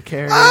Hot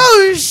Undercarriage.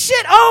 Oh,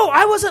 shit. Oh,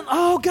 I wasn't.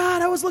 Oh,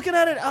 God. I was looking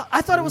at it.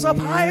 I thought it was up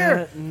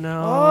higher.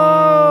 No.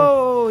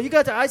 Oh, you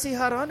got the Icy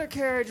Hot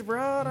Undercarriage,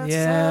 bro. That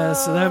Yeah,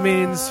 so that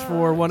means sucks.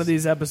 for one of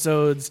these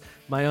episodes,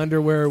 my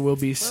underwear will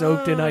be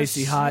soaked in Oh,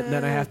 Icy Hot, and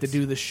then I have to shit.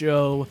 do the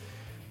show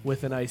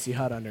with an Icy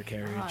Hot Ah,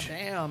 Undercarriage.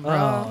 damn, bro.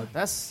 Oh,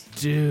 That's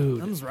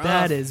Dude, them's rough.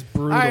 that is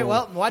brutal. All right,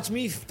 well, watch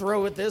me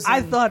throw at this. I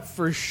and- thought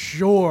for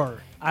sure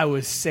I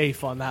was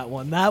safe on that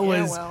one. That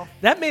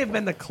that may have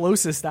been the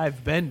closest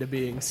I've been to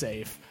being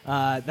safe.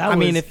 I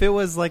mean, if it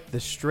was like the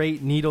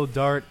straight needle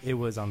dart, it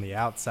was on the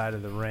outside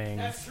of the ring.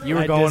 You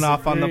were I going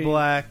off on the disagree.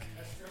 black.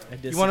 I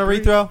You want a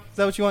disagree. rethrow? Is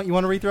that what you want? You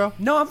want a rethrow?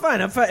 No, I'm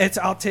fine.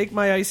 I'll take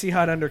my Icy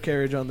Hot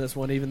Undercarriage on this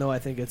one, even though I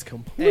think it's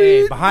complete.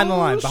 Hey, behind the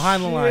line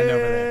over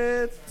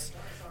there.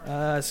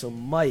 So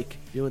Mike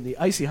doing the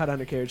Icy Hot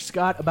Undercarriage.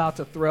 Scott about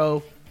to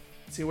throw.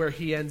 See where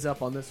he ends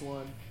up on this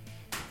one.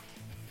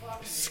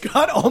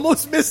 Scott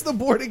almost missed the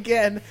board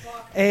again.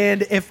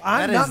 And if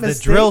I'm That not is the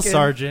mistaken, drill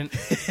sergeant.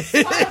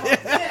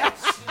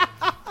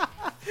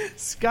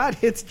 Scott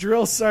hits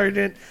drill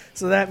sergeant,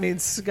 so that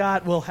means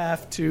Scott will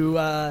have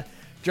to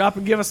drop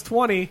and give us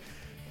 20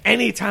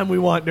 anytime we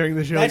want during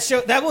the show.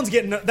 That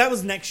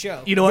was next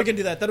show. You know what? We can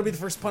do that. That'll be the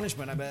first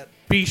punishment, I bet.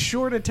 Be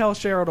sure to tell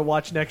Cheryl to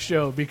watch next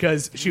show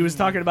because she was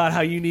talking about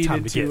how you needed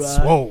Time to get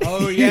swole.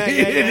 Oh yeah,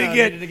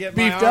 to get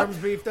my beefed arms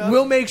beefed up.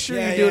 We'll make sure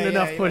Yeah, you're doing yeah,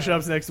 enough yeah.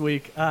 push-ups next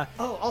week.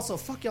 Also,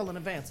 fuck y'all in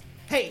advance.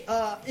 Hey,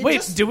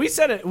 Wait, did we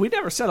set it? We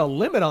never set a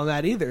limit on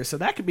that either, so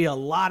that could be a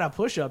lot of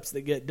push-ups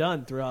that get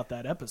done throughout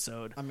that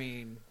episode. I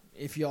mean,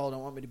 if y'all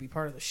don't want me to be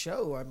part of the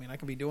show, I mean, I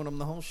can be doing them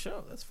the whole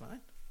show. That's fine.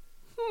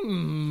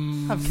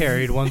 I've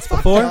carried once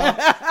before.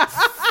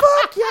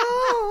 Fuck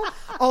y'all.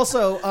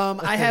 Also,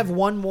 I have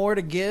one more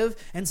to give,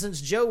 and since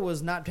Joe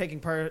was not taking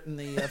part in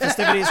the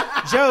festivities,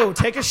 Joe,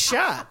 take a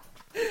shot.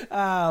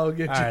 I'll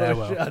get All right, I you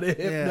will. a shot of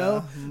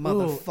hypno.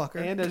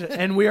 motherfucker.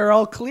 And we are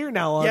all clear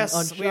now on Yes,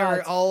 shots. we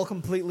are all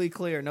completely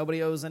clear.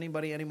 Nobody owes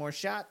anybody any more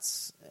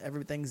shots.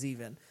 Everything's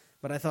even.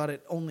 But I thought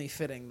it only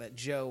fitting that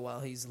Joe, while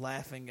he's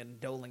laughing and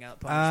doling out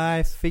I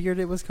punishments, figured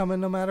it was coming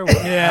no matter what.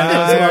 Yeah,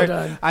 that was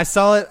well done. I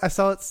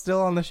saw it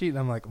still on the sheet, and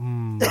I'm like,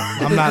 I'm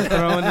not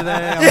throwing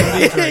today. I'm gonna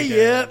be drinking.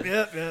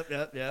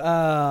 Yep.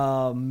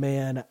 Oh,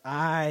 man.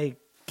 I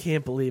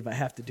can't believe I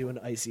have to do an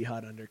icy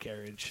hot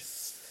undercarriage.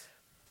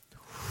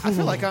 I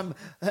feel like I'm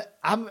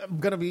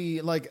gonna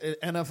be like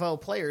an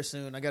NFL player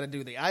soon. I got to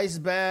do the ice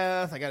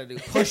bath. I got to do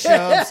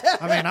push-ups.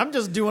 I mean, I'm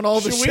just doing all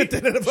the shit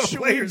that NFL Should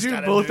we players do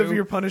gotta both do. of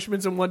your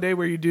punishments in one day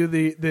where you do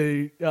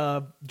the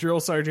drill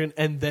sergeant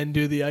and then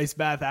do the ice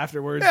bath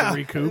afterwards to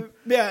recoup?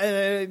 Yeah,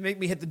 and make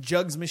me hit the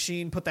jugs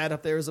machine. Put that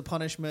up there as a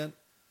punishment.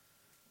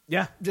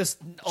 Yeah. Just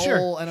Sure,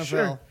 all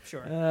NFL.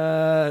 Sure.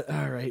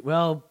 All right.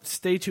 Well,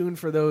 stay tuned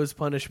for those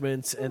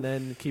punishments, and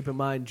then keep in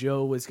mind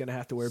Joe was going to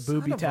have to wear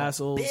booby of a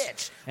tassels.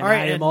 bitch. And All right,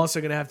 I am and- also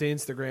going to have to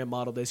Instagram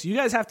model this. You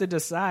guys have to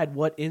decide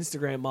what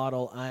Instagram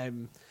model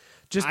I'm.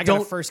 Just I gotta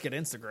don't first get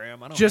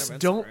Instagram. I don't just have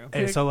don't. Instagram.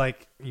 Hey, so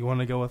like, you want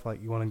to go with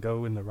you want to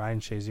go into Ryan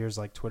Shazier's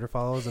like Twitter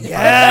follows and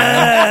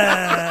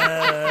Yes.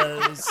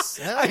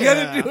 I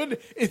gotta do an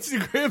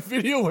Instagram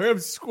video where I'm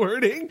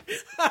squirting.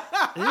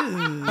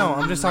 No,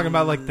 I'm just talking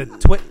about like the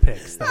twit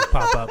pics that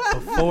pop up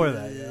before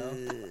that. You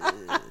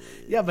know?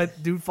 Yeah,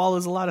 but dude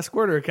follows a lot of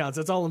squirter accounts.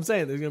 That's all I'm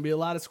saying. There's gonna be a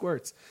lot of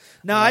squirts.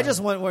 No, I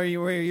just want where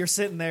you're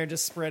sitting there,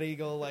 just spread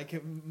eagle,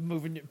 like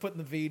moving, putting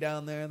the V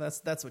down there.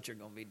 That's what you're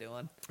gonna be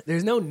doing.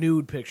 There's no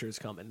nude pictures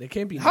coming. They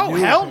can't be. Oh nude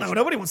hell pictures. no!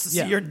 Nobody wants to see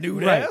Yeah, your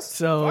nude right. ass.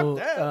 So,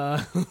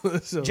 Fuck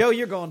that. so Joe,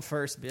 you're going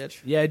first, bitch.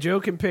 yeah,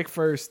 Joe can pick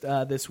first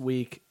this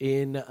week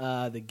in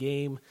the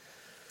game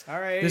All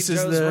right. This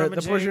is Joe's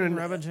the portion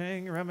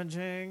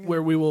rummaging.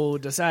 where we will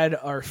decide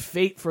our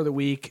fate for the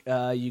week.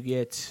 You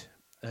get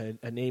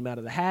a name out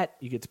of the hat.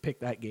 You get to pick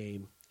that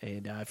game.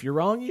 And if you're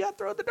wrong, you got to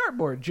throw at the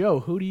dartboard. Joe,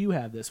 who do you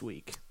have this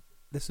week?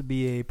 This would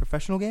be a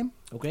professional game.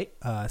 Okay.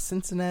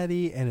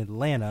 Cincinnati and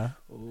Atlanta.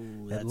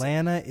 Ooh,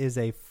 Atlanta is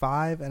a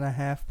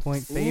 5.5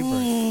 point favorite.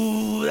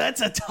 Ooh,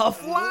 that's a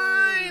tough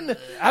line.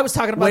 I was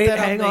talking about Wait, that.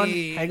 hang on.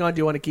 the... Hang on. Do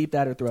you want to keep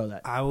that or throw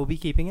that? I will be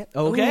keeping it.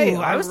 Okay. Ooh,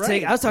 I was all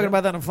right. talking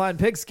about that on Flying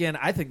Pigskin.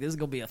 I think this is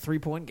going to be a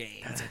 3-point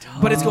game.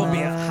 But it's going to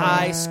be a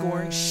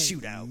high-scoring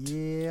shootout.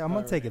 Yeah, I'm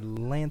going to take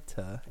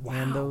Atlanta.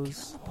 And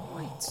those.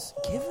 Points.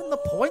 Giving the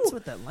points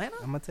with Atlanta?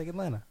 I'm going to take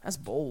Atlanta. That's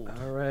bold.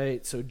 All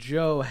right. So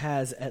Joe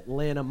has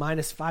Atlanta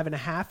minus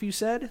 5.5, you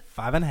said?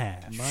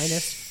 5.5.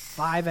 Minus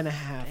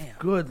 5.5.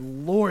 Good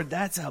Lord.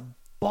 That's a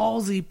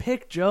ballsy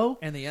pick, Joe.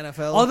 And the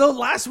NFL. Although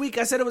last week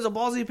I said it was a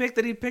ballsy pick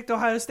that he picked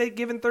Ohio State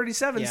given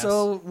 37, Yes.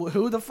 so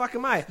who the fuck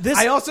am I?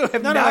 I also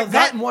have not that-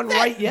 gotten one that-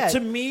 right yet. To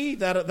me,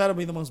 that'll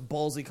be the most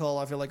ballsy call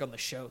I feel like on the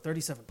show.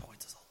 37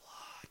 points is a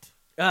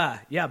lot.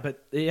 Yeah,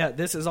 but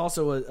this is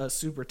also a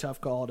super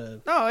tough call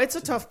to. No, it's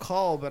a tough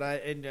call, but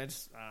I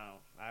just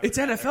It's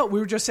NFL. We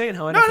were just saying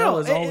how No,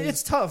 NFL is always.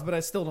 it's tough, but I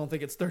still don't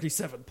think it's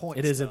 37 points.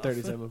 It isn't tough.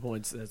 37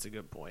 points. That's a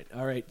good point.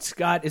 All right,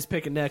 Scott is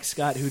picking next.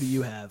 Scott, who do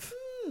you have?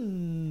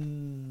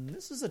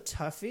 This is a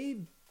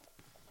toughie.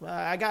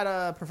 I got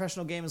a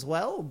professional game as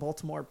well.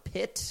 Baltimore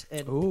Pitt,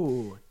 and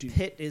Ooh, do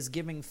Pitt is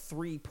giving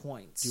 3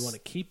 points. you want to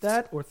keep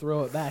that or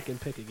throw it back and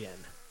pick again?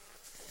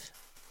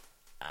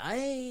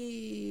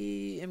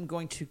 I am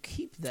going to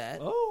keep that,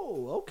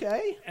 Oh,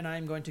 okay. and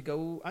I'm going to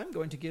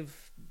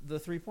give the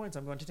 3 points.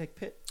 I'm going to take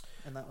Pitt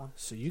in that one.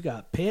 So you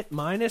got Pitt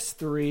minus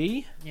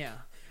 3 Yeah.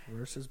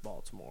 versus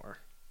Baltimore.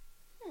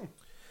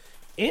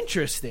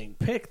 Interesting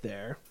pick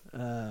there.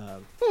 Yeah.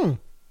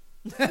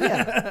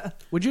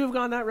 Would you have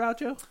gone that route,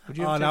 Joe? Would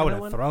you Oh, have and I taken would that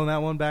have one? thrown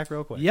that one back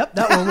real quick. Yep,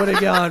 that one would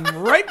have gone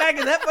right back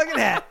in that fucking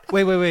hat.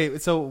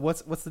 Wait. So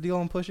what's the deal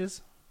on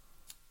pushes?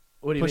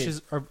 What do you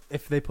Pushes, or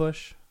if they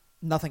push,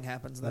 Nothing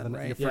happens then, Nothing-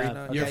 right? you're free. Yeah,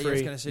 Okay, you're just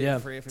free. gonna say Yeah. you're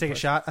free if you take a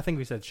push. shot. I think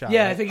we said shot.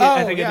 Yeah, right? I think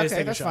Oh, it yeah, is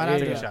okay, take that's a fine. shot. I'll Yeah,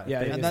 take a yeah, shot. yeah,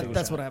 And it is And take a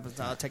that's shot. what happens.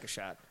 I'll take a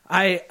shot.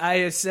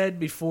 I said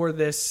before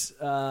this.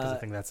 'Cause I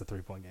think that's a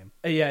 3-point game.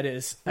 Yeah, it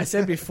is. I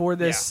said before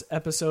this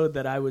episode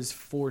that I was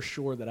for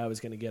sure that I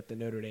was going to get the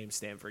Notre Dame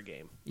Stanford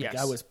game. Like,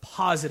 Yes. I was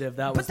positive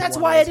that was. But the that's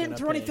one why I was didn't gonna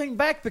throw pick. anything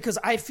back, because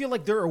I feel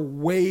like there are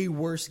way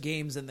worse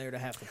games in there to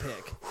have to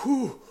pick.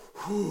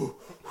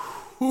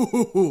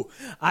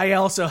 I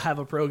also have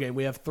a pro game.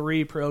 We have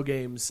 3 pro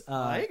games.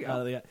 There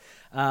you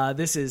go.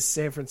 This is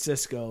San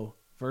Francisco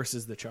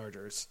versus the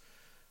Chargers.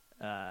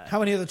 How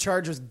many are the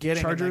Chargers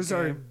getting? Chargers in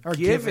that are game? Or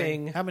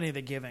giving. How many are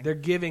they giving? They're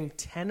giving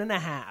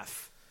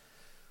 10.5,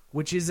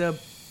 which is a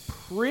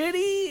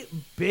pretty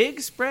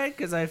big spread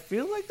because I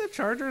feel like the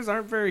Chargers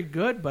aren't very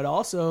good, but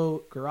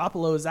also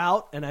Garoppolo's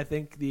out, and I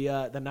think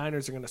the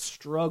Niners are going to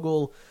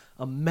struggle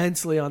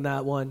immensely on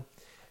that one.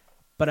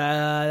 But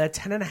that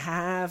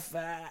 10.5,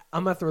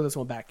 I'm going to throw this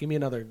one back. Give me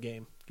another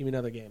game.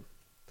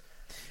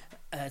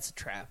 That's a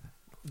trap.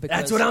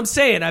 That's what I'm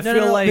saying. I feel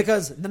No, like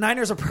because the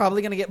Niners are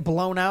probably going to get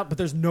blown out, but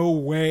there's no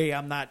way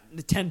I'm not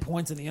 10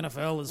 points in the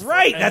NFL is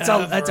right.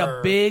 forever. That's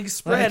a big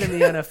spread in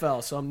the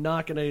NFL, so I'm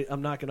not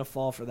gonna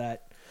fall for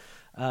that.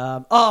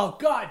 Oh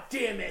God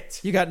damn it!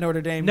 You got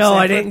Notre Dame. No,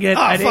 Stanford. I didn't get.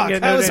 Oh, I didn't fuck.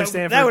 get Notre Dame. That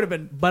Stanford. would have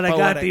been. But poetic.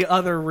 I got the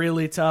other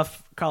really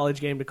tough college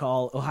game to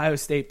call: Ohio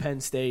State, Penn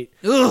State.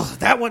 Ugh,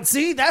 that one.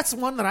 See, that's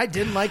one that I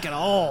didn't like at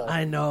all.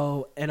 I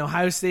know, and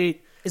Ohio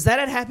State. Is that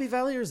at Happy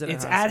Valley or is it?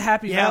 It's Ohio at State?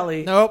 Happy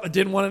Valley. Nope, I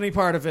didn't want any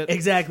part of it.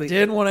 Exactly.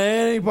 Didn't want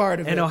any part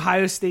of it. And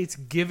Ohio State's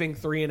giving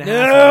 3.5 Nope,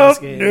 on this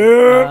game.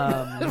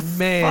 nope.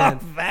 Man,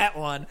 Fuck that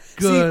one.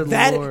 Good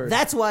See, Lord.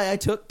 That's why I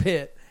took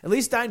Pitt. At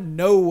least I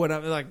know what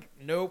I'm like.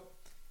 Nope.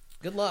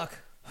 Good luck.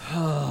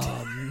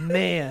 oh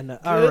man.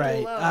 All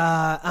right.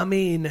 luck. I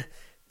mean,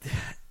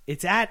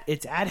 it's at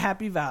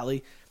Happy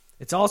Valley.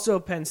 It's also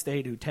Penn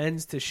State who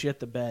tends to shit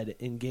the bed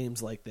in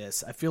games like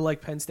this. I feel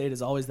like Penn State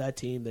is always that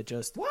team that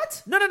just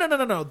What?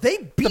 No. They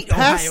beat The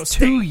past Ohio State.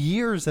 2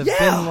 years have Yeah.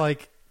 been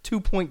like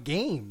 2-point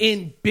games.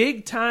 in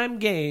big time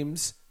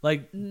games,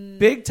 like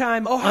big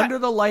time under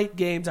the light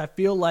games. I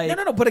feel like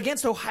No. But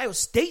against Ohio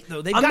State,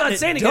 though, they've I'm gotten not it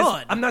saying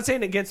done. I'm not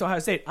saying against Ohio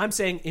State. I'm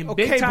saying in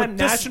Okay, big time but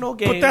this- national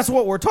games. But that's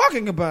what we're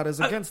talking about is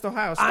against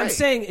Ohio State. I'm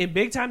saying in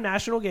big time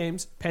national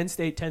games, Penn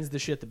State tends to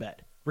shit the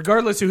bed,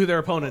 regardless of who their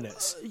opponent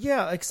is.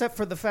 Yeah, except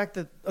for the fact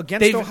that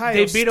against Ohio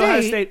they State, beat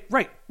Ohio State,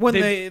 right? when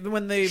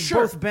they've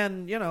Sure. both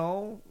been,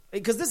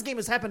 because this game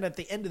has happened at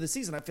the end of the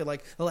season. I feel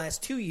like the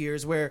last 2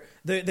 years where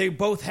they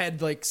both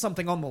had like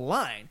something on the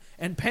line,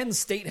 and Penn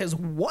State has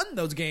won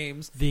those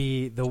games,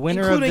 The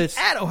winner of including this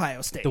at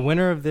Ohio State, the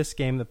winner of this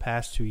game the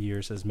past 2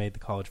 years has made the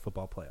college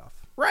football playoff.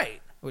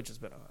 right? Which has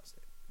been Ohio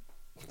State,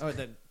 or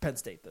then Penn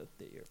State the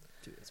year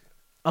 2 years ago.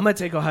 I'm gonna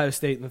take Ohio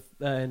State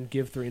and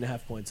give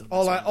 3.5 points on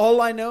this one. All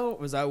I know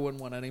was I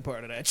wouldn't want any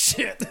part of that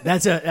shit.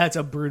 That's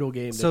a brutal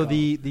game. So to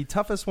the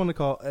toughest one to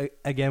call,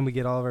 again, we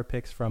get all of our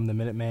picks from the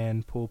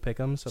Minuteman Pool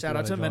Pick'em. So if Shout you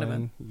out to wanna Minuteman.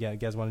 join- Yeah, you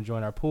guys want to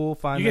join our pool?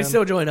 call. Find You them. can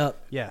still join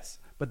up. Yes,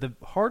 but the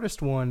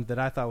hardest one that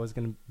I thought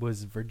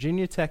was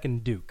Virginia Tech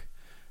and Duke.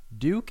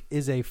 Duke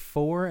is a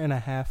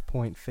 4.5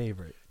 point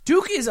favorite.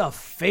 Duke is a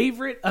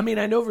favorite. I mean,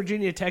 I know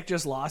Virginia Tech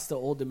just lost to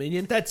Old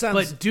Dominion. That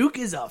sounds- but Duke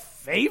is a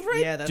favorite.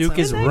 Yeah, that Duke sounds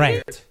is right.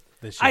 ranked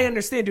this year. I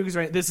understand Duke is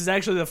right. This is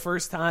actually the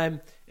first time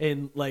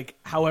in like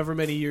however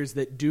many years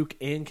that Duke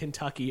and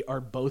Kentucky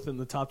are both in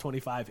the top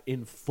 25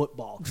 in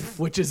football,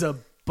 which is a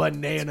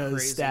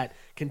bananas stat.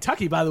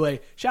 Kentucky, by the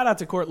way, shout out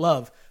to Court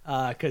Love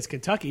because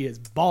Kentucky is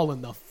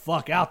balling the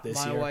fuck out this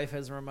My year. wife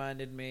has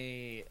reminded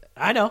me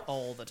I know.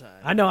 all the time.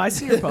 I know. I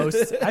see her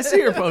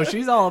posts.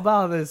 She's all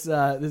about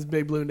this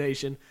big blue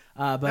nation.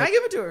 But I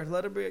give it to her.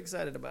 Let her be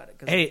excited about it.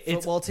 'Cause hey, the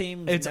football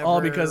team. It's all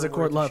because of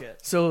Court Love. Shit.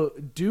 So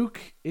Duke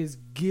is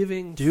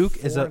giving Duke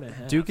is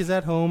 4.5.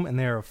 at home, and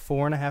they're a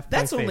 4.5 point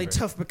That's only favorite.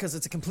 tough because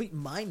it's a complete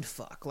mind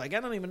fuck. Like I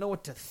don't even know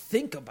what to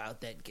think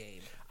about that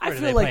game. I Are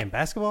feel they like playing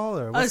basketball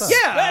or what's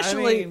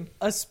up?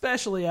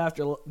 especially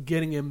after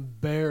getting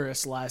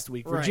embarrassed last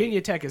week. Right.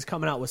 Virginia Tech is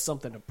coming out with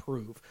something to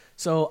prove.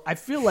 So I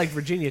feel like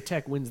Virginia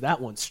Tech wins that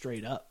one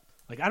straight up.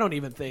 Like I don't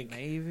even think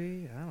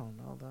Maybe I don't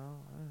know though.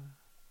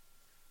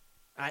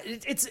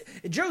 It's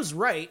Joe's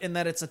right in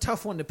that it's a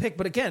tough one to pick,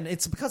 but again,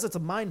 it's because it's a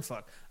mind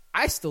fuck.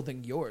 I still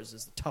think yours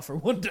is the tougher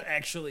one to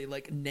actually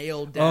like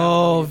nail down.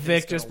 Oh, who you think's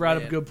Vic just gonna brought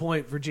up win. a good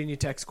point. Virginia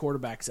Tech's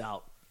quarterback's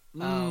out.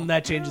 Oh.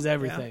 That changes Yeah,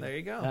 everything. there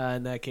you go.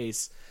 In that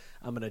case,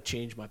 I'm going to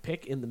change my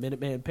pick in the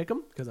Minuteman Pick'em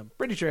because I'm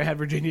pretty sure I had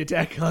Virginia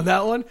Tech on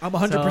that one. I'm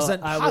 100% So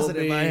I will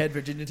positive I had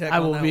Virginia Tech I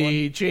on will that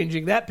be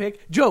changing that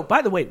pick. Joe,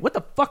 by the way, what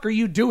the fuck are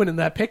you doing in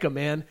that Pick'em,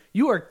 man?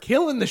 You are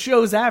killing the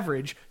show's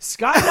average.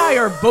 Scott and I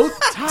are both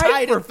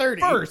tied for at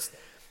 30. first.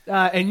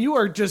 And you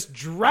are just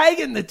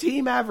dragging the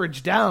team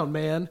average down,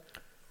 man.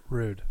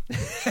 Rude.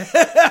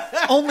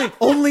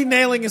 only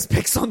nailing his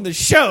picks on the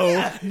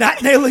show,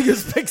 not nailing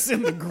his picks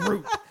in the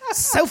group.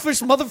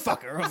 Selfish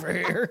motherfucker over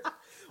here.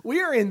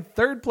 We are in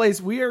third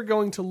place. We are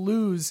going to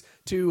lose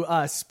to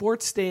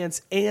Sports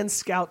Stance and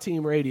Scout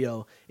Team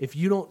Radio if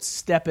you don't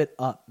step it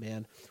up,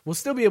 man. We'll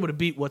still be able to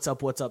beat What's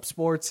Up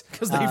Sports.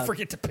 Because they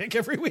forget to pick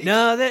every week.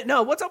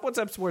 No, What's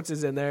Up Sports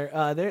is in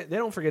there. They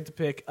don't forget to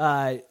pick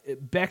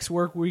Beck's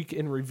Work Week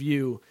in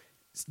Review.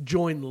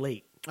 Join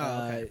late.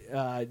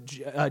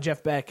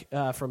 Jeff Beck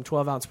from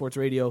 12 Ounce Sports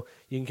Radio.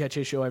 You can catch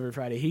his show every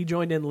Friday. He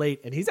joined in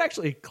late, and he's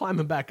actually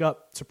climbing back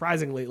up,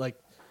 surprisingly. Like,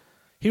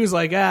 he was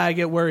like, I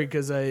get worried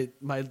because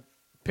my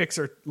picks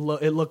are low.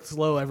 It looks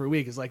low every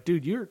week. It's like,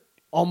 dude, you're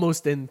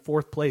almost in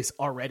fourth place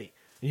already.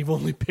 and you've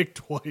only picked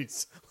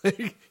twice.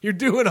 Like, you're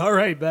doing all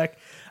right, Beck.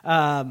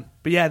 But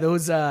yeah,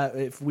 those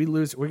if we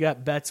lose, we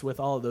got bets with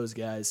all of those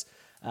guys.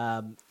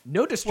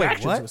 No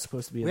distractions what? was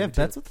supposed to be. We have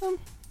bets with them?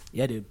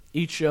 Yeah, dude.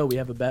 Each show we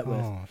have a bet with.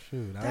 Oh,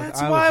 shoot. That's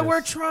I was why just-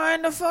 we're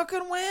trying to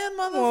fucking win,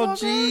 motherfucker. Oh,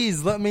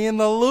 jeez. Let me in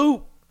the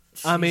loop.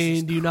 I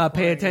mean, do you not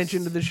pay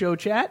attention to the show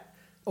chat?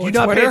 Do Or you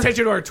not pay Twitter?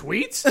 attention to our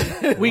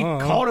tweets? We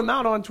called him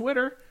out on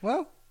Twitter.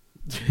 Well.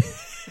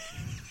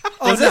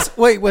 Was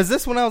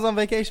this when I was on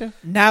vacation?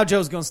 Now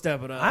Joe's gonna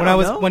step it up. I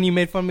don't know. When you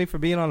made fun of me for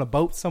being on a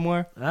boat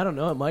somewhere? I don't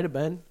know. It might have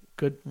been.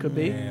 Could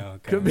be. Yeah,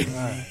 okay. Could be.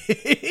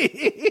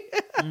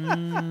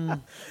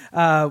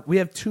 We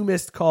have 2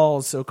 missed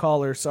calls, so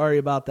caller, sorry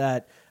about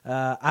that.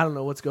 I don't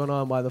know what's going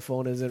on, why the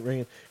phone isn't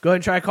ringing. Go ahead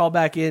and try to call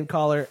back in,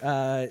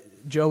 caller.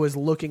 Joe is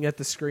looking at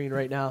the screen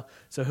right now,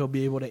 so he'll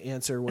be able to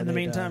answer when In the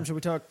meantime, should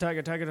we talk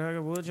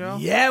Tiger Woods, y'all?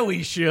 Yeah,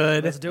 we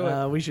should. Let's do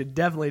it. We should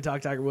definitely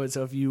talk Tiger Woods.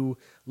 So if you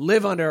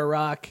live under a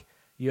rock,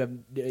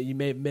 you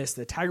may have missed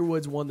that Tiger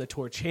Woods won the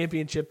Tour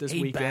Championship this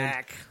weekend.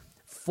 Back.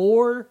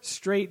 4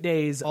 straight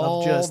days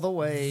All of just the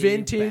way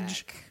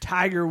vintage back.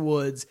 Tiger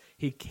Woods.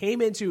 He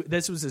came into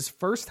this was his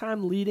first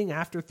time leading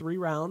after 3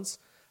 rounds,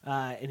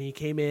 and he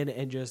came in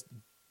and just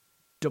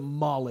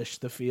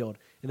demolished the field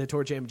in the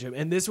Tour Championship.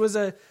 And this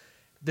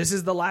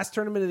is the last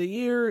tournament of the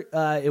year.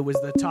 It was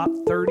the top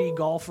 30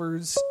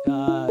 golfers,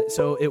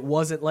 so it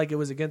wasn't like it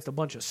was against a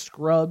bunch of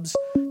scrubs.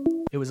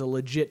 It was a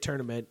legit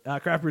tournament.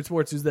 Craft Root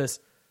Sports, who's this?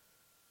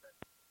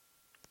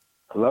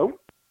 Hello?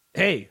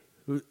 Hey,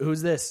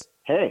 who's this?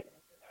 Hey,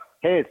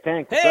 it's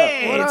Tank. What's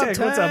Hey, up? Tank,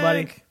 what's up,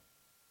 buddy?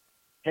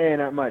 Hey,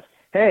 not much.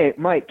 Hey,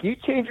 Mike, can you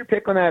change your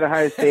pick on that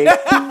Ohio State?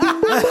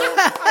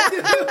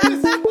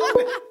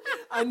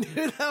 I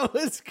knew that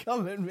was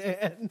coming,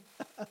 man.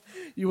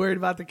 You worried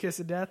about the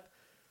kiss of death?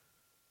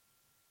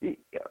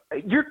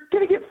 You're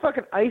going to get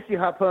fucking icy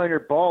hot put on your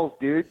balls,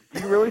 dude.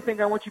 Do you really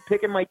think I want you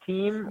picking my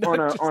team on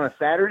a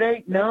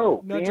Saturday?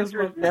 No. The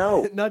answer is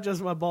no. Not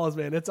just my balls,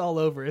 man. It's all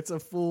over. It's a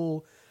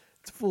full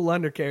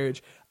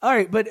undercarriage. All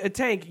right, but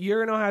Tank,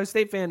 you're an Ohio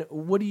State fan.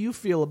 What do you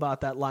feel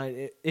about that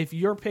line? If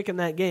you're picking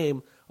that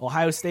game,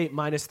 Ohio State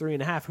minus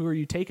 3.5, who are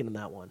you taking in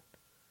that one?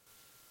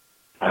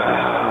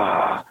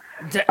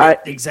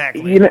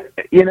 Exactly.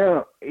 You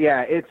know,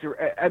 yeah. It's.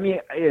 I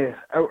mean,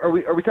 are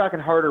we talking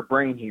heart or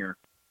brain here?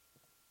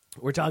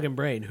 We're talking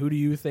brain. Who do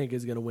you think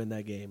is going to win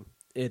that game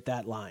at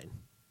that line?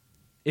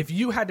 If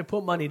you had to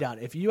put money down,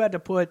 if you had to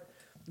put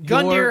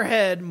Gun to your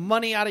head,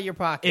 money out of your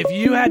pocket. if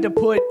you had to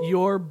put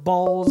your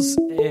balls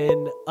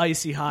and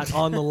icy hot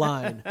on the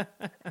line,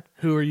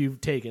 who are you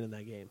taking in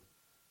that game?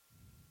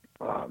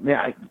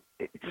 Man,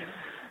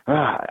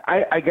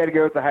 I got to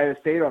go with Ohio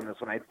State on this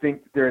one. I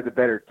think they're the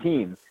better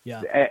team.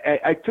 Yeah.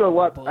 I feel a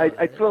lot.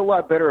 I'd feel a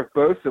lot better if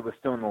Bosa was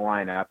still in the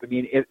lineup. I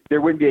mean,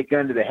 there wouldn't be a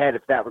gun to the head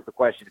if that was the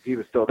question. If he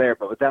was still there,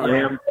 but without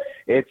him,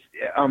 it's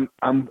I'm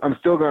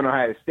still going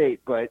Ohio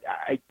State. But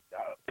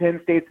Penn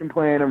State's been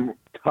playing them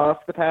tough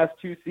the past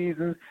 2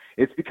 seasons.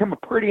 It's become a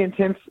pretty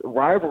intense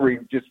rivalry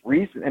just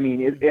recent. I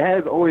mean, it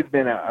has always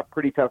been a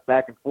pretty tough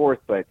back and forth,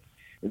 but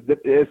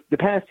the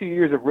past 2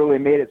 years have really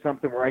made it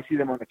something where I see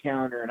them on the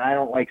calendar, and I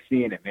don't like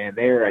seeing it, man.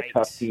 They're a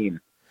tough team.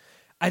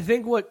 I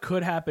think what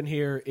could happen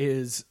here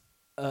is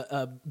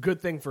a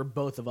good thing for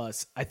both of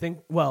us. I think,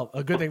 well,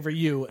 a good thing for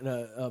you and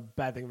a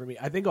bad thing for me.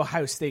 I think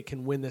Ohio State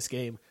can win this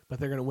game, but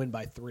they're going to win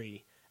by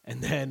 3. And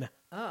then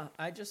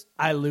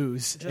I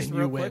lose Just and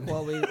real you win.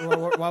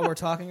 quick while we're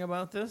talking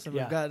about this, and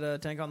Yeah. we've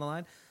got Tank on the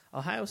line.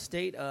 Ohio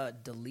State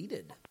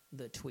deleted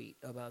the tweet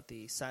about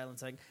the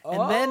silencing,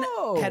 and then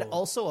had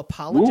also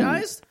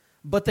apologized,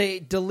 but they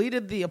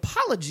deleted the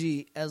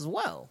apology as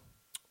well.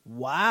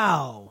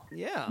 Wow.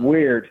 Yeah.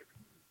 Weird.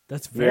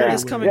 That's very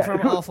It's coming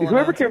from awful.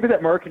 Whoever came up with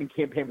that marketing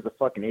campaign was a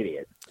fucking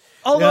idiot.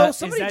 Although Is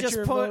somebody that just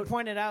your vote?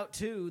 pointed out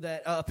too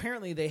that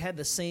apparently they had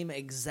the same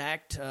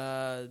exact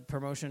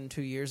promotion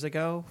 2 years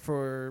ago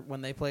for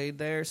when they played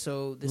there,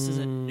 so this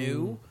isn't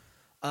new.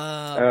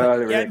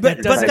 That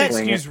doesn't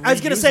excuse I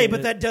was going to say, reusing but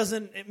it. that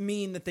doesn't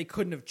mean that they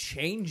couldn't have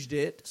changed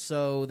it.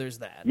 So there's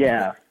that.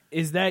 Yeah.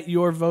 Is that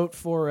your vote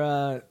for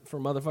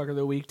Motherfucker of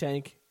the Week,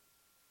 Tank?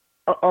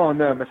 Oh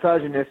no,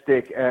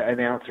 misogynistic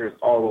announcers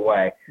all the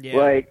way. Yeah.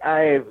 Like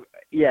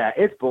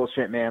it's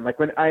bullshit, man. Like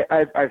when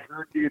I've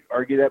heard dudes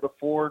argue that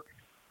before,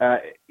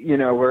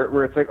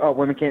 where it's like, oh,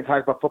 women can't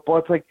talk about football.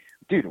 It's like,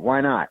 dude,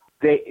 why not?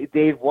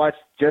 They've watched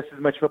just as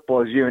much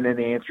football as you, and then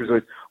the answer is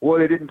always, well,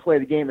 they didn't play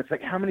the game. It's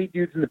like, how many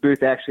dudes in the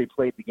booth actually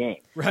played the game?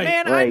 Right.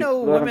 Man, I Like,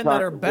 know let 'em women talk-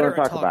 that are let 'em better at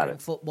talk about talking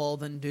it. football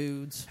than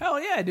dudes.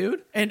 Hell yeah,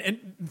 dude.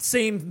 And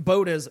same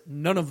boat as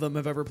none of them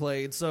have ever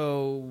played.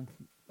 So,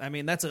 I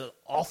mean, that's an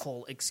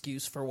awful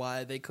excuse for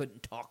why they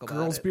couldn't talk about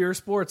Girls it. Beer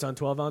Sports on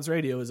 12 Ounce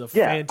Radio is a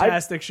Yeah,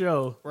 fantastic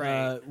show.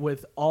 Right.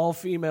 With all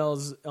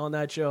females on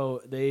that show,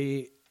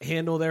 they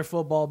handle their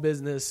football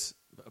business.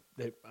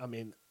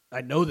 I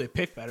know they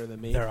pick better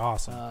than me. They're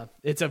awesome.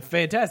 It's a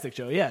fantastic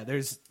show. Yeah,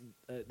 there's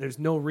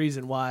no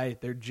reason why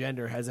their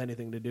gender has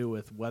anything to do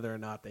with whether or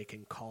not they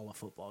can call a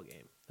football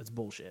game. That's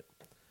bullshit.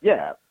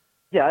 Yeah.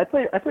 I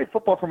played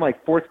football from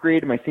like 4th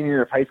grade to my senior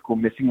year of high school,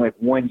 missing like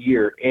 1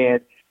 year,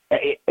 and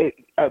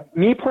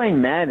Me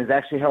playing Madden is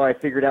actually how I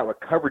figured out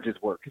what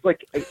coverages were. Because,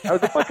 like, I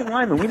was a fucking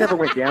lineman. We never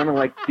went down and,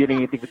 like, did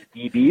anything with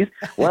the DBs.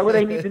 Why would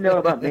I need to know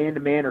about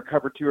man-to-man or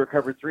cover 2 or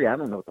cover 3? I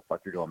don't know what the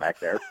fuck you're doing back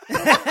there.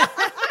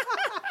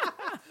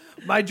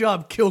 My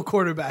job, kill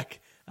quarterback.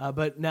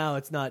 But now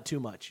it's not too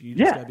much. You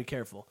just got to be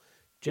careful.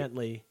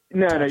 Gently.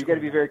 No, you got to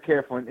be very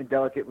careful and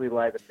delicately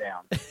lie them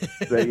down.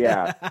 So,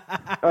 yeah.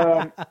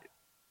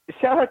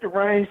 Shout out to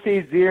Ryan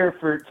Shazier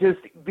for just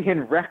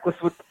being reckless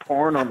with the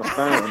porn on the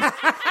phone.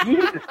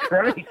 Jesus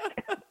Christ.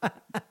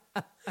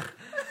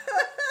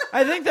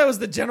 I think that was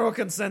the general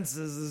consensus.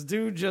 Is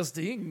dude just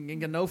he can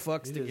get no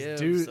fucks to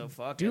give. So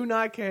fuck do it.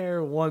 not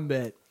care one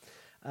bit.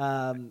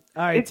 All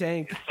right,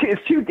 Tank.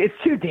 It's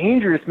too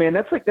dangerous, man.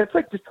 That's like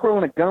just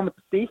twirling a gun with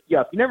the safety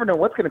off. You never know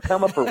what's going to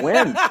come up or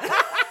when.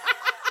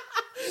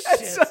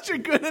 That's such a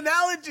good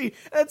analogy.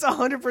 That's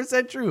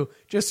 100% true.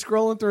 Just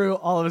scrolling through,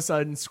 all of a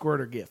sudden,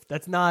 squirter gift.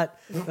 That's not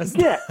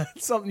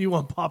something you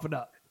want popping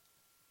up.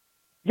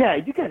 Yeah,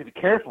 you got to be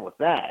careful with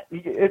that.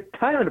 It's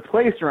time and a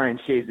place, Ryan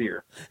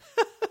Shazier.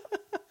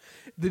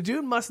 The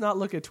dude must not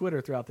look at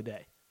Twitter throughout the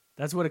day.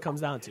 That's what it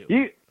comes down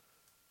to.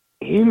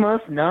 He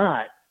must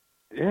not.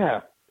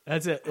 Yeah.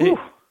 That's it.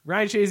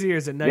 Ryan Shazier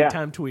is a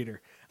nighttime tweeter.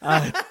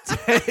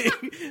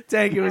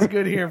 Tank, it was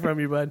good hearing from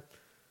you, bud.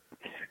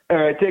 All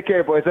right, take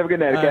care, boys. Have a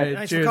good night, okay? Right,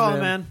 thanks for calling,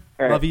 man.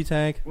 Right. Love you,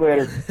 Tank.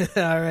 Later.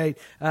 All right.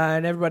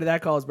 And everybody,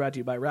 that call is brought to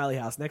you by Rally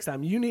House. Next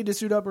time you need to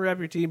suit up or rep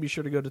your team, be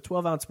sure to go to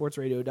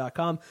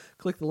 12ouncesportsradio.com.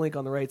 Click the link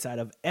on the right side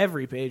of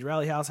every page.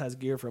 Rally House has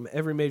gear from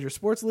every major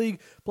sports league,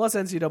 plus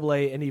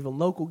NCAA and even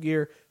local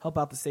gear. Help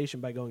out the station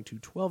by going to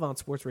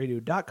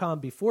 12ouncesportsradio.com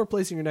before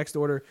placing your next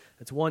order.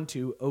 That's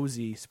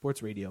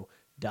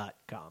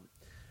 12ozsportsradio.com.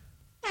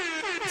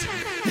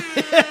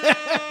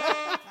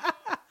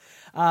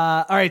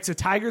 All right, so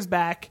Tiger's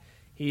back.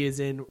 He is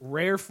in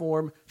rare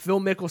form.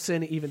 Phil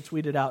Mickelson even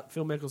tweeted out.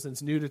 Phil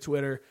Mickelson's new to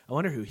Twitter. I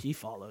wonder who he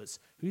follows.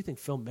 Who do you think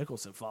Phil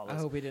Mickelson follows? I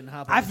hope he didn't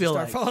hop on and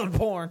start following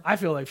porn. I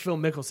feel like Phil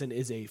Mickelson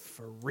is a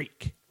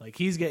freak. Like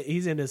he's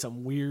into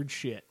some weird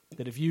shit.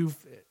 That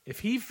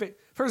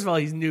first of all,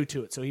 he's new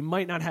to it, so he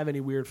might not have any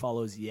weird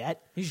follows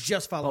yet. He's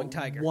just following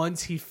Tiger.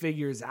 Once he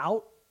figures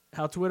out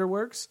how Twitter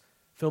works,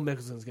 Phil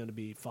Mickelson's going to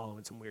be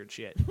following some weird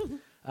shit.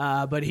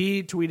 But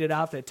he tweeted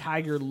out that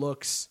Tiger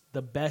looks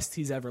the best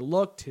he's ever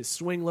looked. His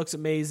swing looks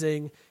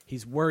amazing.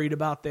 He's worried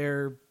about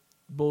their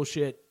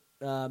bullshit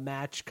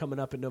match coming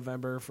up in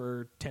November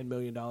for $10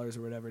 million or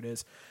whatever it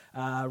is.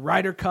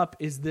 Ryder Cup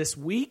is this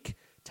week.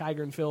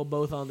 Tiger and Phil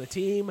both on the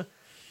team.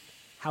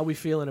 How we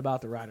feeling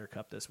about the Ryder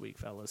Cup this week,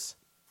 fellas?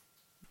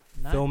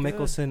 Phil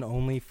Mickelson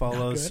only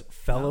follows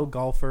fellow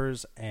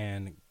golfers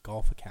and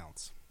golf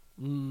accounts.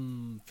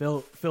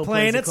 Phil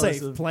playing it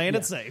safe.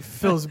 It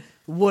safe.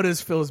 What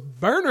is Phil's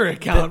burner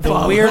account?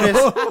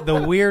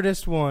 The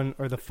weirdest one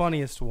or the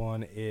funniest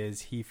one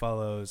is he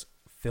follows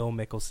Phil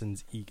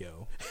Mickelson's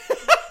ego.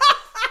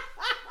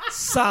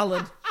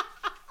 Solid.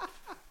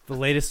 The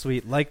latest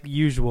tweet, like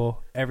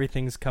usual,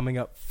 everything's coming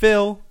up.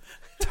 Phil,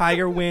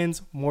 Tiger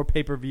wins, more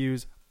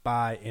pay-per-views,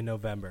 buy in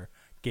November.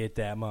 Get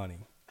that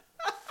money.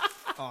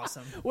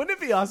 Awesome. Wouldn't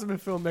it be awesome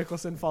if Phil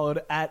Mickelson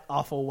followed at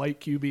Awful White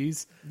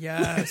QBs?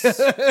 Yes.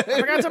 I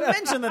forgot to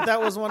mention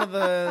that was one of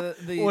the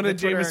one of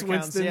Twitter Jameis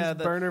accounts.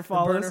 Winston's burner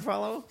follows. Burner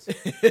follows.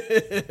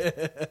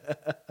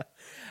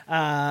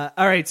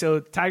 All right, so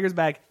Tiger's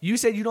back. You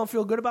said you don't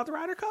feel good about the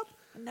Ryder Cup?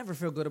 I never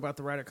feel good about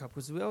the Ryder Cup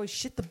because we always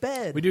shit the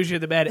bed. We do shit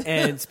the bed,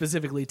 and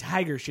specifically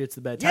Tiger shits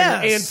the bed.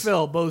 Tiger and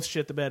Phil both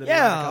shit the bed.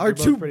 Our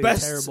two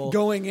best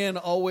going in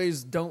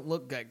always don't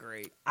look that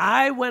great.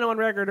 I went on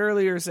record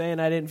earlier saying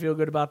I didn't feel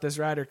good about this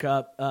Ryder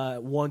Cup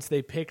once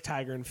they picked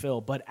Tiger and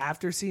Phil, but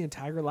after seeing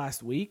Tiger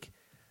last week,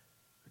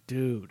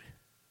 dude,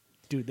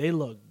 they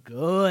look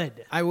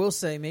good. I will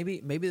say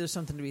maybe there's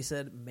something to be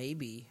said.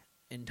 Maybe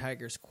in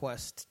Tiger's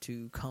quest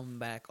to come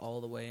back all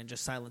the way and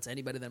just silence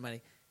anybody that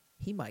might.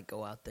 He might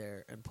go out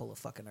there and pull a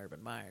fucking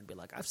Urban Meyer and be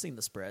like, I've seen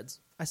the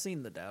spreads. I've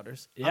seen the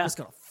doubters. Yeah. I'm just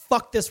going to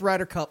fuck this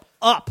Ryder Cup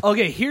up.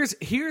 Okay,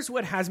 here's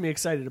what has me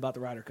excited about the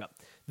Ryder Cup.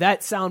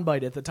 That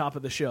soundbite at the top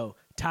of the show,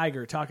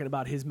 Tiger talking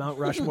about his Mount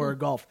Rushmore of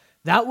golf.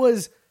 That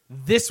was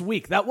this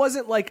week. That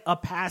wasn't like a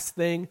past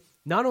thing.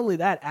 Not only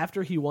that,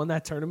 after he won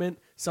that tournament,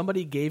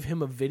 somebody gave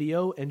him a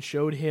video and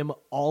showed him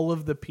all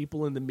of the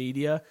people in the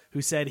media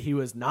who said he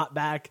was not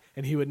back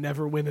and he would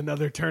never win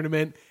another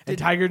tournament. And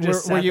Tiger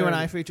just were you and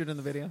I featured in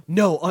the video?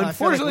 No,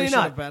 unfortunately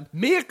not.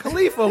 Mia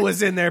Khalifa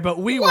was in there, but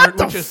we weren't,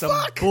 which is some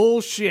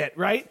bullshit,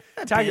 right?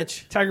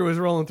 Tiger was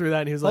rolling through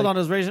that and he was Hold on,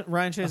 does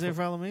Ryan Shazier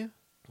follow Mia?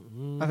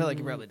 I feel like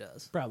he probably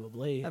does.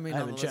 Probably. I mean, I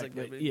haven't checked.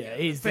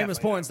 He's famous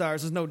porn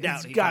stars. There's no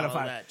doubt he's got to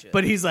find that shit.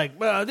 But he's like,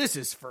 well, this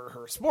is for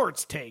her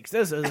sports takes.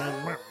 This is.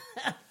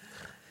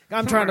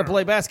 I'm trying to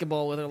play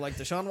basketball with her like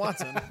Deshaun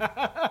Watson.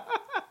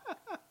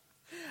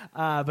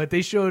 But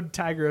they showed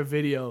Tiger a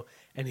video,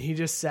 and he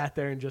just sat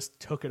there and just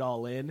took it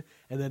all in.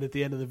 And then at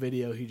the end of the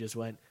video, he just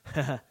went,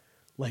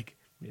 like,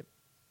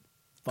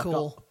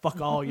 fuck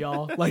all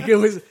y'all. Like, it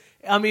was.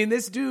 I mean,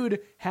 this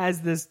dude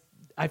has this.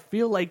 I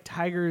feel like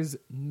Tiger's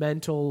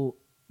mental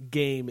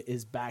game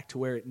is back to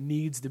where it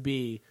needs to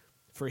be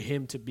for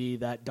him to be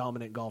that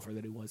dominant golfer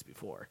that he was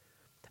before.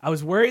 I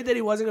was worried that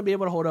he wasn't going to be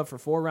able to hold up for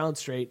 4 rounds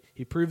straight.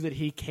 He proved that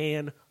he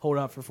can hold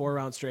up for 4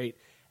 rounds straight.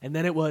 And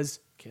then it was,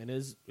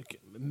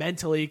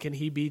 mentally, can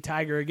he be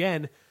Tiger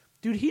again?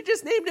 Dude, he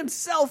just named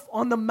himself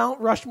on the Mount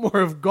Rushmore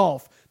of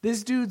golf.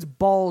 This dude's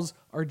balls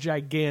are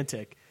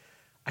gigantic.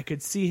 I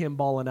could see him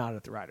balling out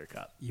at the Ryder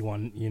Cup.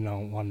 Want to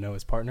know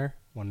his partner?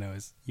 Want to know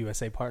his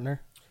USA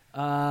partner?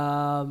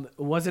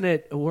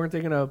 Weren't they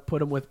going to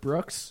put him with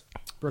Brooks?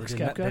 Brooks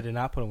Koepka? They did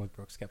not put him with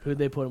Brooks Koepka. Who did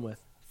they put him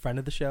with? Friend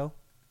of the show,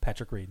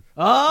 Patrick Reed.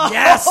 Oh,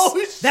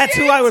 Yes! That's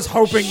who I was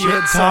hoping you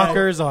would Shit say.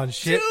 talkers on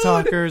shit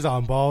talkers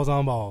on balls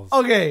on balls.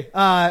 Okay,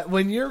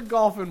 when you're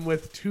golfing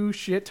with 2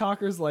 shit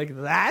talkers like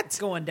that, It's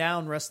going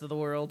down, rest of the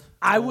world.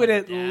 I would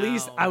at Going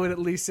least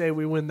down. say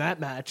we win that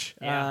match.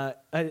 Yeah.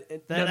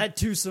 That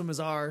twosome is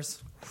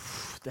ours.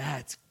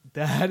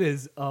 That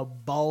is a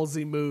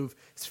ballsy move.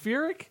 Is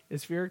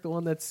Furyk the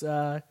one that's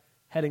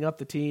heading up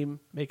the team,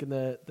 making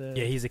the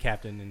Yeah, he's a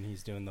captain and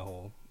he's doing the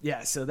whole.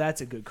 Yeah, so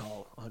that's a good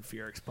call on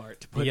Furyk's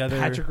part to put The other-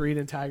 Patrick Reed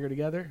and Tiger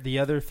together. The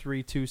other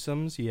 3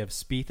 twosomes, you have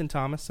Spieth and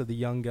Thomas, so the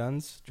young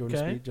guns, Jordan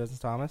Okay. Spieth, Justin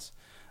Thomas.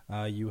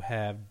 You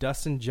have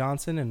Dustin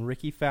Johnson and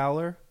Ricky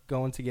Fowler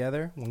going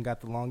together. One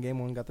got the long game,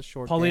 one got the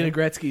short Paulina game.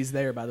 Gretzky's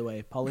there, by the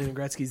way. Paulina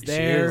Gretzky's She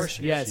there. is.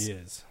 Yes, She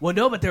is. Well,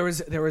 no, but there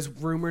was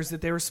rumors that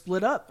they were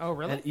split up. Oh,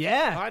 really? And,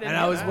 yeah, Oh, I didn't and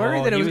know I was that.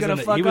 worried that it he was was going in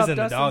to the- fuck he was up in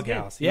the Dustin's game.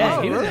 doghouse. He Yeah,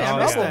 was he in was the in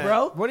doghouse. trouble,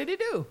 bro. What did he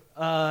do?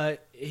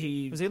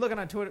 He Was he looking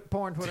on Twitter,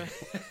 porn Twitter?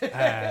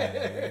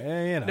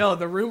 No,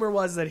 the rumor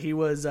was that he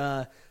was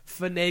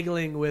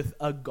finagling with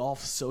a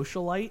golf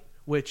socialite,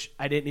 which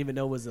I didn't even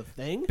know was a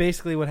thing.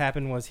 Basically, what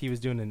happened was he was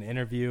doing an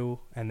interview,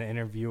 and the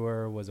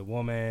interviewer was a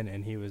woman,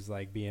 and he was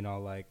like being all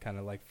like kind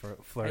of like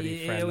flirty,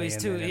 He friendly. was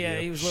in too- the yeah,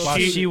 interview. he was a little While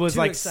too- she was too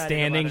like excited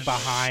standing about it.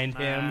 behind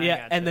him. Yeah,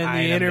 gotcha. and then the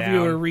Eyeing him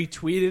interviewer down.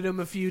 retweeted him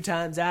a few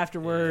times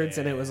afterwards,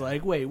 and it was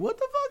like, "Wait, what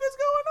the fuck is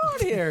going on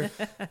here?"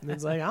 And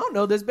it's like, "I don't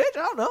know this bitch.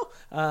 I don't know."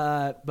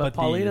 But But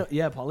Paulina,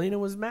 Paulina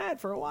was mad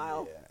for a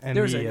while. And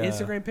there was the, an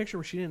Instagram picture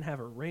where she didn't have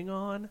a ring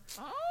on.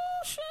 Oh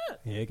shit!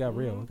 Yeah, it got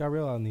real. It got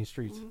real out in these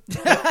streets.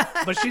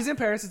 But she's in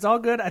Paris. It's all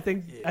good. I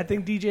think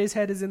DJ's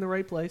head is in the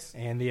right place.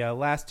 And the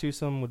last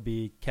twosome would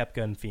be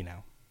Koepka and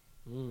Finau.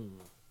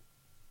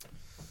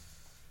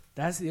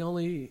 That's the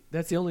only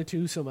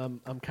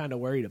twosome I'm kind of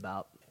worried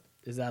about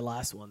is that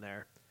last one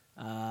there.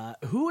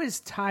 Who is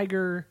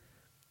Tiger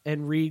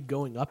and Reed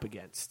going up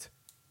against?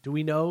 Do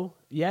we know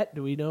yet?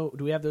 Do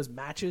we have those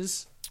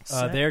matches?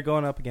 set? They're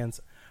going up against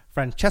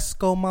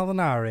Francesco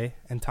Molinari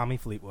and Tommy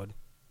Fleetwood.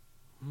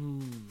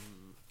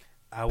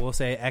 I will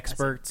say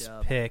experts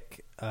dub.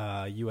 pick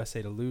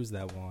USA to lose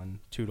that one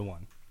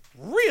 2-1.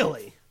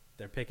 Really?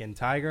 They're picking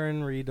Tiger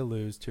and Reed to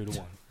lose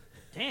 2-1.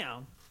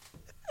 Damn.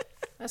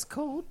 That's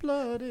cold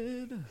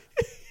blooded.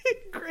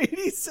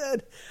 Grady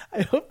said,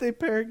 "I hope they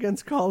pair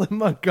against Colin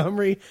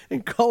Montgomery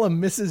and call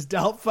him Mrs.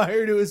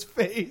 Doubtfire to his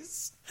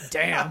face."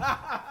 Damn.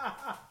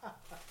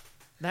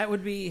 That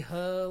would be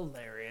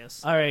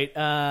hilarious. All right,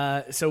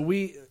 so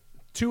we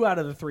 2 out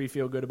of the 3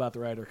 feel good about the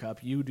Ryder Cup.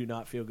 You do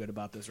not feel good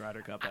about this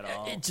Ryder Cup at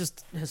all. It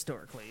just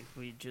historically,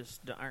 we just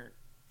aren't.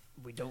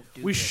 We don't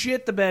do. We good.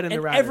 shit the bed in the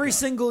And Ryder every Cup.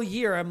 single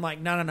year, I'm like,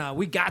 no,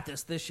 we got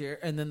this year,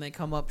 and then they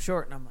come up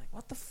short, and I'm like,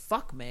 what the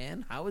fuck,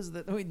 man? How is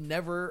that? We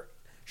never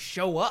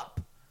show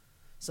up.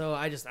 So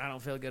I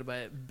don't feel good about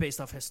it based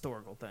off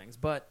historical things,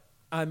 but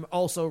I'm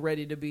also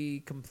ready to be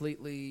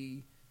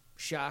completely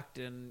shocked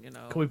and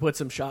Can we put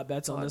some shot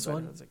bets on this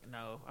one? I was like,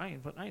 no, I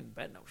ain't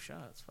bet no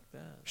shots. Fuck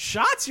that.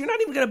 Shots? You're not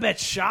even going to bet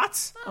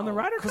shots on the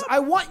Ryder Because Cup? I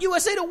want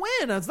USA to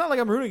win. It's not like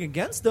I'm rooting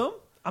against them.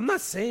 I'm not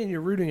saying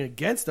you're rooting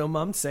against them.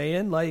 I'm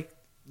saying, like,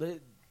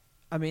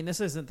 I mean, this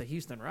isn't the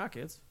Houston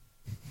Rockets.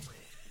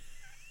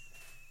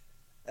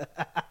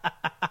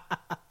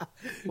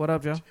 What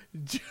up,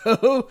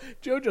 Joe?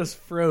 Joe just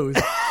froze.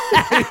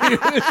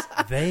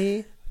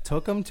 They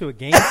took them to a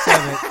game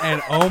 7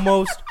 and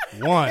almost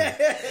won.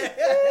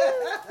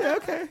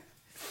 Okay.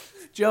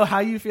 Joe, how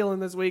you feeling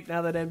this week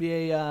now that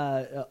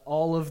NBA,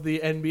 all of the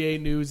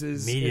NBA news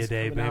is Media is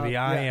day, coming baby.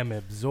 out? I Yeah. am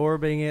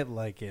absorbing it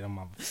like I'm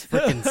a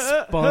freaking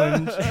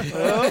sponge.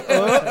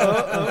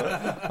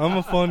 I'm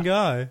a fun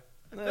guy.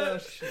 The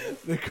That's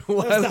Kawhi the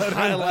Leonard-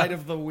 highlight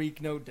of the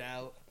week, no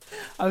doubt.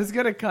 I was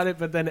gonna cut it,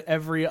 but then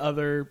every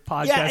other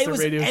podcast Yeah, it or was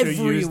radio show used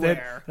it,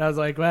 everywhere. and I was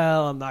like,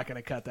 "Well, I'm not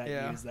gonna cut that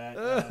Yeah. and use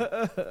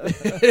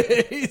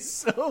that." He's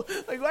so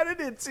like, why did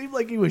it seem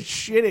like he was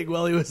shitting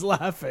while he was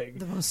laughing?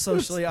 The most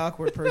socially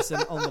awkward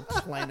person on the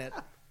planet.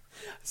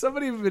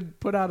 Somebody even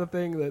put out a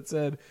thing that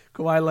said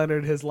Kawhi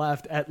Leonard has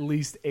laughed at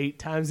least 8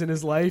 times in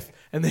his life,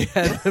 and they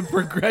had the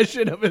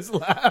progression of his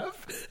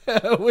laugh,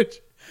 which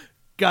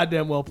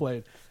goddamn well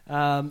played.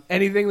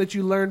 Anything that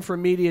you learned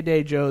from Media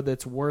Day, Joe,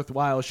 that's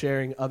worthwhile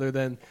sharing other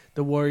than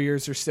the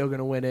Warriors are still going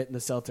to win it and the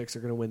Celtics are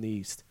going to win the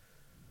East?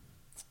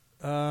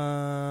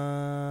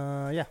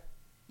 Yeah.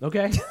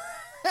 Okay.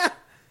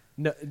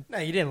 No,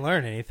 you didn't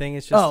learn anything.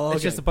 It's just okay.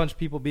 it's just a bunch of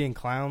people being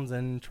clowns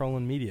and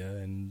trolling media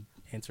and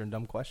answering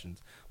dumb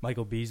questions.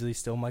 Michael Beasley,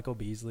 still Michael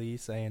Beasley,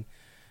 saying,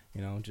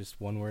 just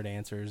one-word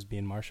answers,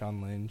 being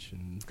Marshawn Lynch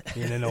and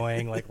being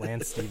annoying like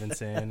Lance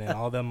Stevenson, and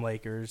all them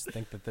Lakers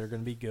think that they're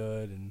going to be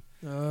good and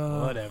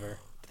whatever.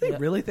 Do they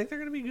really think they're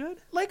going to be good?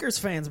 Lakers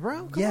fans,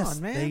 bro. Come Yes,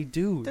 on, man. they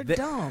do. They're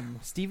dumb.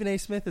 Stephen A.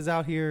 Smith is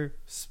out here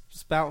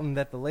spouting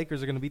that the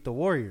Lakers are going to beat the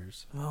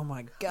Warriors. Oh,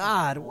 my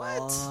God. What?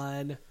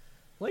 On.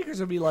 Lakers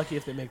would be lucky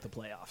if they make the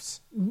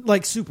playoffs.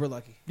 Like, super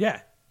lucky.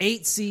 Yeah.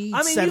 8 seed,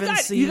 I mean, 7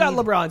 seed. you got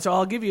LeBron, so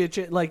I'll give you a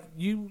chance. Like,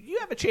 you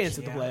have a chance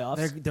at the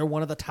playoffs. They're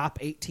one of the top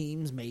 8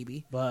 teams,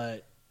 maybe.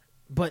 But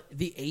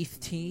the 8th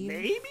team?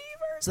 Maybe.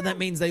 So that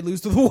means they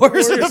lose to the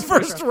Warriors in the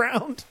first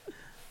round.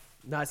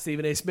 Not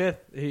Stephen A. Smith.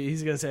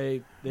 He's going to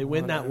say they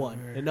win that one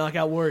and knock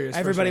out Warriors.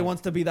 Everybody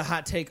wants to be the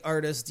hot take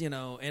artist,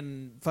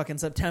 in fucking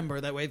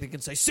September. That way they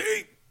can say,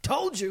 see,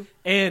 told you.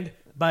 And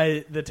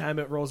by the time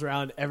it rolls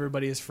around,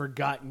 everybody has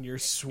forgotten your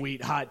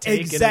sweet hot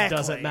take, Exactly. and it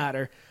doesn't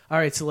matter. All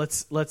right, so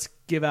let's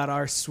give out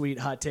our sweet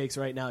hot takes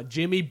right now.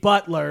 Jimmy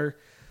Butler,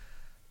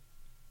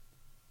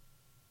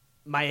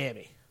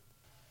 Miami.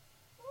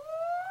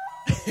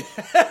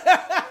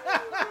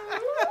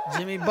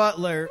 Jimmy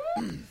Butler,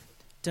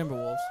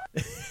 Timberwolves.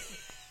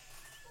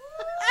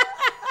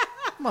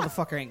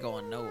 Motherfucker ain't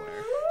going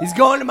nowhere. He's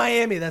going to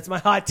Miami. That's my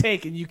hot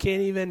take, and you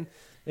can't even.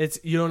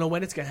 You don't know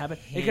when it's going to happen.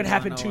 It could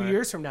happen 2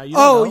 years from now. You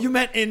don't know. You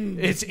meant in?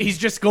 He's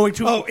just going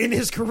to. Oh, in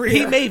his career.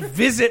 He may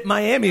visit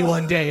Miami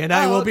one day, and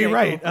I will be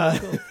right.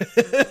 Cool.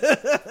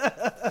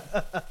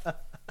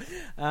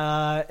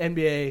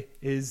 NBA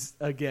is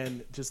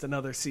again just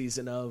another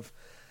season of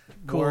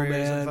cool,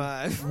 Warriors man. in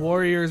 5.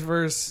 Warriors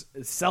versus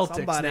Celtics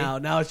Somebody. now.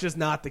 Now it's just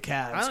not the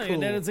Cavs. I don't cool.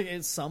 even know.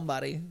 It's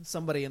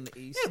somebody in the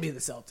East. It'll be the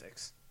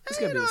Celtics. It's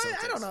gonna be the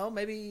Celtics. I don't know.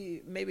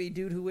 Maybe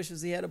dude who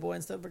wishes he had a boy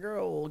instead of a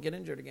girl will get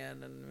injured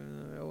again,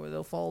 and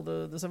they'll fall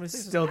to the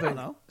 76ers. Still I don't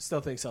know.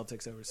 Still think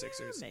Celtics over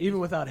Sixers, Maybe. even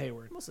without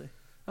Hayward. We'll see.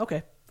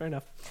 Okay, fair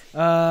enough.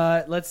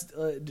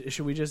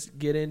 Should we just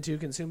get into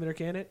Consume It or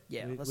Can It?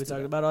 Yeah, we let's do talked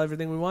that. about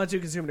everything we want to.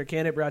 Consume It or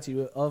Can It, brought to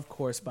you, of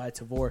course, by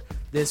Tavour.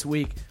 This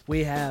week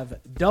we have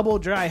Double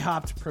Dry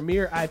Hopped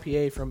Premier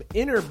IPA from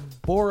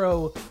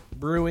Interboro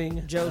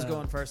Brewing. Joe's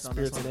going first on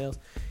this Spirits and one. Ales.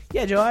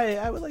 Yeah, Joe,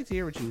 I would like to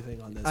hear what you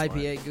think on this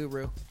IPA one.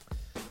 guru.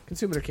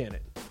 Consume It or Can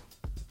It?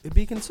 It'd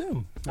be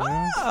consumed.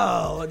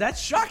 Oh, that's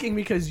shocking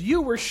because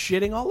you were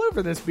shitting all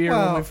over this beer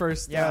when we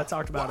first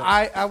talked about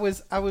it. I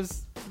was.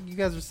 You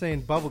guys were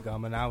saying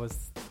bubblegum, and I was.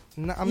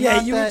 I'm not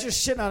You that, were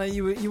just shitting on it.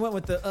 You went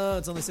with the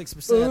it's only 6%.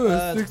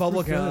 It's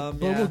bubblegum.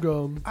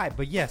 Bubblegum. All right,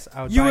 but yes,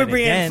 I would. You buy were it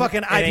being again.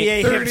 fucking It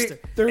ain't IPA hipster.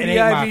 30 It ain't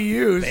my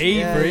IBUs.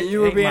 favorite. You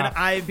were Ain't being my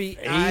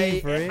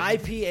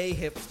IPA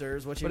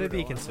hipsters. What you But were it'd be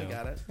doing. consumed. We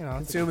got it. You know, it's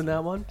Consuming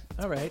that one?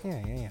 All right.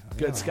 Yeah.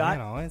 Good, Scott?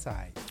 You know, it's all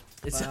right.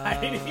 It's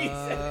aight. He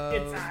said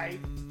it's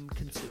aight.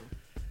 Consume.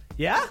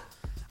 Yeah?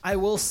 I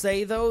will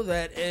say though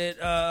that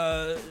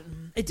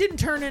it didn't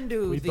turn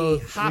into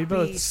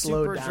hoppy,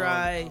 super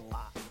dry. A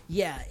lot.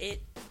 Yeah,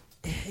 it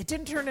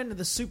didn't turn into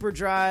the super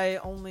dry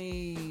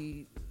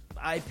only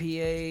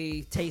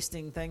IPA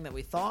tasting thing that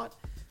we thought,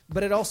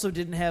 but it also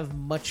didn't have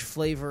much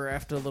flavor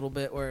after a little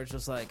bit where it's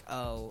just like,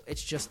 oh,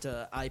 it's just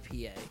a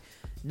IPA.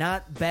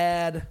 Not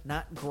bad,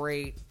 not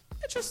great.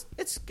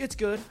 It's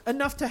good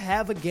enough to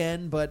have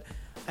again, but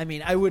I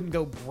mean, I wouldn't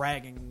go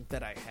bragging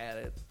that I had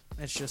it.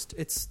 It's just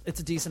it's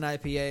a decent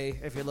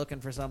IPA if you're looking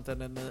for something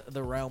in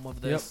the realm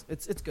of this. Yep.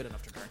 It's good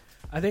enough to drink.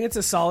 I think it's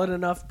a solid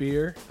enough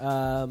beer.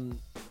 I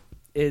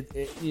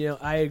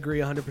agree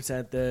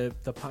 100%.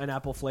 The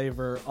pineapple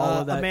flavor, all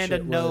of that Amanda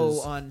shit No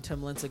was... on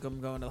Tim Lincecum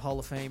going to the Hall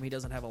of Fame. He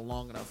doesn't have a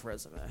long enough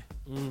resume.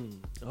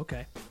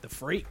 Okay. The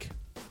freak.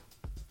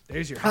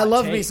 There's your I hot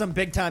love take. me some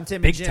big time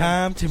Timmy Jim. Big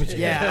time Timmy Jim.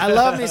 Yeah, I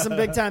love me some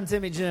big time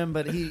Timmy Jim,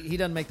 but he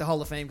doesn't make the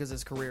Hall of Fame because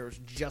his career was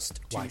just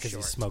too Why? Because he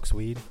short. smokes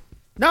weed.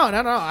 No.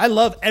 I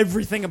love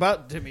everything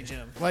about Timmy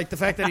Jim. Like the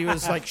fact that he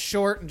was like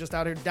short and just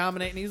out here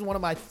dominating. He was one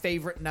of my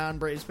favorite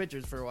non-Braves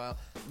pitchers for a while,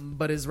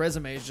 but his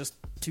resume is just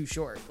too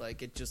short.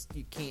 Like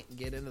you can't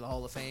get into the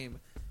Hall of Fame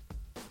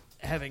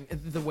having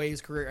the way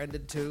his career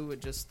ended too.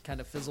 It just kind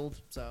of fizzled.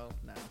 So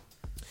no.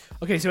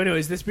 Okay, so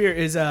anyways, this beer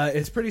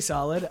is pretty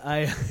solid.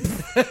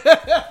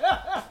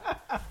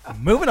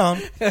 Moving on.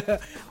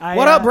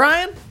 What up,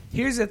 Brian?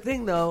 Here's the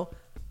thing, though.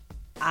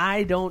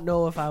 I don't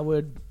know if I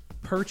would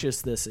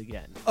purchase this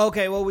again.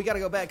 Okay, well, we got to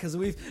go back because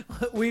we've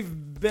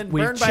been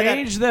We've burned by that.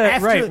 changed the-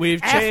 after, right,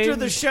 we've after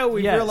the changed- show.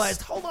 We yes.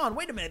 realized, hold on,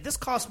 wait a minute, this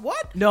cost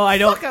what? No, I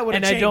don't. Fuck, I would've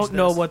and I changed don't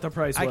know this. what the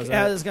price was.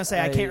 I was gonna say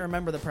I can't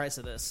remember the price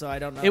of this, so I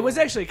don't know. It was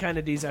actually kind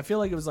of decent. I feel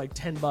like it was like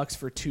 $10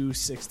 for two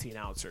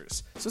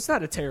 16-ounces. So it's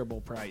not a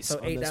terrible price. so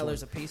on this $8 one.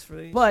 a piece for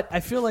these. But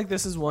I feel like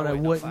this is one Oh, I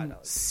wait, no, wouldn't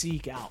 $5.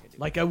 seek out.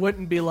 Like I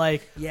wouldn't be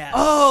like, Yes.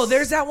 oh,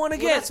 there's that one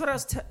again. Well, that's what I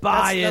was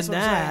buying that's what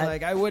I'm saying. that.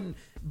 Like I wouldn't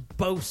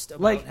boast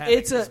about Like having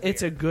it's this a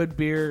beer. good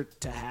beer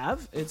to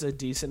have. It's a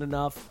decent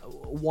enough.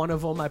 One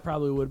of them I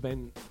probably would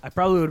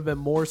have been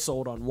more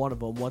sold on one of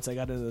them. Once I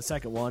got into the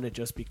second one, it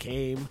just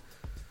became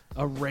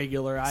a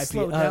regular IPA.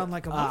 Slowed down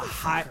like a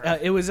high. motherfucker.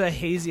 It was a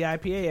hazy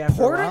IPA. After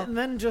poured a it while. and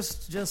then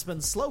just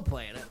been slow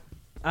playing it.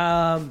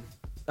 I'm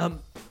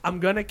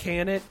gonna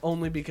can it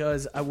only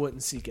because I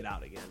wouldn't seek it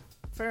out again.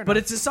 Fair enough. But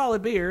it's a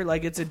solid beer.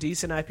 Like, it's a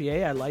decent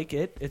IPA. I like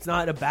it. It's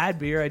not a bad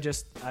beer.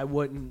 I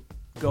wouldn't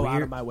go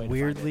out of my way to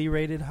weirdly find it.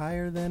 rated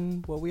higher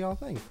than what we all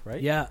think,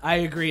 right? Yeah, I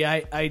agree.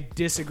 I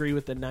disagree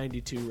with the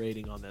 92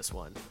 rating on this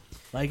one.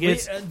 Like,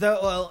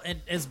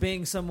 and as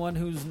being someone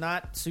who's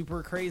not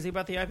super crazy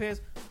about the IPAs,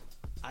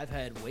 I've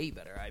had way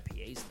better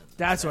IPAs than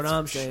that's what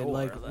I'm saying. sure.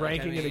 Like,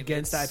 ranking it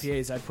against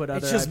IPAs, I'd put other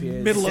it's just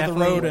IPAs. middle of the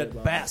road Definitely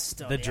at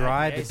best. The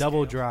dry, the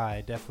double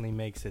dry, definitely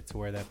makes it to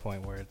where that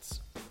point where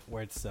it's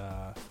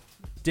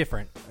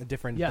different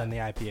than the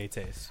IPA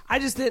taste. I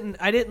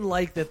didn't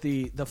like that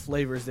the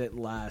flavors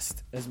didn't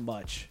last as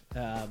much.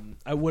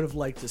 I would have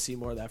liked to see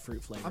more of that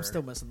fruit flavor. I'm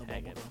still missing the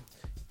bubblegum.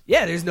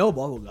 Yeah, there's no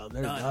bubblegum.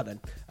 There's nothing.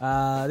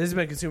 This has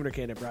been Consumer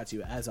Candid, brought to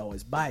you, as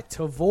always, by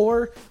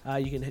Tavour.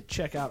 You can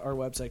check out our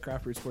website,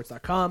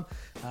 craftbrewsports.com.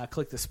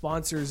 Click the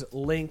sponsors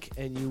link,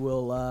 and you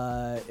will,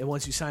 and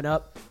once you sign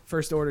up,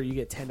 first order, you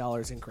get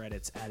 $10 in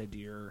credits added to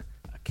your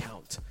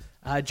account.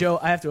 Joe,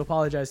 I have to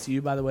apologize to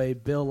you, by the way.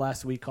 Bill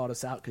last week called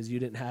us out because you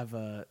didn't have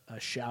a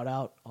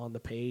shout-out on the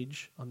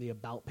page, on the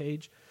About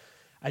page.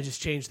 I just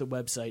changed the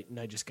website, and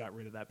I just got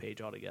rid of that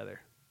page altogether.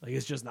 Like,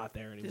 it's just not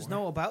there anymore. There's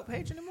no About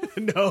page anymore?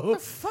 No. What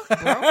the fuck, bro?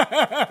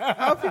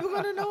 How are people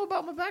going to know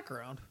about my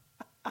background?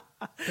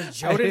 Because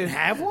Joe didn't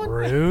have one?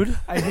 Rude.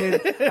 I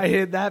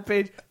hid that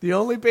page. The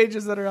only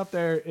pages that are up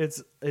there,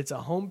 it's a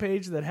home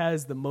page that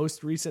has the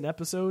most recent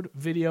episode,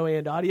 video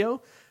and audio,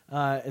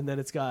 and then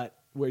it's got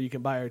where you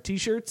can buy our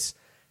T-shirts,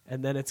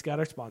 and then it's got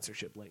our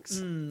sponsorship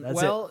links.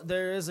 That's it.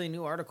 There is a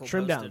new article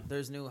Trim posted. down.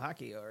 There's a new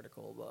hockey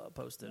article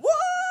posted. What?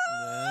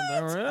 Yeah,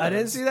 there is. I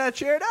didn't see that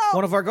shared out.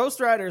 One of our Ghost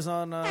Riders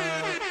on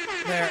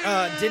there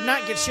did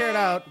not get shared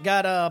out.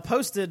 Got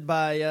posted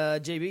by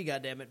JB,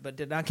 goddammit, but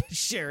did not get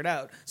shared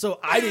out. So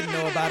I didn't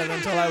know about it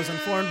until I was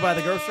informed by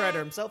the Ghost Rider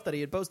himself that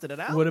he had posted it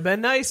out. Would have been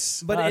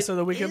nice, but so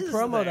that we can is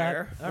promo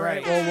there. that. All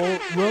Right. right. Well,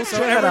 we'll So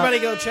check that everybody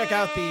out. go check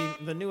out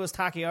the newest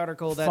hockey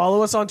article. That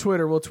Follow us on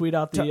Twitter. We'll tweet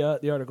out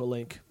the article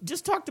link.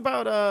 just talked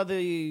about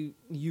the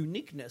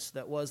uniqueness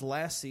that was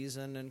last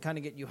season and kind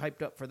of get you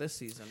hyped up for this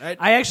season.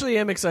 I actually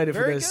am excited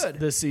for Very good.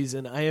 this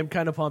season. I am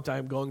kind of pumped. I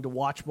am going to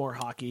watch more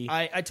hockey.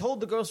 I told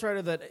the Ghost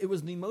Rider that it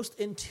was the most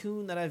in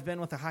tune that I've been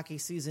with the hockey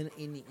season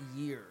in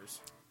years.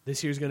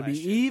 This year's going to be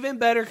Last year. even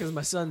better because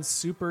my son's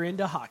super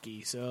into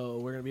hockey. So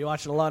we're going to be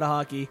watching a lot of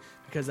hockey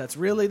because that's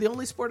really the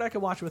only sport I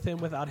can watch with him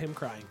without him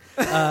crying.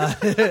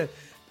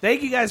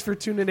 Thank you guys for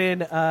tuning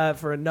in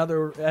for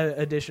another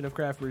edition of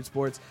Craft Brewed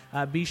Sports.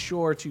 Be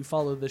sure to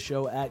follow the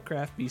show at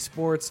Craft Bee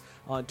Sports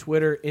on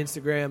Twitter,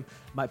 Instagram.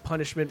 My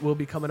punishment will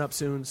be coming up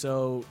soon,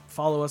 so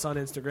follow us on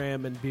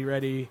Instagram and be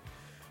ready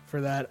for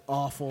that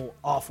awful,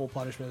 awful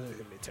punishment. It's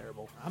going to be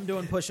terrible. I'm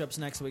doing push-ups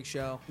next week's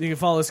show. You can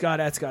follow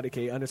Scott at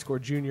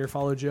ScottyK_Jr.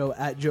 Follow Joe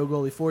at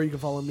JoeGoalie4. You can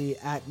follow me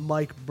at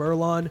Mike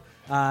Burlon.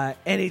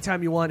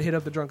 Anytime you want, hit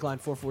up the drunk line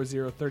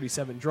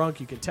 440-37-DRUNK.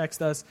 You can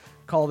text us,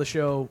 call the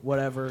show,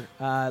 whatever.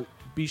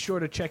 Be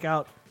sure to check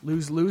out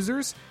Lose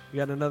Losers. We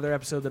got another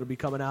episode that'll be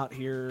coming out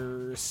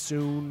here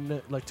soon,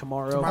 like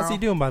tomorrow. How's he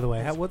doing, by the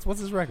way? What's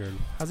his record?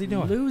 How's he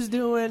doing? Lou's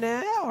doing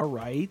all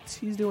right.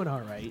 He's doing all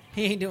right.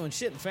 He ain't doing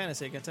shit in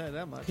fantasy, I can tell you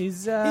that much.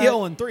 He's he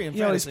 0-3 in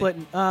he's fantasy.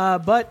 splitting.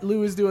 But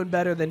Lou is doing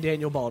better than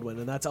Daniel Baldwin,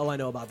 and that's all I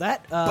know about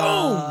that.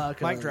 Boom!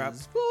 Mic drop.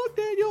 Fuck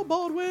Daniel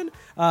Baldwin.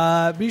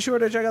 Be sure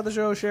to check out the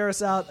show. Share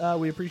us out.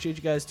 We appreciate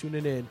you guys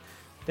tuning in.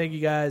 Thank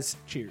you guys.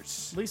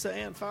 Cheers. Lisa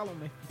Ann, follow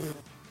me.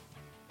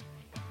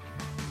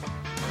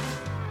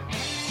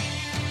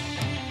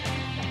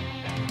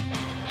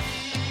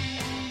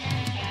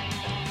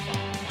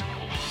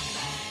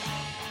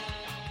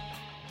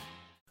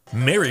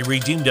 Mary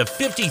redeemed a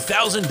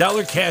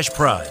 $50,000 cash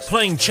prize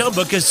playing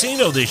Chumba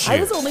Casino this year. I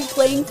was only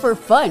playing for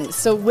fun,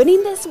 so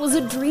winning this was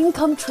a dream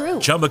come true.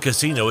 Chumba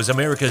Casino is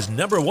America's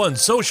 #1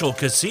 social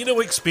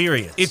casino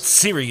experience. It's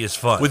serious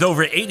fun. With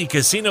over 80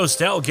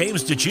 casino-style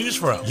games to choose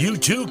from, you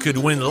too could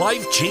win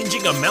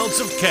life-changing amounts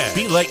of cash.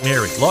 Be like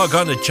Mary. Log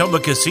on to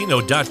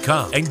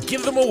ChumbaCasino.com and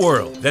give them a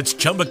whirl. That's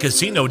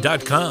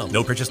ChumbaCasino.com.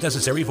 No purchase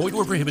necessary. Void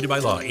where prohibited by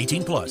law.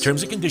 18+.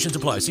 Terms and conditions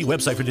apply. See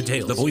website for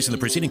details. The voice in the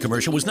preceding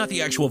commercial was not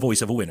the actual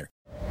voice of a winner.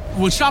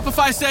 When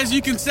Shopify says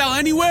you can sell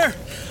anywhere,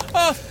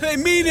 oh, they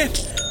mean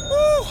it.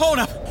 Woo, hold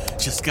up.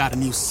 Just got a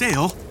new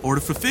sale. Order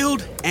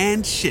fulfilled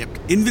and shipped.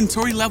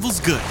 Inventory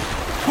level's good.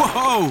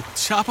 Whoa,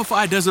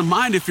 Shopify doesn't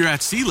mind if you're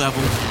at sea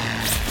level.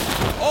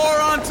 Or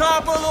on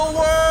top of the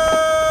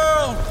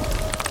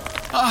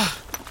world.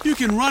 You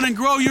can run and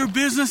grow your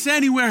business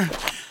anywhere.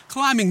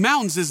 Climbing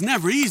mountains is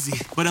never easy,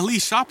 but at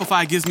least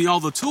Shopify gives me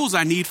all the tools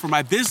I need for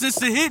my business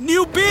to hit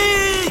new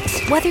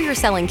peaks. Whether you're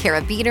selling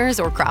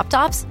carabiners or crop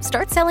tops,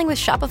 start selling with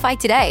Shopify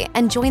today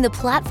and join the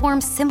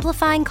platform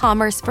simplifying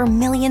commerce for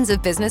millions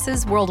of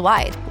businesses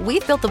worldwide.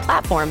 We've built the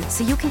platform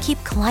so you can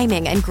keep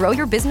climbing and grow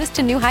your business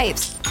to new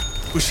heights.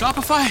 With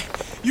Shopify,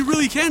 you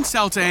really can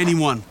sell to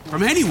anyone,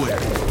 from anywhere.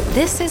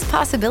 This is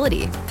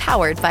Possibility,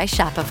 powered by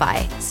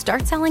Shopify.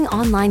 Start selling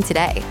online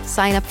today.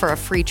 Sign up for a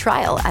free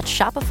trial at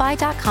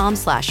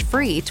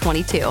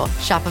shopify.com/free22.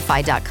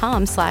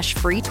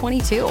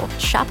 Shopify.com/free22.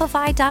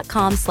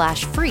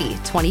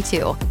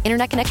 Shopify.com/free22.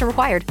 Internet connection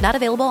required. Not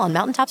available on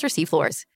mountaintops or seafloors.